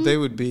 Mm-hmm. So they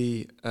would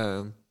be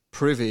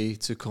privy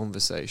to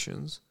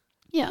conversations.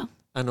 Yeah.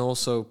 And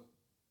also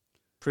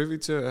privy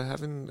to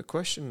having a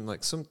question,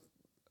 like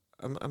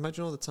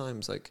imagine all the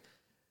times, like,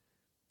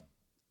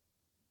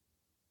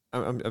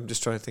 I'm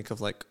just trying to think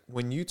of, like,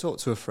 when you talk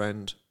to a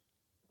friend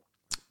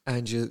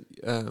and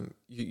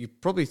you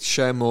probably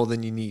share more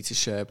than you need to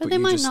share, but they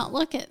might not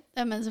look at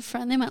them as a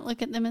friend. They might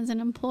look at them as an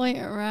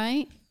employer,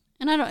 right?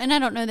 And I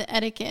don't know the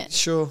etiquette.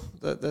 Sure,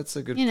 that's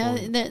a good point.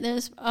 You know,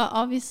 there's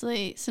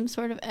obviously some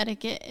sort of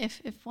etiquette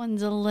if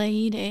one's a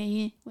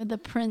lady with a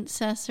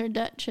princess or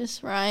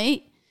duchess,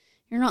 right?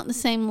 You're not the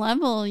same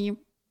level. You're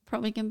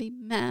probably going to be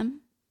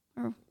ma'am.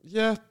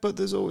 Yeah, but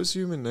there's always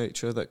human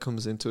nature that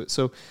comes into it.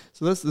 So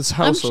that's this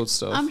household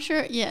stuff. I'm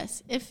sure,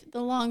 yes, if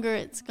the longer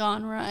it's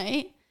gone,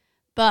 right?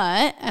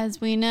 But as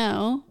we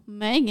know,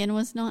 Meghan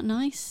was not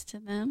nice to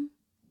them.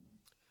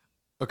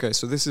 Okay,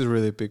 so this is a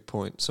really big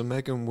point. So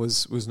Meghan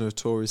was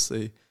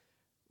notoriously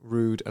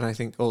rude, and I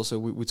think also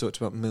we talked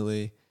about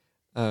Millie,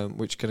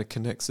 which kind of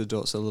connects the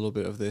dots a little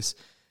bit of this.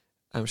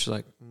 She's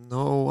like,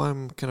 no,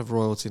 I'm kind of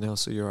royalty now,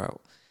 so you're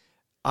out.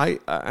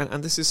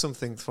 And this is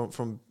something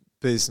from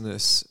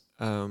business.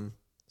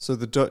 So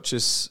the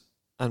Duchess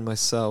and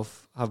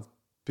myself have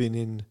been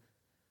in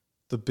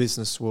the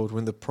business world. We're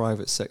in the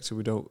private sector.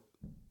 We don't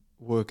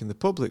work in the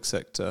public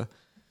sector.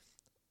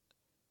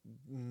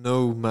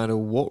 No matter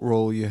what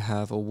role you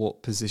have or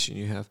what position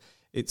you have,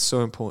 it's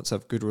so important to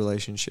have good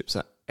relationships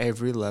at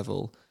every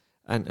level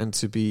and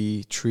to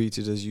be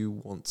treated as you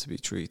want to be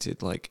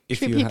treated. Like, if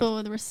treat people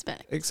with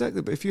respect.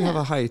 Exactly. But if you have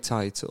a high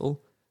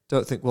title,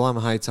 don't think, well, I'm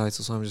a high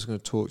title, so I'm just going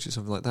to talk to you,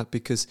 something like that,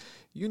 because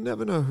you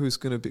never know who's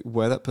going to be,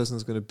 where that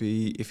person's going to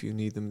be, if you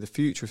need them in the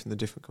future, if in the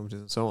different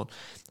companies and so on.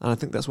 And I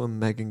think that's where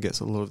Meghan gets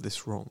a lot of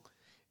this wrong,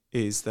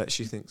 is that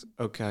she thinks,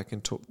 okay, I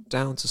can talk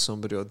down to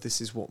somebody, or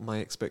this is what my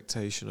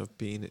expectation of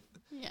being.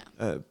 Yeah.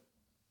 And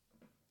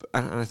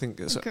I think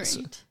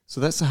so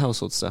that's the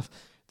household stuff.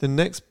 The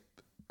next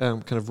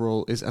kind of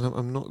role is, and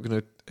I'm not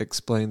going to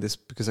explain this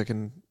because I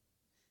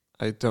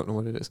don't know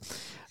what it is.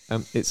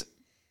 It's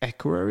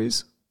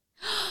equerries.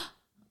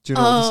 Do you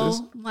know what this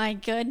is? Oh my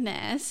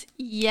goodness.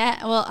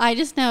 Yeah. Well, I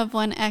just know of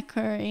one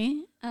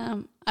equerry.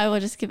 I will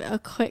just give a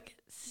quick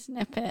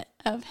snippet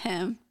of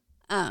him.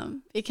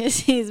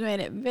 Because he's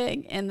made it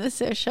big in the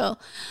social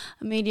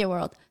media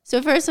world.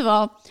 So first of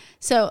all,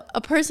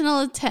 a personal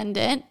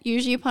attendant,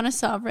 usually upon a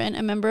sovereign,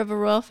 a member of a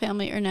royal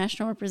family or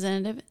national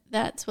representative,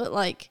 that's what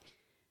like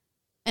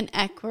an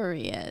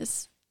equerry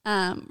is,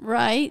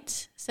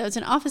 right? So it's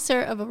an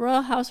officer of a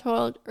royal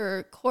household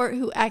or court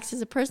who acts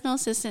as a personal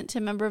assistant to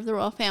a member of the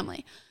royal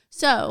family.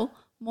 So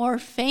more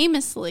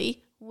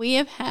famously, we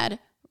have had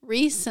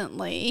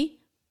recently,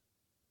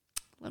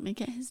 let me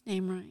get his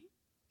name right.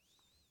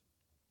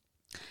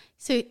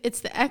 So it's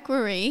the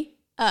equerry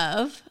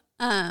of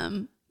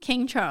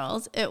King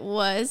Charles. It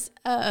was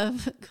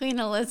of Queen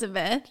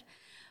Elizabeth.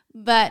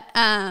 But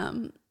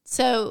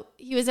so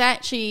he was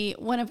actually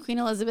one of Queen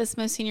Elizabeth's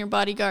most senior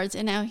bodyguards,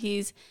 and now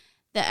he's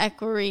the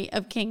equerry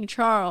of King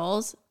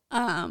Charles.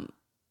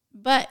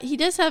 But he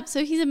does have,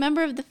 so he's a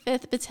member of the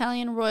 5th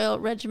Battalion Royal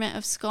Regiment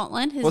of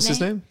Scotland. What's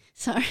his name?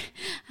 Sorry,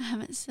 I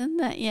haven't said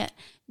that yet.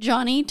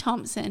 Johnny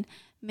Thompson.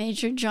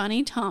 Major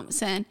Johnny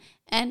Thompson.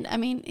 And I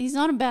mean, he's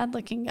not a bad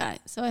looking guy.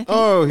 So I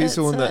think he's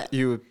the one that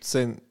you were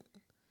saying.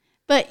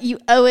 But you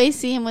always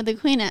see him with the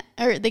queen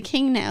or the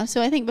king now.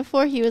 So I think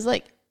before he was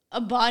like a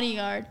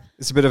bodyguard.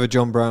 It's a bit of a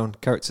John Brown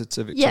character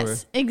to Victoria.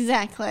 Yes,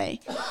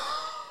 exactly.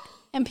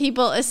 And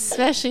people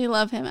especially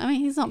love him. I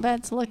mean, he's not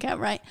bad to look at,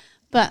 right?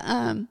 But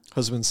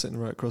husband's sitting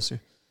right across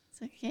you.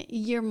 It's okay.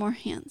 You're more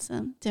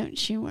handsome,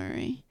 don't you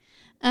worry.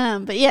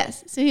 But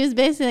yes, so he was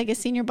basically like a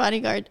senior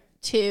bodyguard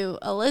to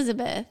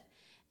Elizabeth.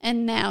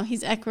 And now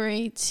he's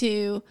equerry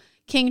to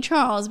King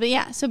Charles. But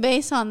yeah, so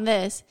based on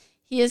this,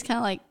 he is kind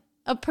of like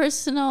a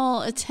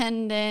personal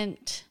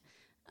attendant,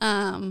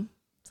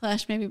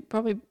 slash maybe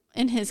probably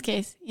in his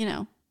case,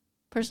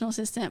 personal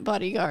assistant,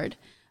 bodyguard,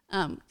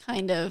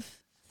 kind of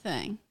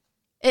thing.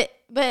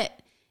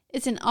 But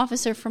it's an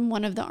officer from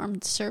one of the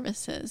armed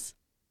services.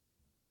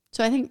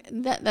 So I think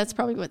that's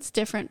probably what's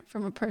different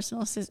from a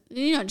personal assistant,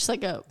 just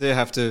like they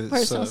have to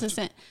personal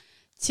assistant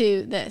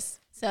to this.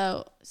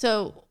 So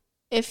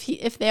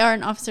if they are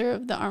an officer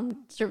of the armed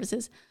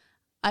services,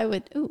 I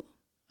would,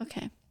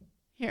 okay.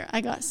 Here,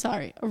 a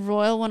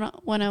Royal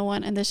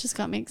 101, and this just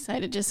got me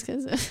excited just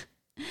because of,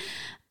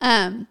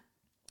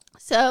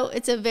 so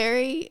it's a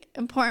very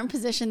important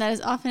position that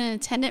is often an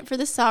attendant for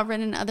the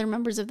sovereign and other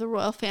members of the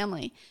royal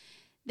family.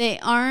 They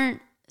aren't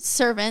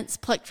servants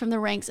plucked from the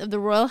ranks of the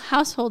royal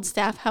household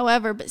staff,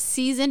 however, but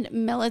seasoned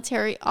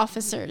military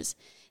officers.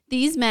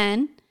 These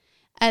men,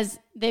 as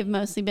they've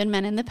mostly been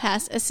men in the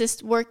past,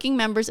 assist working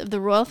members of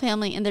the royal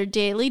family in their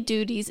daily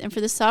duties and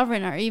for the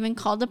sovereign are even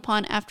called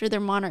upon after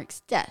their monarch's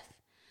death.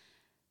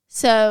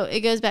 So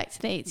it goes back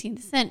to the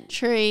 18th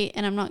century,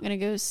 and I'm not going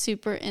to go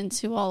super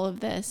into all of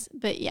this,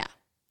 but yeah.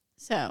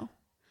 So,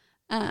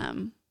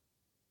 so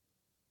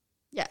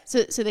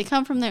they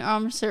come from the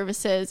armed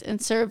services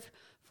and serve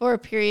for a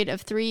period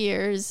of 3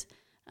 years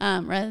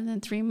rather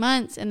than 3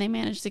 months, and they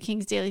manage the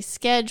king's daily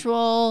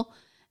schedule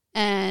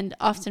and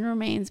often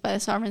remains by the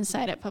sovereign's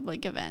side at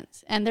public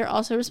events. And they're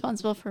also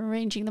responsible for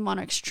arranging the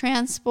monarch's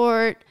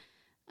transport,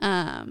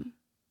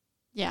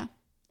 Yeah.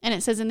 And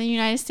it says in the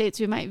United States,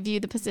 we might view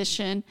the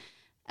position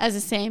as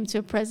the same to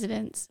a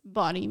president's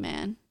body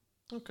man.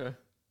 Okay.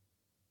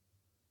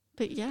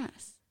 But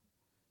yes.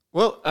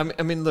 Well,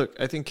 I mean, look,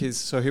 I think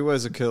he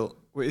wears a kilt.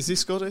 Wait, is he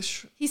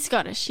Scottish? He's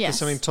Scottish, yes.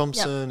 'Cause, I mean,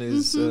 Thompson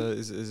is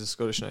a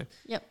Scottish name.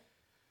 Yep.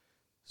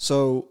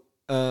 So,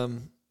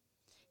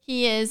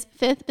 he is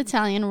 5th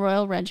Battalion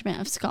Royal Regiment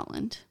of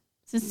Scotland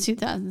since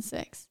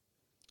 2006.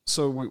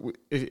 So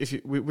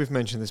we've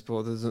mentioned this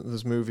before. There's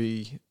a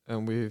movie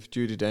with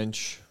Judi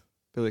Dench,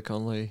 Billy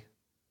Connolly,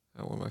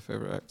 one of my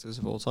favourite actors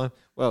of all time.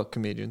 Well,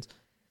 comedians,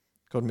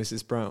 called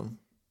Mrs. Brown.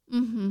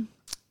 Mm-hmm.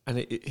 And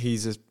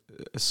he's a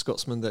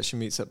Scotsman that she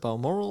meets at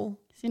Balmoral.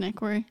 Is he an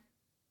equerry?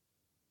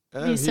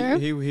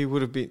 He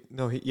would have been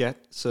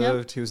served.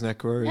 Yep. He was an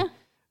equerry.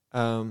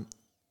 Yeah.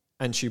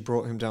 And she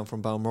brought him down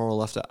from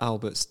Balmoral after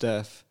Albert's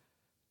death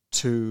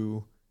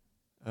to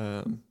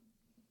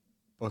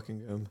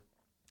Buckingham.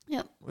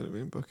 Yep. Would have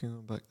been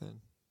Buckingham back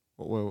then.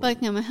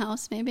 Buckingham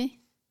House, maybe.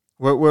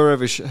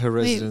 Wherever her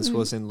residence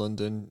was in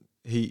London,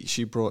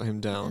 she brought him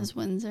down. It was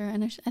Windsor,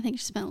 and I think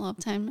she spent a lot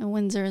of time in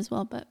Windsor as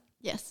well. But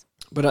yes.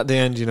 But at the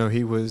end,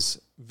 he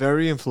was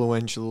very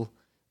influential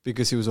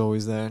because he was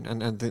always there.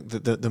 And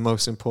the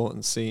most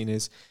important scene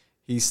is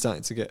he's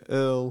starting to get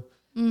ill,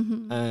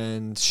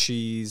 and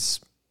she's,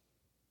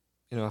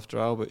 after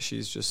Albert,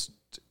 she's just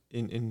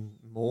in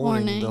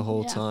mourning the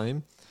whole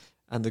time.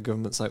 And the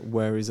government's like,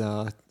 where is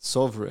our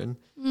sovereign?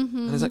 Mm-hmm.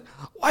 And he's like,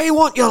 why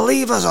won't you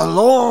leave us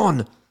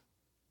alone?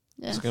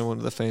 It's kind of one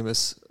of the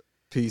famous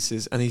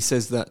pieces. And he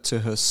says that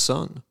to her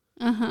son.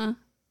 Uh-huh.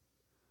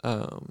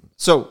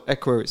 So,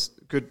 equerries,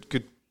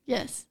 good.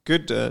 Yes.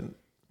 Good.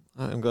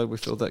 I'm glad we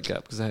filled that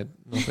gap because I had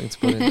nothing to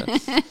put in there.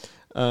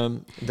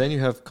 Then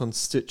you have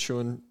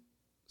constitutional,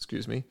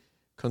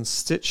 can't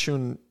say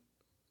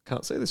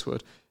this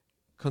word.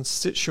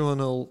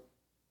 Constitutional.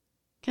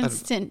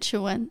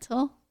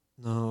 Constituental.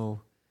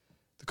 No.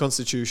 The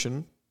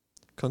Constitution.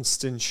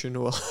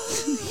 Constitutional.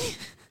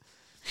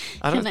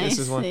 I don't think this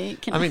is one.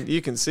 I mean,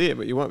 you can see it,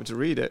 but you want me to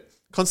read it.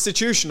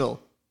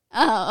 Constitutional.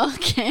 Oh,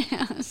 okay.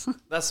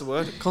 That's the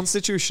word.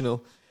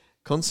 Constitutional.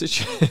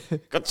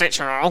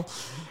 Constitutional.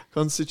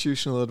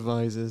 Constitutional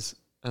advisors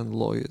and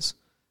lawyers.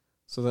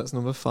 So that's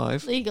number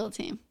 5. Legal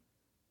team.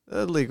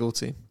 Legal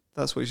team.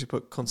 That's what you should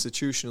put.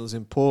 Constitutional is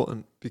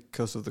important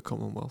because of the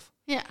Commonwealth.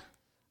 Yeah.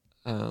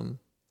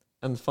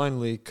 And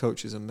finally,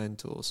 coaches and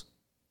mentors.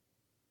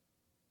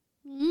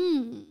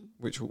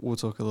 Which we'll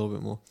talk a little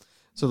bit more.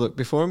 So look,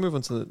 before I move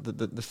on to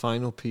the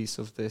final piece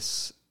of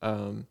this,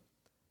 I'm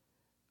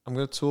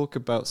going to talk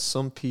about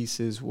some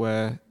pieces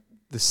where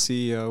the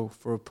CEO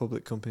for a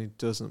public company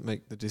doesn't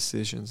make the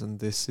decisions, and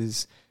this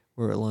is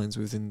where it aligns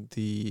within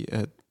the...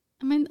 I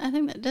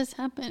think that does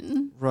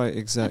happen. Right,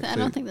 exactly. I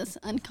don't think that's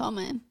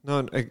uncommon.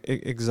 No,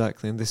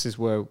 exactly, and this is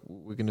where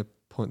we're going to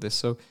point this.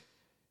 So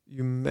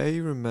you may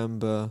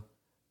remember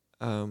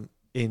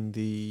in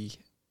the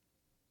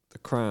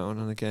Crown,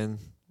 and again,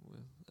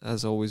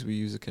 as always, we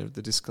use a kind of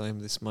the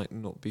disclaimer, this might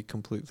not be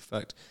completely the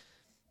fact,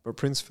 but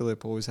Prince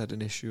Philip always had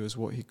an issue as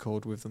what he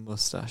called with the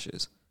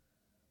mustaches.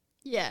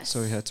 Yes.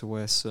 So he had to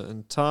wear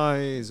certain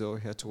ties, or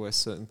he had to wear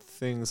certain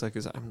things, like,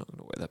 I'm not going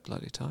to wear that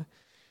bloody tie.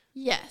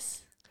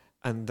 Yes.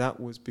 And that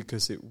was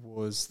because it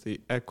was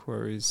the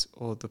equerries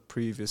or the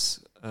previous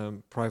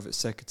private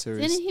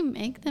secretaries. Didn't he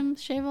make them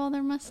shave all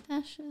their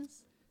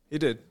mustaches? He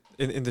did,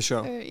 in the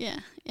show. Yeah.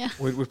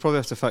 We'd probably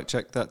have to fact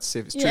check that to see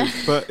if it's true.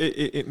 But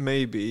it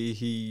may be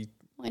he...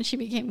 When she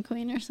became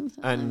queen or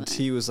something. And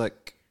he was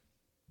like,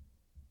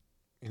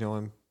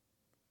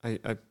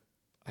 I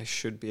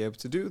should be able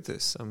to do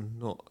this. I'm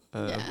not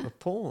a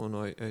pawn,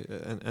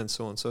 and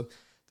so on. So there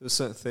were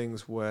certain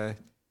things where,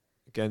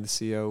 again, the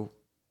CEO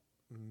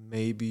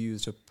maybe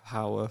used a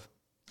power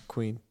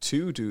queen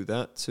to do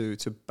that, to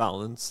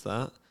balance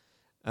that,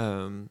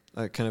 kind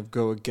of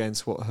go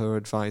against what her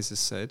advisors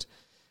said.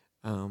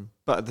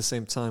 But at the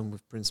same time,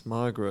 with Princess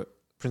Margaret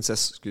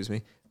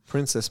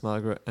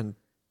and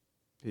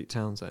Peter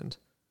Townsend.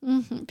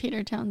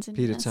 Peter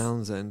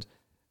Townsend.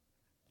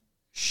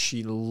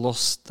 She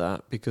lost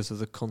that because of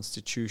the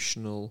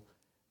constitutional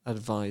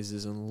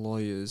advisors and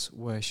lawyers,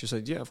 where she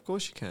said, yeah, of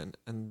course you can.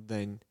 And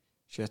then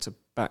she had to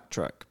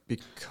backtrack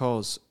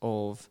because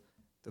of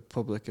the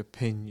public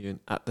opinion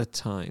at the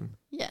time.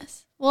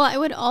 Yes. Well, I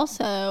would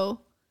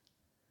also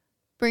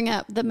bring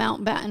up the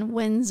Mountbatten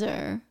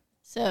Windsor.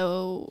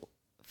 So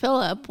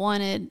Philip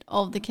wanted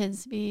all of the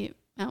kids to be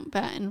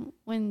Mountbatten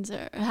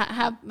Windsor,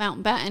 have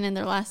Mountbatten in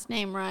their last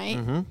name, right?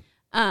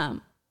 Mm-hmm.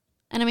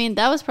 And I mean,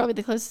 that was probably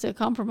the closest to a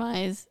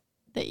compromise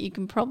that you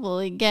can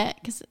probably get,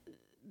 because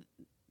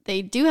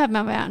they do have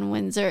Mountbatten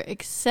Windsor,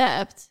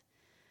 except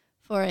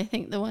for, I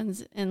think, the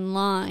ones in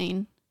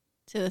line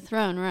to the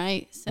throne,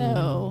 right?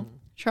 So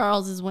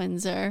Charles is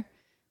Windsor,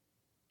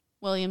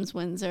 William's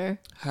Windsor,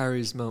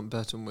 Harry's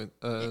Mountbatten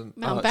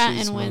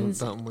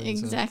Windsor.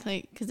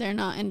 Exactly, because they're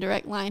not in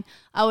direct line.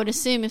 I would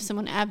assume if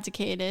someone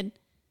abdicated,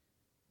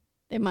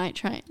 they might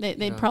try.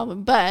 They'd probably,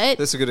 but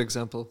that's a good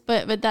example.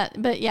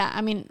 But yeah,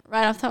 I mean,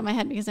 right off the top of my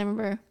head, because I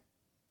remember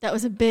that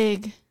was a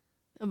big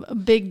a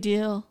big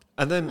deal.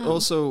 And then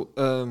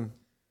also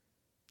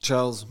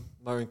Charles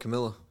marrying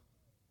Camilla.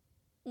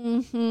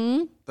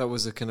 Mm-hmm. That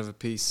was a kind of a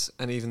piece.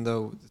 And even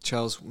though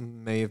Charles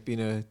may have been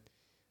a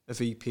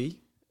VP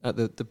at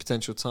the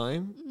potential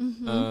time,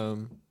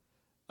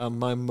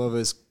 my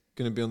mother's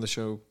going to be on the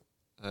show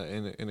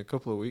in a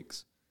couple of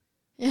weeks.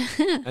 Yeah.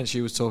 And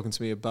she was talking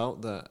to me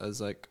about that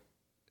as like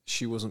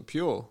she wasn't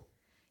pure.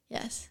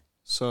 Yes.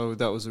 So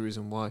that was the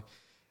reason why.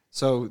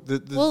 So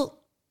well,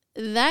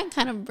 that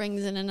kind of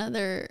brings in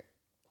another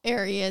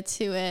area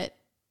to it.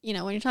 You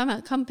know, when you're talking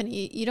about a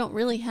company, you don't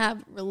really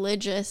have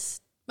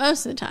religious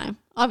most of the time.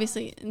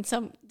 Obviously, in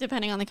some,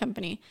 depending on the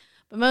company,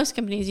 but most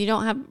companies you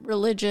don't have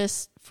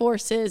religious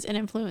forces and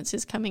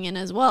influences coming in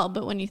as well.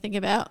 But when you think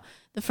about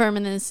the firm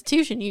and the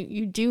institution,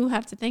 you do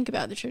have to think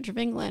about the Church of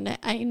England.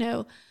 I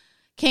know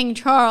King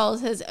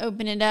Charles has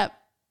opened it up,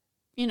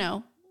 you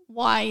know,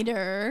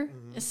 wider,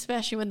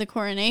 especially with the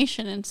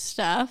coronation and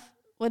stuff,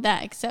 with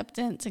that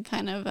acceptance and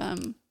kind of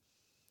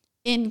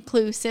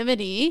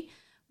inclusivity.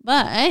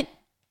 But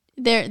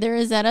there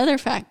is that other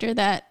factor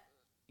that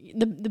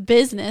the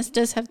business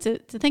does have to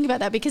think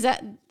about that, because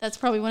that's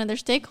probably one of their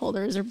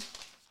stakeholders or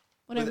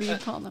whatever you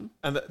call them.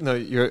 And no,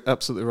 you're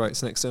absolutely right.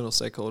 It's an external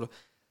stakeholder.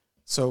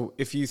 So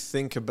if you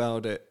think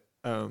about it,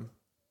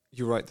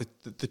 you're right.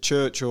 The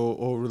church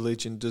or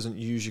religion doesn't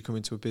usually come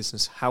into a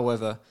business.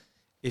 However,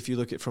 if you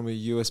look at it from a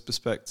US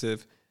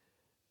perspective,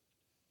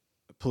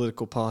 a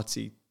political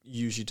party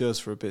usually does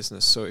for a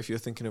business. So if you're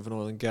thinking of an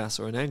oil and gas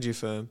or an energy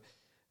firm,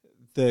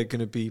 they're going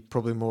to be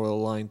probably more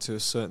aligned to a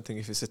certain thing.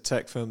 If it's a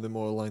tech firm, they're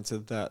more aligned to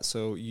that.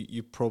 So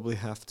you probably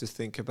have to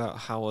think about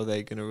how are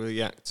they going to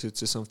react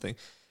to something.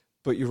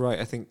 But you're right.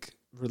 I think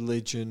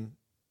religion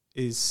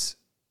is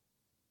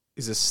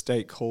a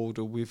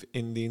stakeholder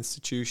within the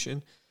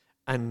institution,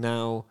 and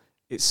now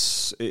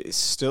it's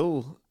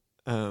still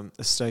a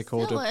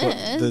stakeholder,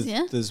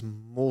 there's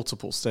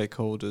multiple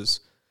stakeholders,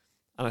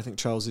 and I think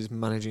Charles is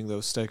managing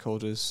those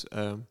stakeholders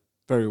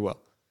very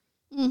well.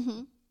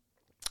 Mm-hmm.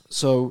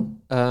 So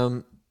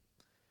I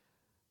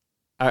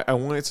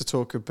wanted to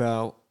talk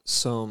about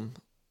some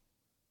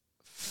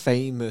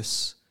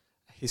famous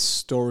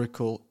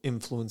historical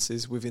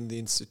influences within the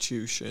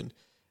institution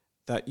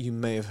that you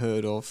may have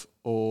heard of,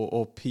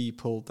 or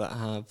people that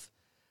have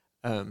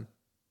I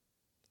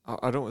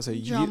don't want to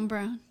say John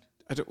Brown.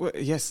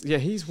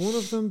 He's one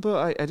of them,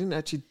 but I didn't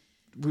actually.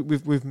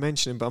 We've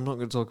mentioned him, but I'm not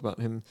going to talk about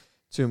him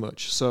too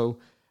much. So,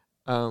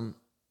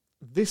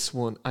 this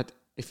one,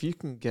 if you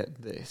can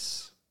get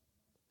this,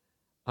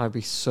 I'd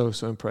be so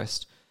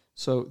impressed.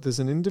 So, there's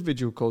an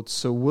individual called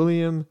Sir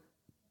William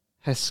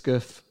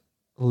Hesketh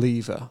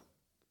Lever.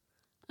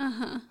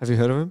 Have you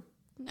heard of him?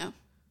 No.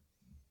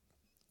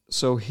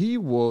 So he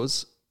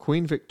was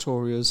Queen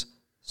Victoria's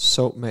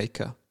soap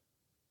maker.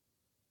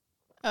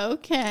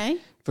 Okay.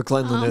 For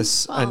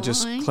cleanliness and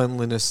just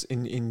cleanliness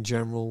in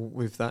general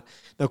with that.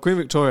 Now, Queen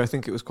Victoria, I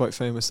think it was quite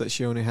famous that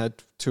she only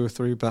had 2 or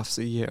 3 baths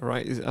a year,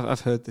 right?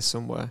 I've heard this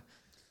somewhere.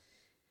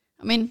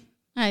 I mean,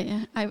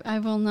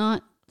 I will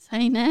not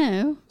say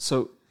no.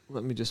 So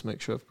let me just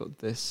make sure I've got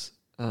this.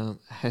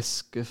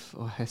 Hesketh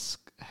or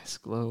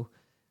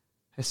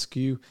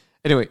Heskew.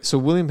 Anyway, so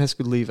William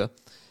Hesketh Lever.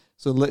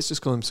 So let's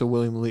just call him Sir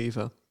William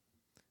Lever.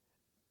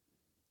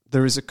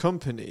 There is a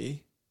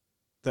company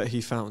that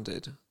he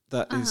founded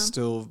that is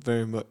still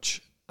very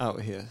much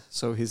out here.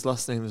 So his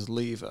last name is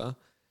Lever.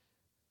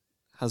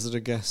 Hazard a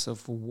guess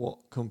of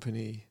what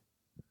company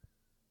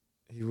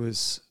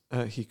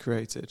he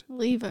created?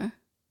 Lever.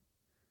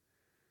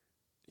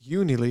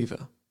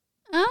 Unilever.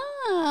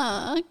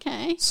 Oh,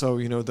 okay. So,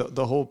 you know,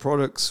 the whole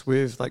products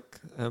with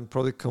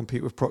probably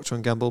compete with Procter &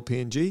 Gamble,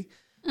 P&G.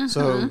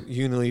 So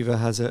Unilever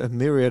has a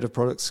myriad of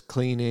products,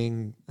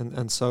 cleaning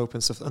and soap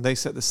and stuff, and they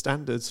set the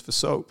standards for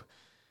soap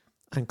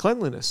and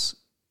cleanliness.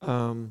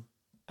 And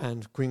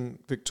Queen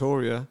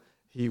Victoria,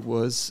 he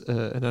was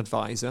an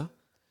advisor,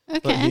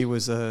 but he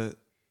was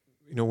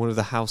one of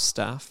the house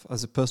staff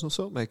as a personal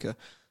soap maker.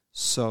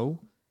 So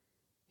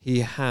he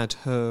had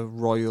her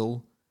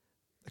royal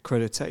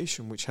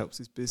accreditation, which helps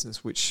his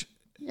business, which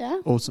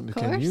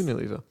ultimately became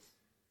Unilever.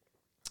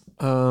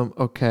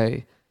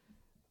 Okay,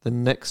 the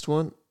next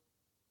one.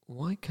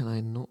 Why can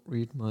I not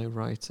read my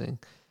writing?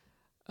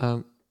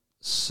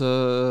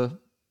 Sir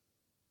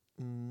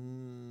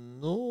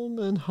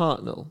Norman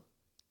Hartnell.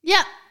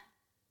 Yeah.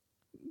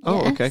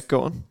 Oh, yes. Okay.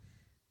 Go on.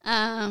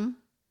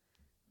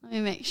 Let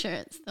me make sure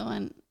it's the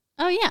one.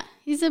 Oh, yeah.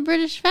 He's a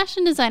British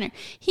fashion designer.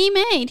 He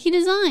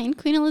designed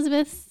Queen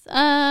Elizabeth's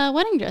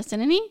wedding dress,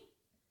 didn't he?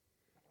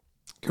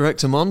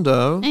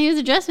 Correctamundo. And he was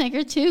a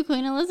dressmaker to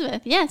Queen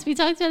Elizabeth. Yes, we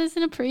talked about this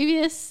in a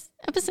previous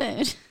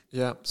episode.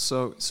 Yeah,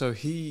 so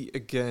he,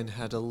 again,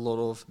 had a lot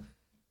of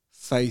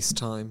face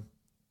time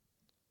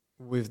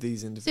with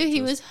these individuals. So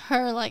he was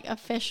her,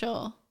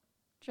 official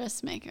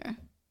dressmaker.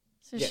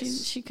 So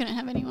yes. she couldn't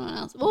have anyone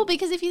else. Well,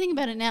 because if you think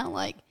about it now,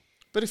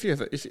 But if you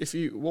ever, if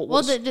you...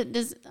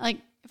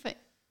 if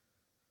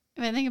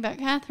I think about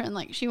Catherine,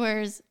 she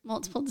wears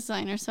multiple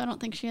designers, so I don't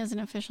think she has an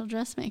official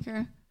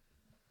dressmaker.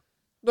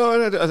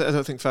 No, I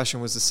don't think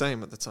fashion was the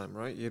same at the time,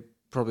 right?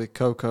 probably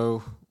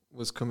Coco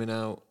was coming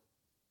out.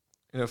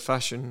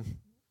 Fashion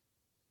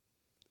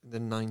in the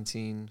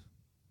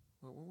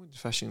when did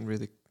fashion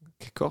really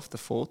kick off? The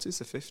 40s,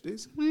 the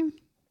 50s?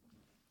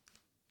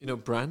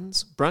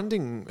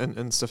 Branding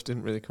and stuff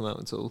didn't really come out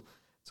until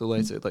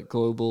later, like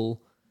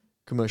global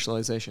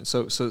commercialization.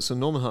 So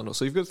Norman Hartnell.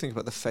 So you've got to think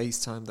about the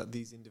face time that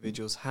these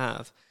individuals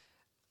have,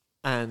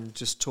 and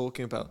just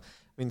talking about.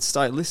 I mean,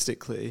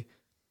 stylistically,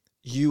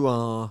 you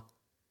are.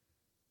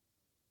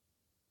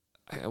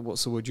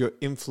 What's the word? You're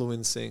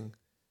influencing.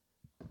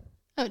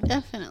 Oh,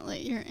 definitely.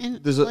 You're in.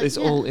 It's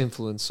all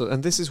influence. So,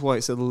 and this is why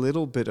it's a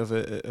little bit of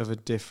a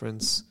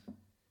difference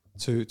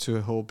to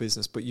a whole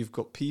business. But you've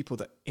got people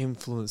that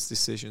influence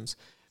decisions,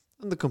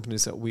 and the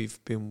companies that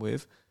we've been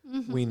with,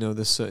 we know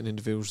there's certain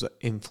individuals that are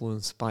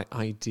influenced by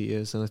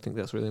ideas, and I think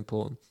that's really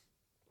important.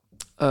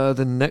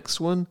 The next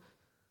one,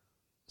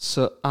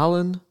 Sir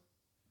Alan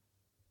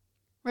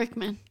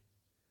Rickman.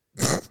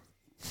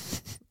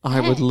 I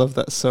would love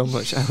that so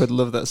much. I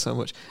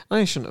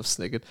shouldn't have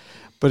sniggered,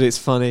 but it's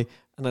funny,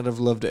 and I'd have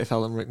loved it if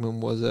Alan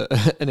Rickman was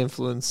an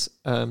influence.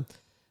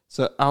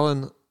 So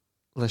Alan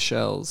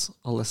Lascelles,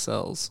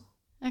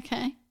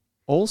 okay,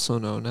 also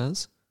known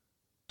as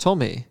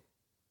Tommy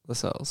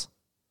Lascelles,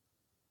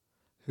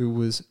 who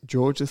was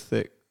George the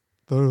Sixth,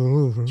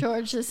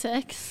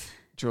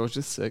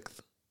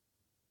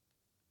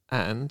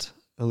 and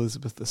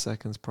Elizabeth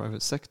II's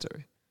private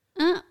secretary.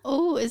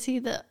 Is he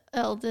the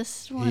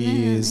eldest one?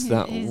 He is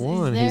that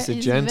one. He's a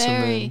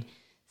gentleman. Very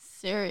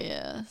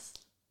serious.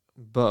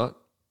 But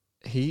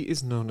he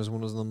is known as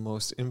one of the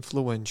most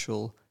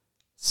influential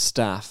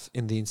staff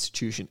in the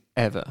institution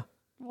ever.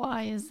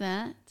 Why is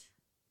that?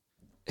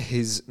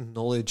 His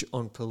knowledge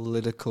on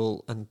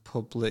political and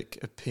public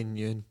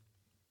opinion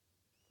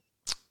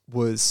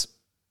was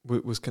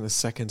kind of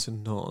second to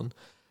none.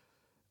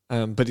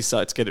 But he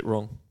started to get it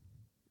wrong.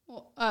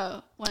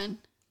 When?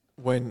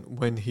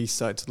 When he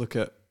started to look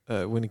at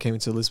when he came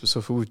into Elizabeth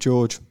Sophia with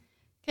George.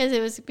 Because it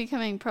was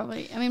becoming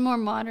more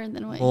modern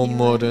than what more he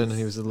modern, was. and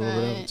he was a little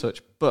bit out of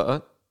touch.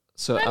 But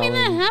that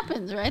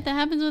happens, right? That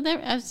happens with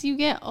as you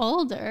get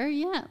older.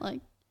 Yeah, this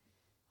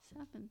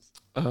happens.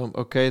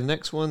 Okay, the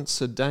next one,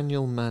 Sir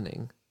Daniel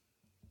Manning.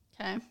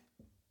 Okay.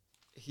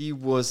 He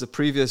was the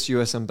previous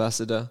U.S.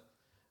 ambassador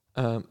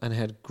and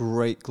had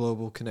great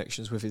global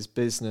connections with his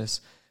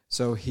business.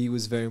 So he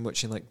was very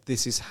much in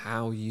this is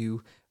how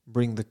you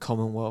bring the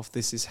Commonwealth.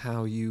 This is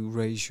how you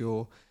raise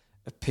your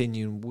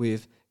opinion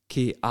with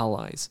key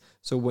allies.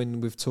 So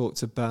when we've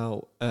talked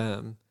about,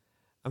 I'm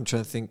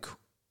trying to think,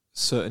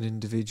 certain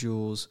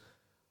individuals,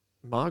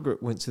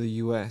 Margaret went to the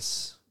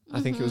US. I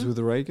think it was with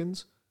the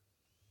Reagans.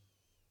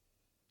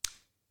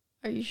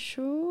 Are you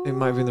sure? It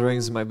might have been the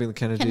Reagans, it might have been the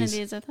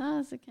Kennedys. I thought it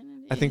was the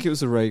Kennedys. I think it was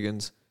the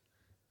Reagans.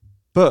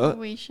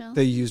 But they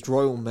see. used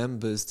royal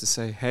members to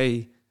say,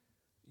 hey,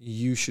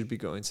 you should be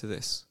going to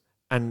this.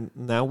 And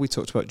now we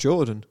talked about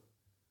Jordan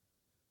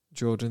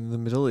in the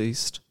Middle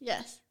East.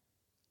 Yes.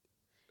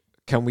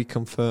 Can we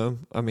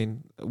confirm? I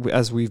mean,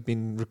 as we've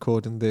been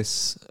recording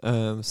this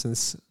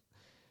since...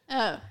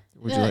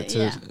 would you like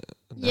to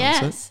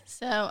announce it?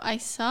 So I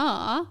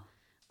saw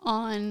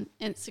on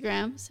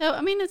Instagram. So,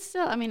 I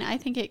mean, I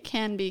think it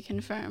can be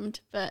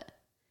confirmed, but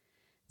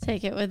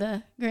take it with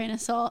a grain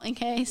of salt in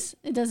case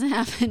it doesn't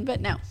happen.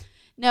 But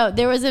no,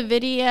 there was a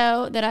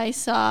video that I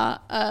saw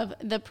of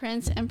the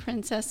Prince and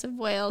Princess of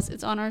Wales.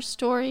 It's on our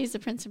stories, the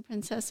Prince and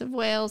Princess of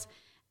Wales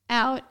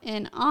out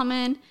in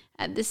Amman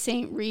at the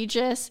St.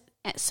 Regis.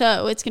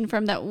 So it's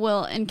confirmed that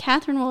Will and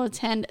Catherine will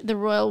attend the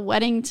royal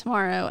wedding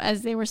tomorrow,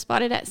 as they were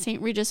spotted at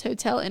St. Regis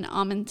Hotel in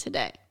Amman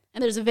today.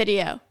 And there's a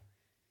video.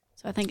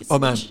 So I think it's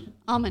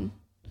Amman.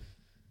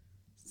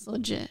 It's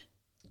legit.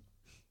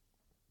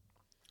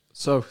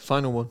 So,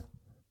 final one.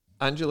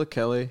 Angela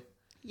Kelly.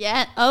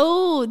 Yeah.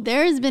 Oh,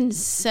 there's been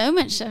so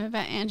much stuff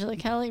about Angela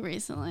Kelly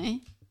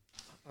recently.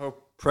 Oh,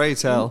 pray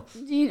tell.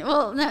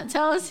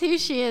 Tell us who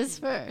she is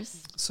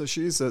first. So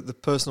she's the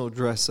personal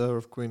dresser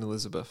of Queen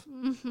Elizabeth.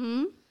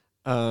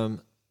 Mm-hmm.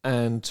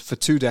 And for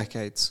 2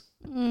 decades.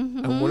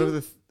 Mm-hmm. And one of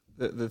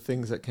the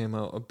things that came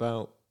out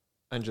about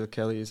Angela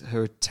Kelly is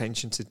her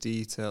attention to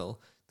detail.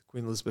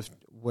 Queen Elizabeth,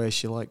 where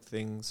she liked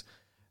things.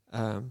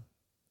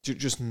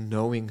 Just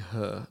knowing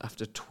her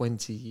after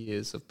 20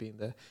 years of being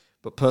there.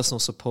 But personal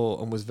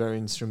support, and was very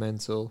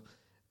instrumental.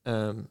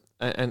 And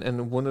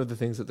one of the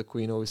things that the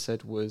Queen always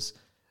said was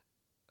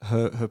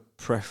her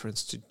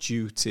preference to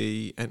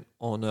duty and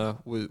honour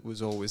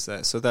was always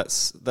there. So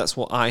that's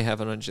what I have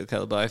on Angela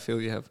Kelly, but I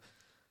feel you have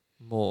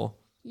more.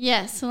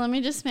 Yes, so let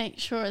me just make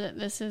sure that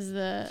this is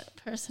the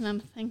person I'm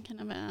thinking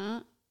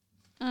about.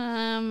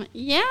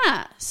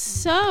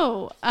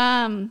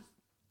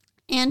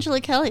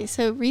 Angela Kelly.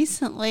 So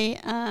recently,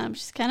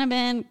 she's kind of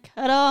been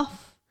cut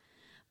off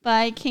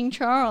by King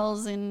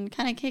Charles and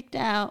kind of kicked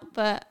out,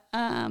 but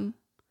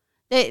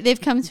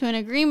they've come to an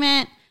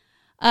agreement.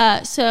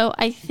 So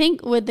I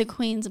think with the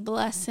Queen's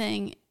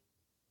blessing,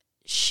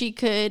 she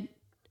could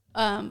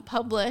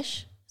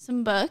publish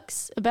some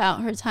books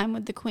about her time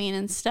with the Queen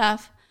and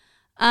stuff.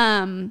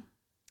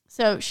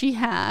 So she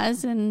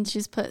has, and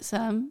she's put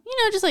some,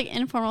 just like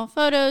informal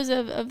photos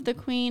of the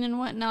Queen and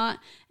whatnot.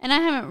 And I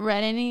haven't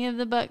read any of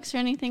the books or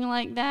anything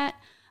like that.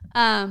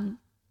 But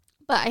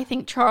I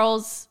think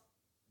Charles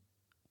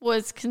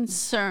was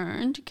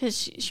concerned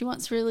because she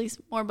wants to release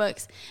more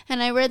books.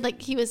 And I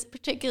read he was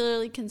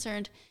particularly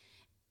concerned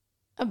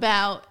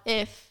about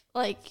if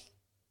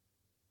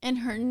in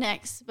her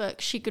next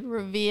book she could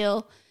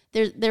reveal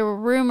there were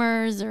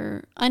rumors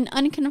or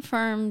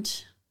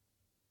unconfirmed,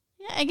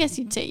 I guess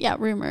you'd say,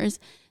 rumors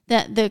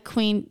that the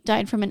Queen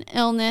died from an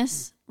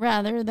illness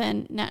rather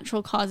than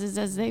natural causes,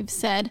 as they've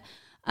said.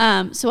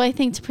 So I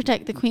think to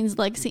protect the Queen's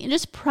legacy and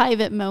just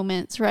private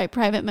moments, right?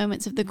 Private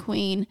moments of the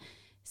Queen,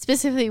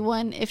 specifically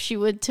one, if she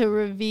would to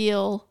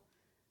reveal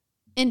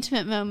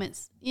intimate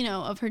moments,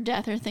 of her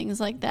death or things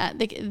like that,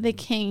 the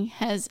king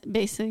has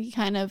basically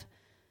kind of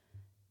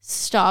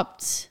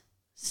stopped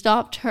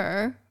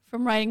her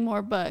from writing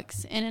more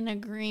books in an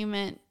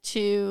agreement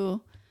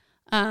to,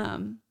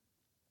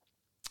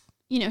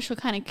 she'll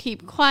kind of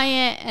keep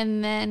quiet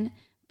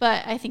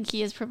but I think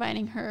he is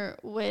providing her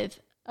with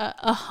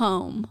a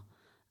home.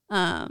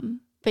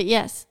 But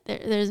yes,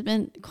 there's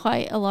been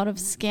quite a lot of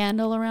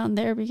scandal around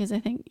there because I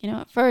think,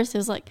 at first it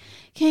was like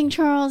King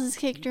Charles has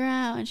kicked her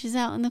out and she's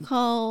out in the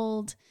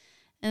cold.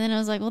 And then I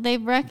was like, well,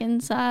 they've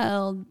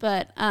reconciled.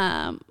 But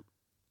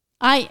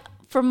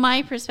from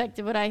my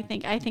perspective, what I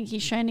think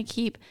he's trying to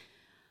keep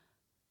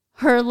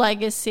her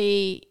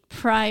legacy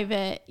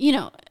private,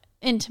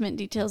 intimate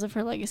details of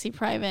her legacy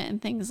private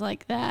and things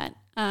like that.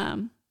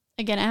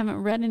 Again, I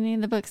haven't read any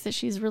of the books that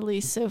she's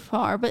released so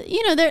far, but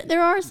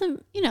there are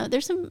some,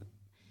 there's some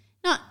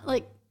not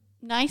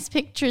nice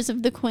pictures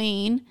of the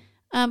Queen,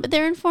 but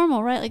they're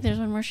informal, right? There's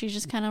one where she's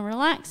just kind of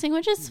relaxing,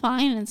 which is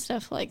fine and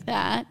stuff like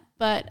that.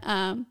 But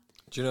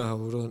do you know how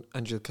old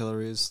Angela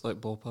Keller is,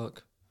 ballpark?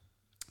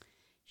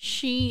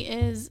 She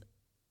is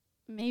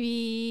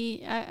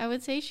maybe I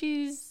would say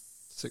she's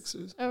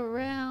 60s,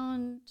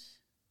 around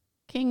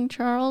King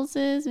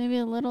Charles's, maybe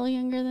a little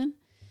younger than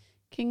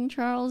King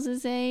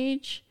Charles's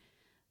age.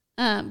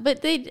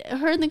 But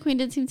her and the Queen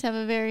did seem to have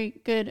a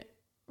very good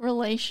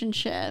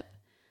relationship.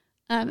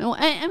 I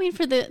mean,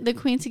 for the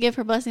Queen to give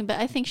her blessing, but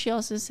I think she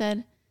also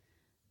said,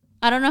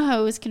 I don't know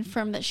how it was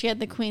confirmed that she had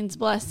the Queen's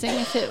blessing,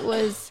 if it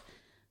was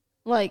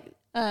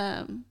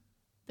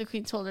the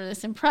Queen told her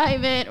this in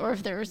private or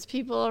if there was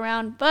people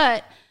around.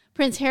 But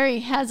Prince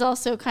Harry has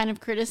also kind of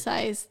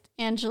criticized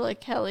Angela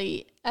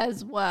Kelly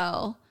as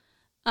well.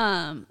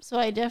 So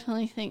I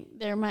definitely think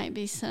there might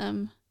be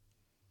some,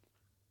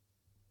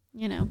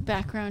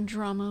 background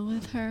drama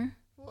with her.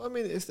 Well, I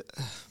mean,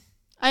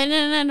 I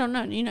don't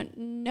know.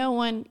 No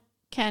one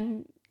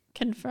can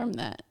confirm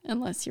that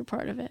unless you're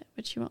part of it,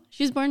 but she won't.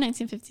 She was born in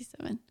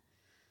 1957,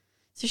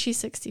 so she's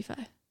 65.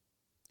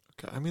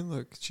 Okay, I mean,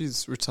 look,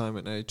 she's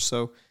retirement age,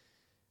 so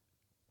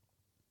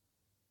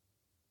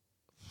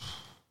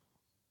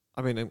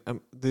I mean,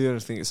 the only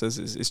thing it says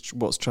is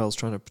what's Charles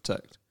trying to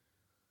protect.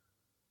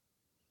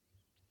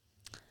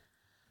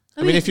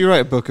 I mean, if you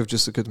write a book of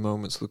just the good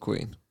moments with the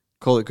Queen,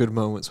 call it Good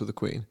Moments with the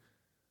Queen.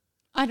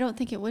 I don't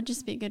think it would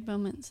just be good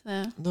moments,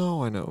 though.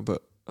 No, I know,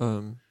 but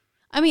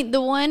I mean,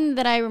 the one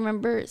that I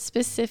remember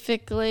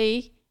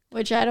specifically,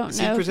 which I don't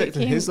know. Is he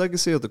protecting his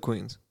legacy or the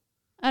Queen's?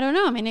 I don't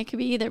know. I mean, it could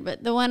be either,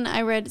 but the one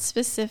I read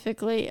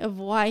specifically of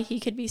why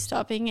he could be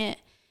stopping it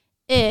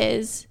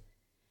is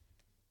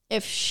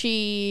if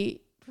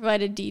she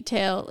provided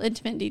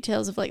intimate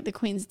details of the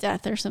Queen's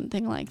death or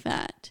something like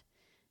that.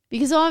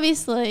 Because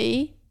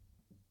obviously,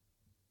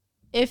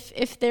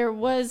 if there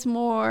was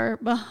more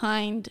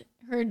behind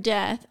her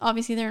death,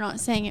 obviously they're not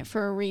saying it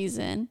for a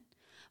reason.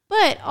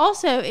 But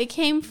also, it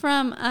came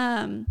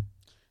from,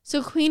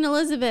 so Queen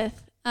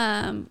Elizabeth,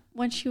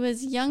 when she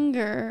was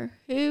younger,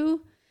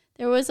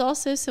 there was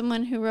also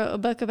someone who wrote a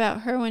book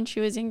about her when she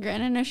was younger,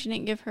 and I know she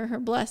didn't give her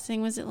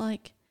blessing. Was it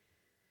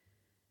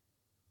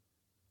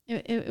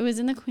it was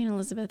in the Queen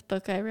Elizabeth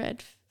book I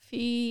read.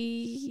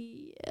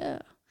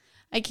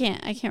 I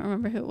can't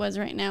remember who it was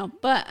right now,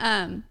 but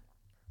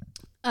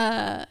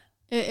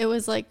it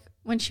was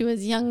when she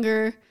was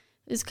younger,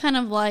 it was kind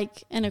of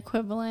an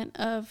equivalent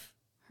of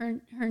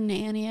her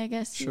nanny, I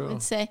guess you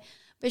would say.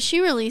 But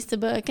she released a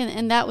book,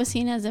 and that was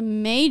seen as a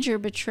major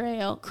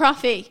betrayal.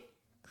 Croffy,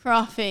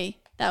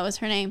 that was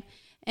her name.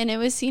 And it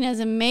was seen as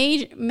a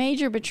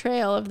major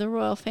betrayal of the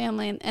royal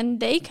family,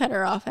 and they cut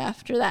her off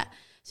after that.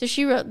 So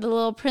she wrote The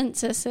Little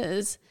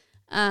Princesses,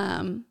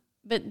 but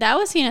that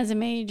was seen as a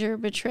major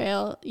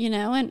betrayal,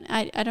 and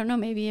I don't know,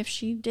 maybe if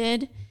she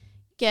did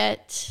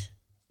get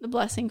the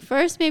blessing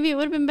first, maybe it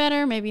would have been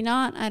better, maybe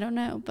not, I don't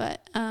know,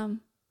 but I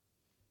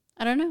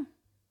don't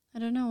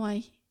know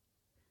why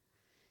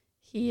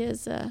he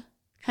is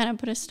kind of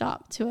put a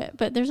stop to it,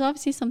 but there's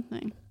obviously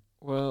something.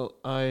 Well,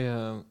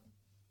 I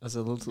as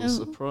a little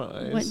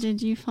surprise, what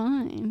did you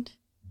find?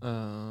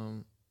 I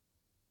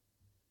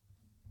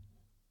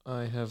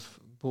have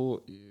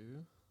bought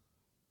you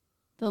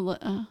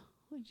what did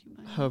you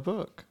buy? Her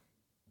book.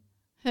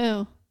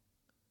 Who?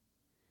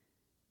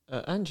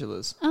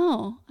 Angela's.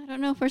 Oh, I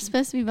don't know if we're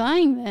supposed to be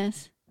buying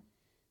this.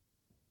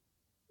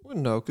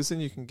 Well, no, because then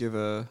you can give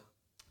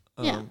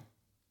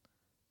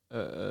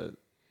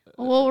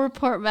we'll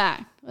report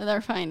back with our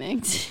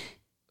findings.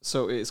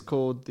 So it's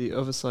called The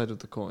Other Side of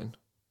the Coin.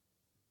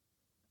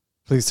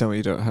 Please tell me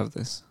you don't have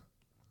this.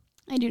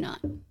 I do not.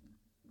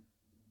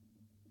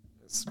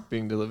 It's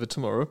being delivered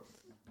tomorrow.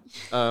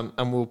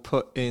 And we'll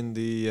put in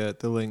the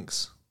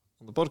links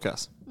on the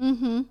podcast.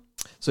 Mm-hmm.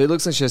 So it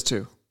looks like she has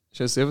two.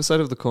 She has The Other Side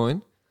of the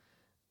Coin,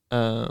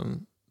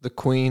 The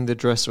Queen, the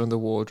Dresser, and the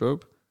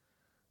Wardrobe.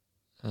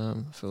 I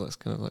feel that's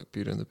kind of like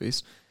Beauty and the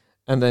Beast.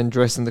 And then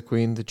Dressing the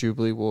Queen, the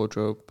Jubilee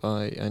Wardrobe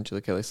by Angela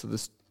Kelly. So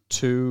there's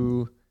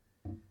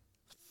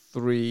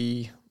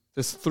three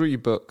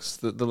books.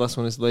 The last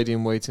one is Lady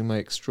in Waiting, My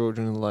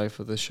Extraordinary Life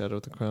of the Shadow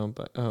of the Crown.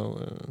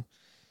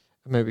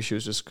 Maybe she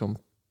was just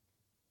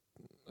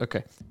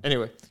Okay.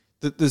 Anyway,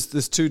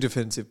 there's two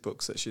definitive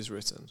books that she's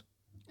written.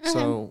 Okay.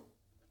 So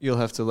you'll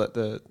have to let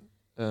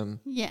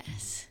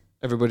yes,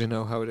 everybody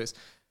know how it is.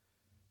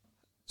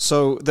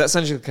 So that's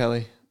Angela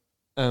Kelly.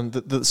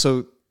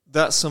 So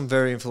that's some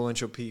very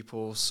influential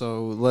people.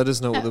 So let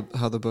us know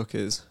how the book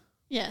is.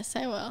 Yes,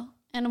 I will.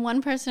 And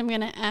one person I'm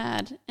going to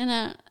add,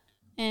 and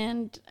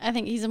I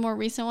think he's a more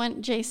recent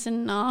one,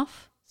 Jason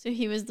Knopf. So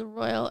he was the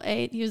royal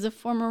aide. He was a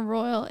former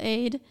royal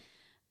aide.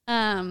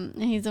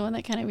 And he's the one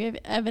that kind of gave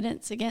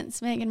evidence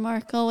against Meghan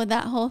Markle with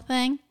that whole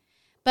thing.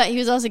 But he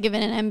was also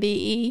given an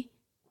MBE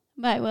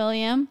by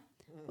William,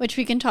 which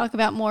we can talk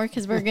about more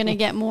because we're going to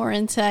get more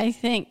into, I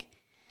think,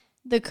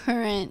 the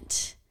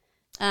current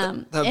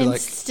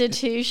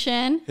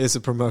institution. Like, here's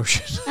a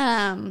promotion.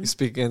 You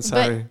speak against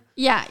Harry.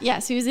 Yeah.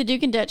 So he was the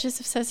Duke and Duchess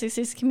of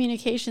Sussex's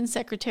communications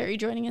secretary,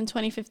 joining in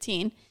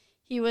 2015.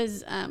 He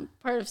was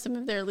part of some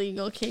of their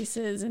legal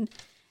cases and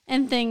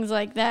things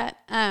like that.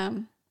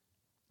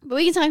 But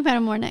we can talk about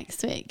it more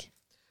next week.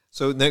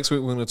 So next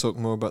week we're going to talk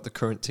more about the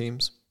current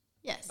teams.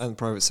 Yes. And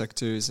private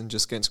secretaries and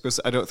just getting...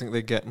 Because I don't think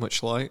they get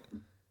much light.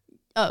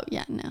 Oh,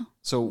 yeah, no.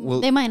 So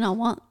they might not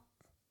want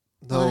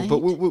light. But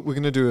we're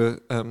going to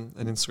do an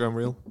Instagram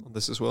reel on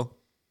this as well.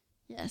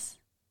 Yes.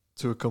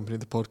 To accompany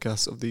the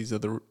podcast of these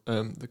other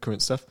the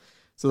current stuff.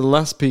 So the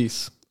last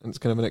piece, and it's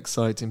kind of an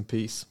exciting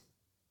piece,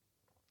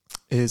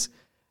 is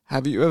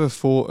have you ever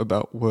thought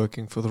about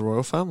working for the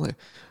royal family?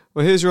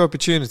 Well, here's your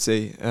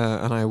opportunity,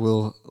 and I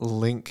will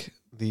link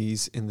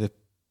these in the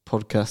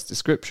podcast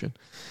description.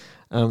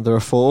 There are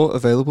 4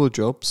 available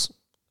jobs,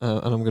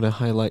 and I'm going to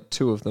highlight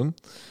 2 of them.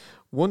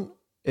 One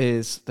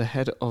is the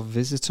head of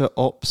visitor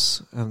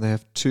ops, and they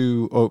have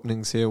 2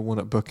 openings here, one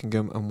at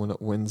Buckingham and one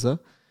at Windsor,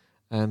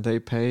 and they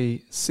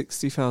pay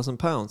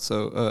 £60,000,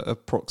 so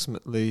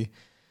approximately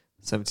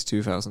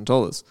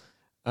 $72,000.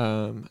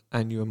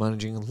 And you are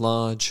managing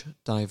large,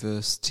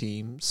 diverse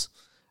teams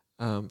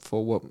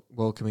for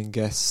welcoming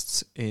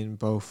guests in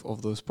both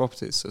of those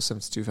properties. So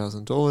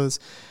 $72,000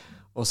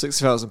 or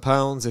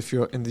 £60,000 if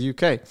you're in the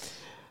UK.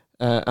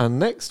 And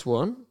next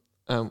one,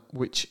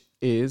 which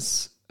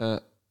is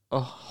a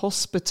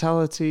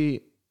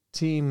hospitality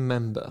team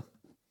member.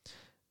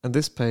 And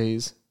this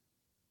pays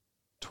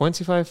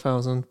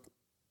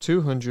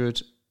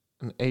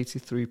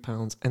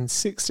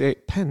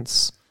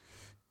 £25,283.68.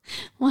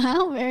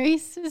 Wow, very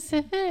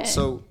specific.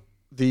 So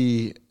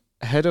the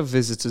head of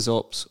visitors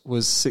ops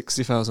was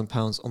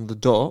 £60,000 on the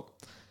dot,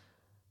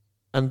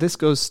 and this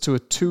goes to a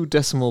 2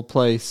 decimal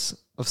place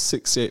of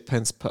 68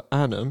 pence per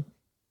annum.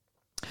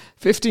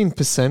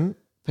 15%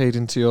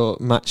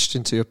 matched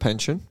into your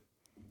pension.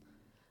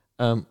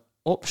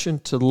 Option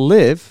to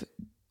live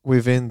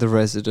within the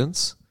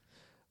residence,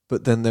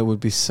 but then there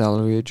would be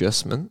salary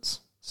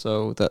adjustments.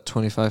 So that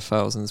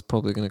 25,000 is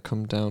probably going to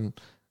come down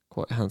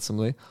quite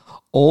handsomely.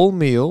 All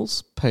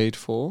meals paid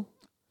for.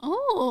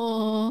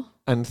 Oh.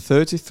 And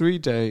 33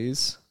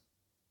 days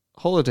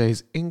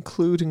holidays,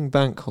 including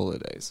bank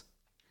holidays.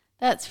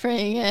 That's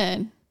pretty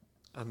good.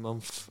 A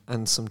month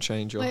and some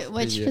change off. Wait,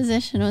 which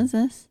position was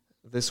this?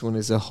 This one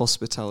is a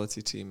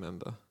hospitality team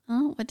member.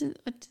 Oh, what does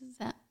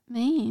that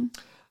mean?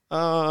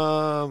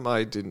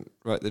 I didn't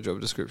write the job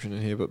description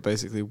in here, but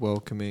basically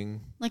welcoming.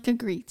 Like a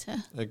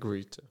greeter. A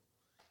greeter.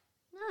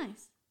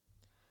 Nice.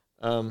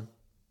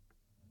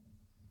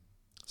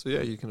 So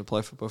yeah, you can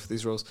apply for both of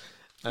these roles.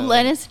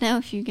 Let us know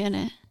if you get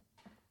it.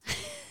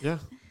 Yeah,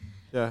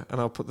 and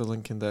I'll put the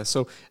link in there.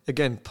 So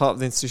again, part of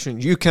the institution.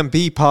 You can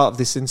be part of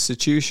this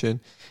institution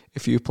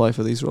if you apply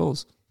for these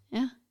roles.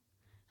 Yeah.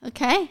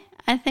 Okay,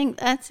 I think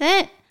that's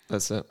it.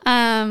 That's it.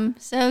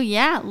 So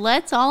yeah,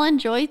 let's all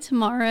enjoy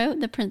tomorrow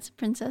the Prince and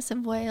Princess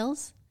of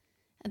Wales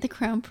at the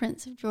Crown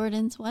Prince of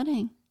Jordan's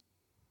wedding.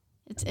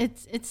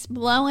 It's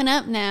blowing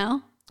up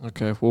now.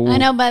 Okay. Well, I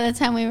know by the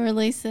time we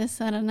release this,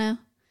 I don't know,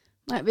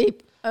 might be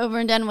over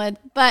and done with.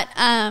 But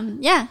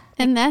yeah,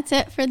 and that's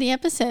it for the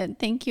episode.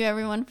 Thank you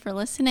everyone for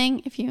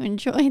listening. If you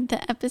enjoyed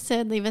the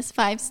episode, leave us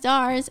 5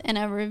 stars and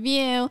a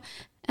review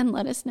and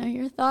let us know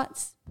your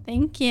thoughts.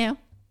 Thank you.